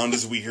merry-go-round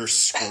as we hear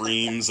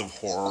screams of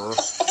horror. And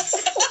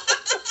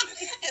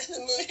the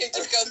movie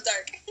just goes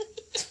dark.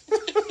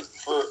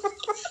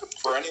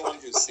 For anyone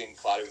who's seen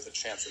Cloudy with a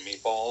Chance of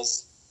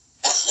Meatballs,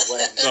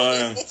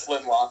 when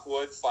Flynn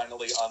Lockwood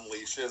finally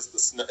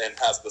unleashes and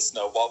has the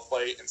snowball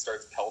fight and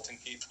starts pelting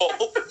people,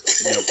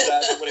 that's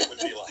what it would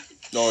be like.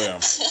 Oh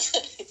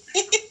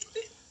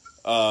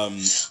yeah.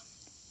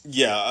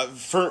 Yeah,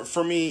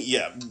 for me,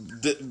 yeah.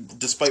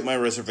 Despite my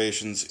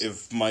reservations,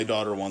 if my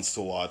daughter wants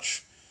to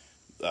watch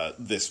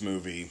this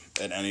movie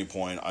at any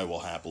point, I will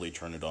happily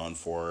turn it on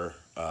for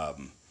her.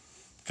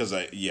 Because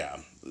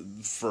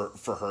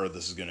for her,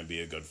 this is going to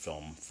be a good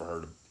film for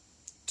her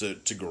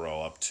to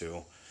grow up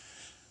to.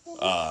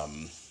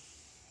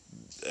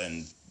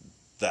 And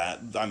that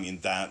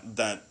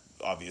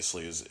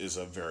obviously is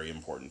a very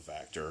important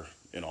factor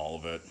in all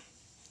of it.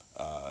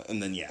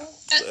 And then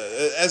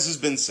as has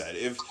been said,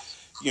 if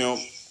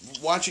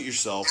watch it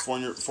yourself.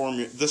 Form your.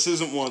 This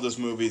isn't one of those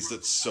movies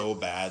that's so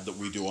bad that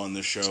we do on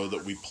the show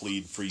that we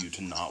plead for you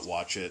to not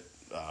watch it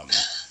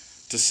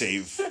to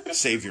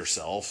save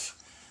yourself.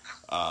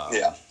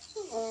 The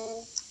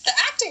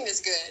acting is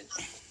good.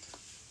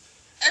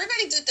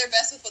 Everybody did their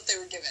best with what they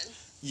were given.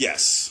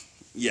 Yes.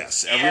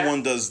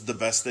 Everyone does the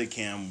best they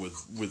can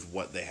with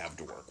what they have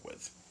to work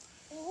with.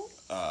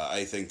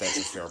 I think that's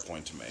a fair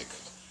point to make.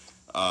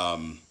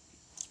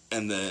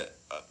 And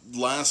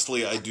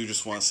lastly, I do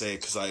just want to say,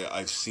 because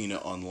I've seen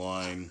it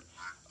online,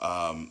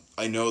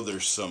 I know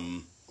there's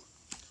some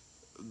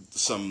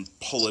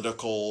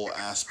political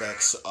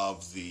aspects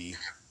of the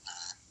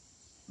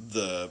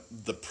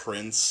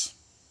prince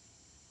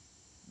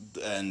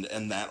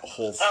and that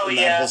whole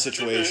whole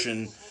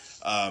situation.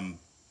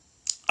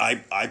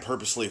 I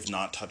purposely have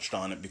not touched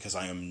on it because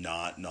I am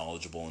not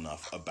knowledgeable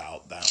enough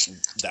about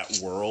that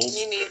world.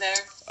 Me neither.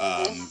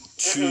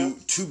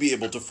 To be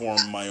able to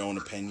form my own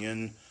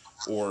opinion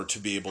or to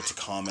be able to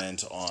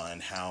comment on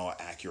how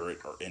accurate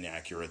or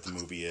inaccurate the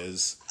movie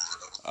is.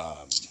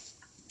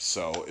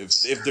 So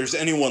if there's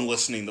anyone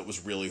listening that was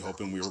really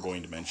hoping we were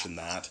going to mention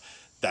that,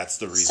 that's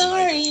the reason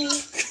I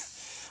didn't.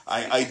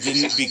 I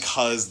didn't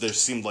because there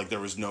seemed like there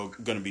was going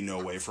to be no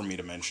way for me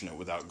to mention it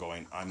without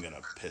going, I'm going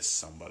to piss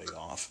somebody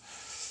off.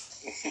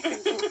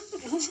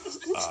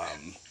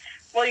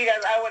 Well, you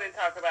guys, I wouldn't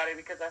talk about it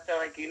because I feel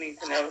like you need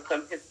to know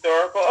some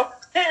historical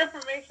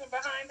information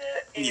behind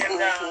it, and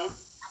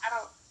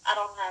I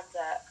don't have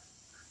that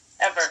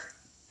ever.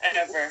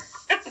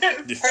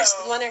 First,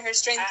 one of her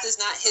strengths is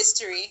not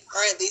history,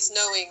 or at least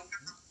knowing.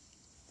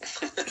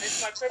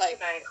 It's my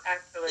kryptonite,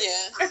 actually.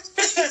 Yeah.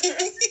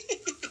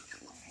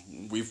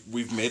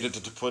 We've made it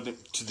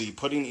to the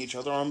putting each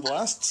other on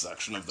blast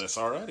section of this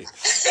already.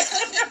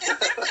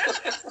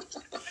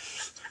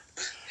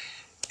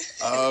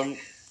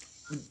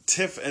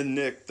 Tiff and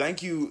Nick,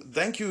 thank you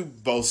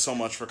both so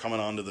much for coming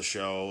on to the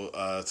show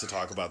to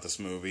talk about this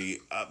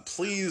movie.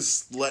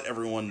 Please let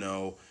everyone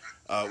know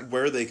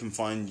where they can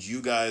find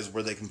you guys,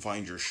 where they can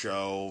find your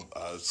show,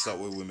 so that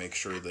way we make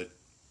sure that,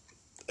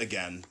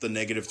 again, the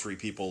negative 3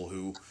 people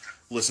who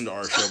listen to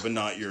our show but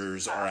not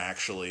yours are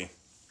actually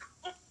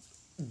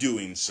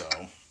doing so.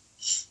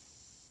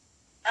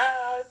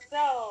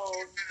 So,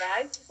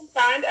 guys, you can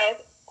find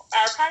us,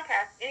 our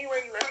podcast,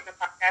 anywhere you listen to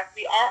podcasts.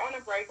 We are on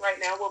a break right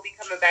now. We'll be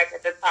coming back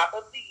at the top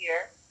of the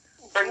year,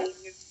 bringing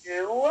you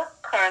new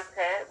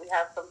content. We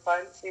have some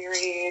fun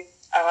series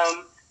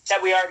that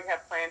we already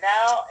have planned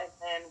out, and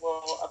then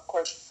we'll, of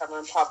course, cover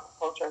in pop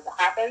culture as it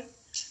happens.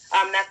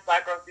 That's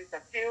Black Girls Do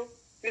Stuff Too.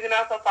 You can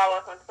also follow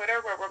us on Twitter,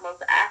 where we're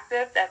most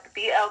active. That's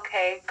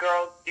BLK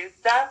Girls Do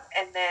Stuff.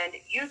 And then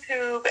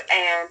YouTube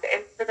and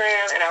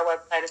Instagram, and our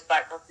website is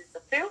Black Girls Do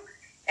Stuff Too.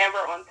 And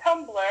we're on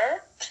Tumblr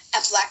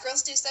at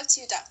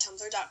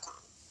blackgirlsdostuff2.tumblr.com.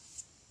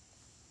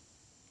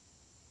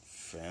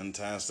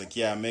 Fantastic.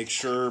 Yeah, make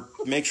sure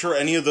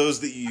any of those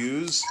that you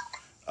use,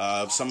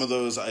 some of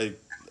those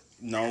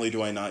not only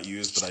do I not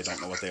use, but I don't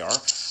know what they are.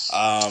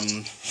 I was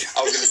going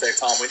to say,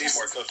 Tom, we need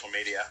more social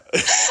media.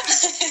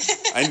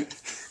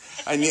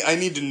 I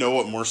need to know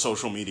what more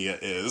social media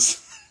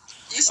is.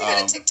 You should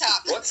go to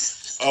TikTok.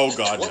 Oh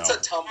God, what's no. a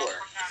Tumblr?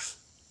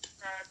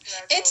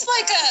 It's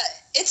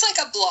like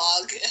a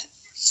blog.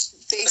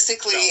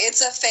 Basically,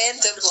 it's a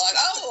fandom blog.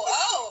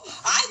 Oh,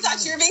 I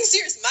thought you were being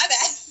serious. My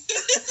bad.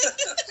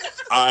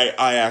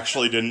 I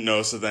actually didn't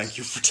know, so thank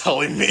you for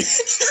telling me.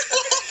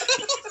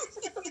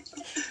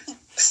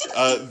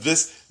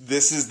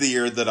 This is the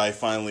year that I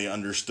finally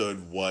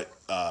understood what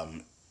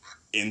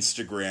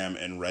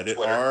Instagram and Reddit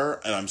Twitter.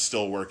 are, and I'm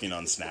still working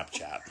on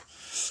Snapchat.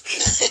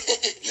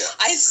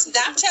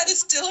 Snapchat is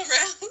still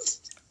around.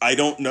 I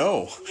don't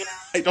know. Yeah.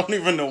 I don't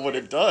even know what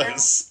it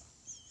does.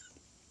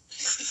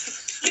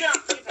 You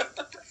don't need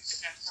that.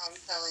 I'm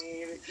telling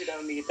you, you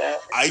don't need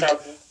that.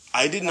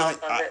 I did not.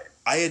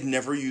 I had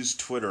never used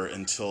Twitter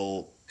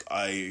until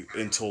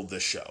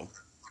this show.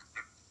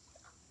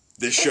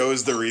 This show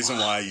is the reason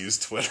why I use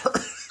Twitter.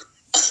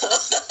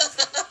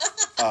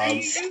 You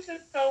use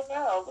it so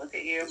well. Look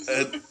at you.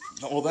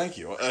 Well, thank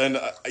you. And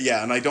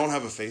and I don't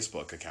have a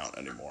Facebook account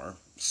anymore.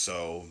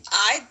 So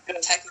I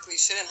technically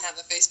shouldn't have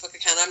a Facebook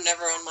account. I'm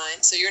never on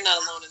mine, so you're not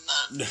alone in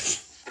that.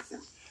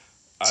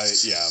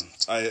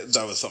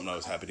 That was something I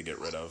was happy to get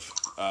rid of.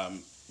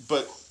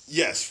 But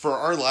yes, for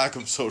our lack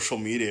of social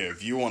media,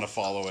 if you want to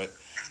follow it,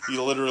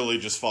 you literally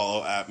just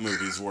follow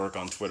 @movieswork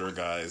on Twitter,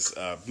 guys.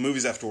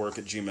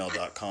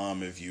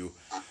 moviesafterwork@gmail.com if you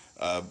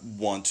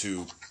want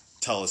to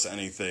tell us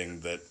anything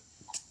that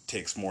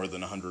takes more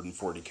than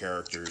 140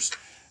 characters.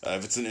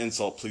 If it's an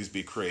insult, please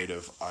be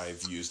creative.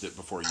 I've used it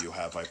before you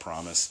have, I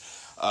promise.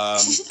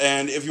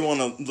 And if you want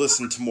to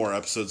listen to more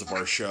episodes of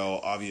our show,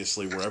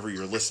 obviously wherever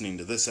you're listening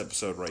to this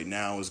episode right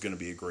now is going to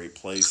be a great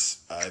place.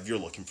 If you're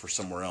looking for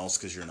somewhere else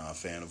because you're not a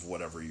fan of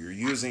whatever you're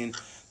using,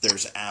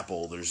 there's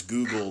Apple, there's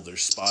Google,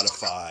 there's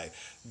Spotify,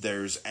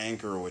 there's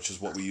Anchor, which is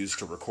what we use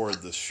to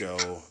record this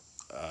show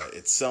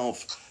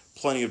itself.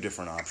 Plenty of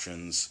different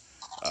options,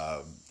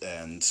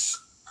 and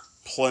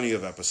plenty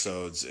of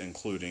episodes,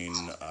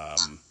 including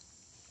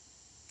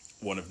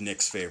one of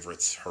Nick's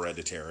favorites,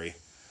 Hereditary.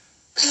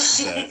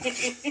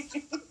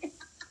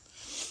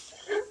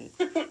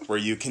 Where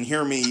you can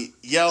hear me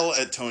yell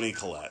at Toni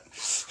Collette.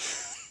 The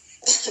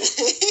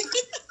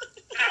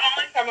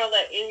only time I'll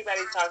let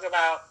anybody talk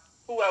about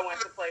who I want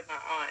to play my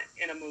aunt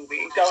in a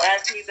movie. Don't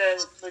ask me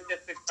the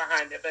logistics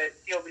behind it, but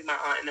she'll be my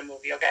aunt in the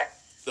movie, okay?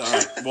 All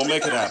right, we'll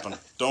make it happen.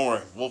 Don't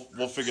worry,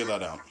 we'll figure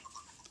that out.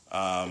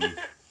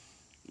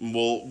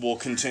 We'll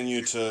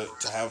continue to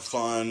have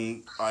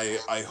fun.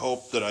 I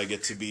hope that I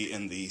get to be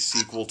in the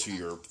sequel to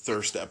your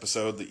Thirst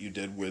episode that you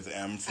did with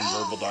M from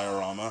Verbal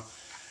Diorama.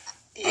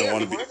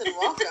 You're more than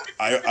welcome.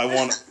 I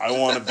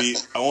want to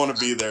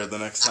be there the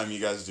next time you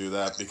guys do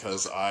that,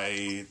 because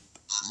I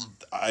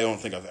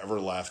don't think I've ever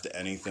laughed at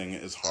anything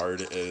as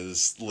hard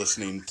as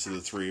listening to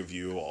the three of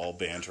you all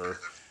banter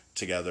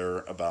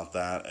together about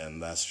that, and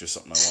that's just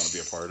something I want to be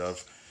a part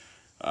of.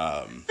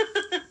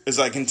 As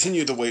I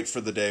continue to wait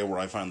for the day where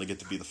I finally get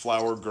to be the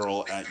flower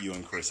girl at you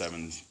and Chris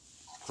Evans'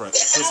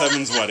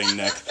 wedding,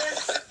 Nick,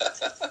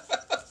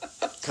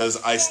 because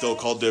I still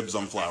call dibs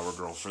on flower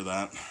girl for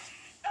that.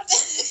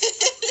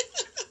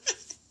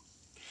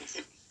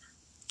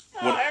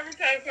 Every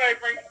time somebody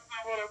brings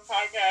up on a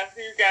podcast,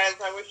 you guys,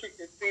 I wish you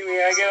could see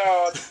me. I get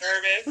all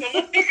nervous.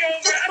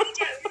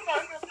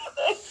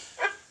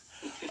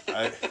 I'm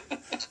like,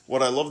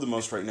 what I love the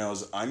most right now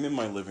is I'm in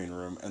my living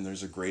room, and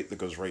there's a grate that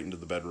goes right into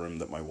the bedroom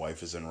that my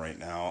wife is in right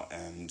now,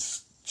 and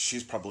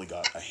she's probably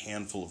got a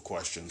handful of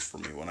questions for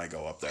me when I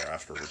go up there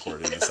after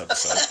recording this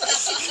episode.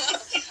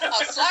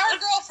 A flower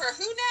girl for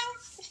who now?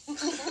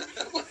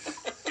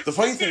 The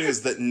funny thing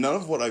is that none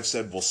of what I've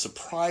said will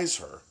surprise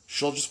her.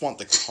 She'll just want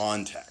the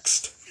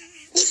context.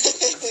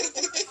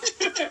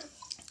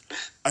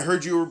 I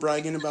heard you were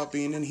bragging about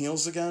being in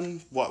heels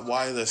again. What?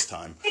 Why this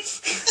time?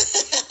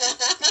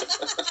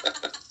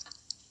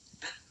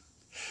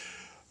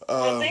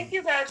 Well, thank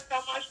you guys so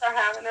much for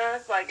having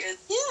us.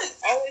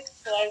 It's always a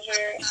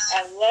pleasure.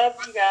 I love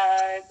you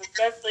guys,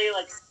 especially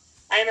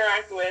I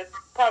interact with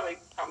probably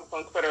Thomas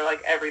on Twitter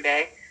every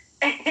day,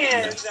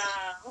 and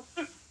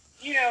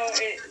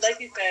like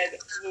you said,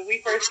 when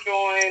we first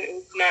joined, it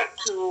was not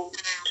too.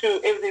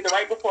 It was either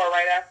right before or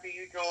right after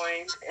you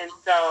joined, and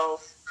so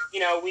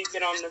we've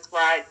been on this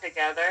ride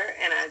together,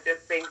 and I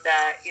just think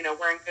that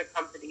we're in good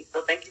company.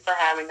 So thank you for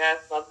having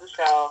us. Love the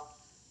show,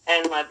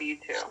 and love you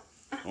too.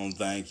 Well,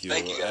 thank you.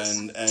 Thank you guys.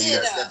 And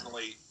you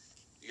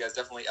guys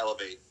definitely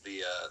elevate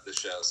the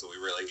show. So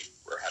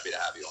we're happy to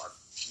have you on.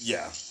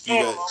 Yeah,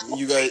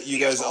 you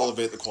guys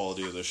elevate the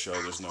quality of this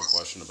show. There's no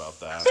question about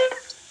that.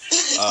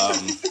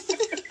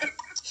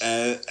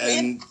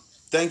 And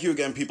thank you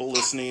again, people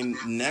listening.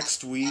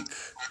 Next week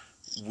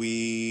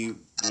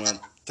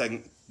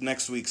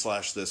next week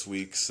 / this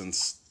week,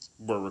 since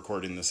we're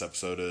recording this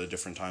episode at a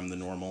different time than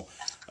normal,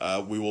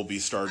 we will be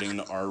starting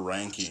our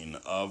ranking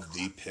of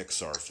the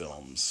Pixar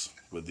films,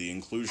 with the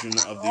inclusion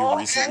of the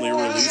recently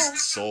released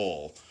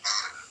Soul.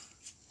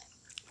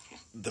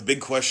 The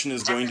big question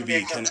is going to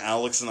be, can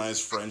Alex and I's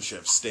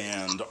friendship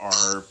stand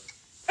our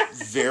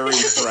very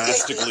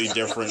drastically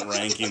different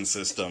ranking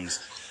systems?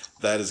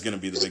 That is going to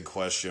be the big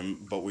question,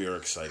 but we are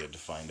excited to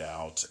find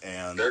out.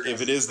 And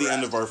if it is the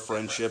end of our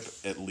friendship,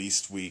 at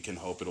least we can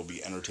hope it'll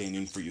be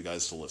entertaining for you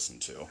guys to listen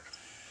to.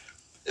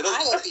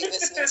 I will be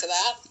listening to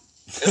that.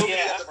 It'll be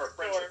the end of our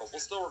friendship, but we'll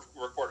still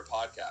record a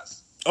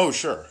podcast. Oh,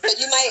 sure. But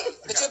you'll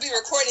be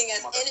recording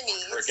as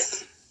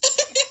enemies.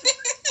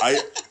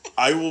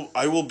 I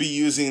will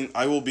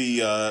be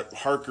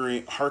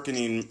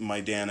hearkening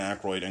my Dan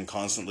Aykroyd and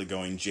constantly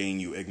going, "Jane,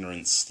 you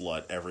ignorant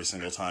slut," every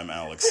single time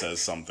Alex says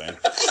something.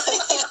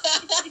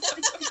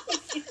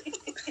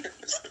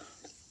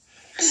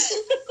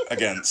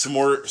 Again, some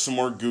more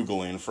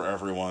Googling for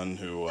everyone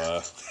who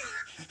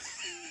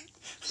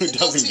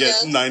doesn't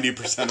get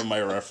 90% of my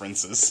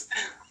references.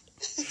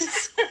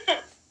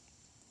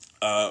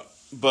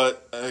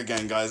 But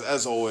again, guys,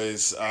 as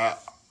always,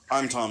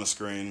 I'm Thomas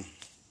Green.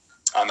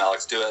 I'm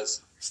Alex Duez.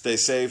 Stay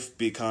safe,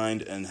 be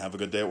kind, and have a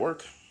good day at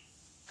work.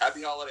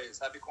 Happy holidays,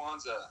 happy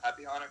Kwanzaa,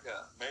 happy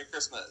Hanukkah, Merry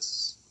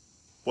Christmas.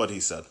 What he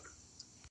said.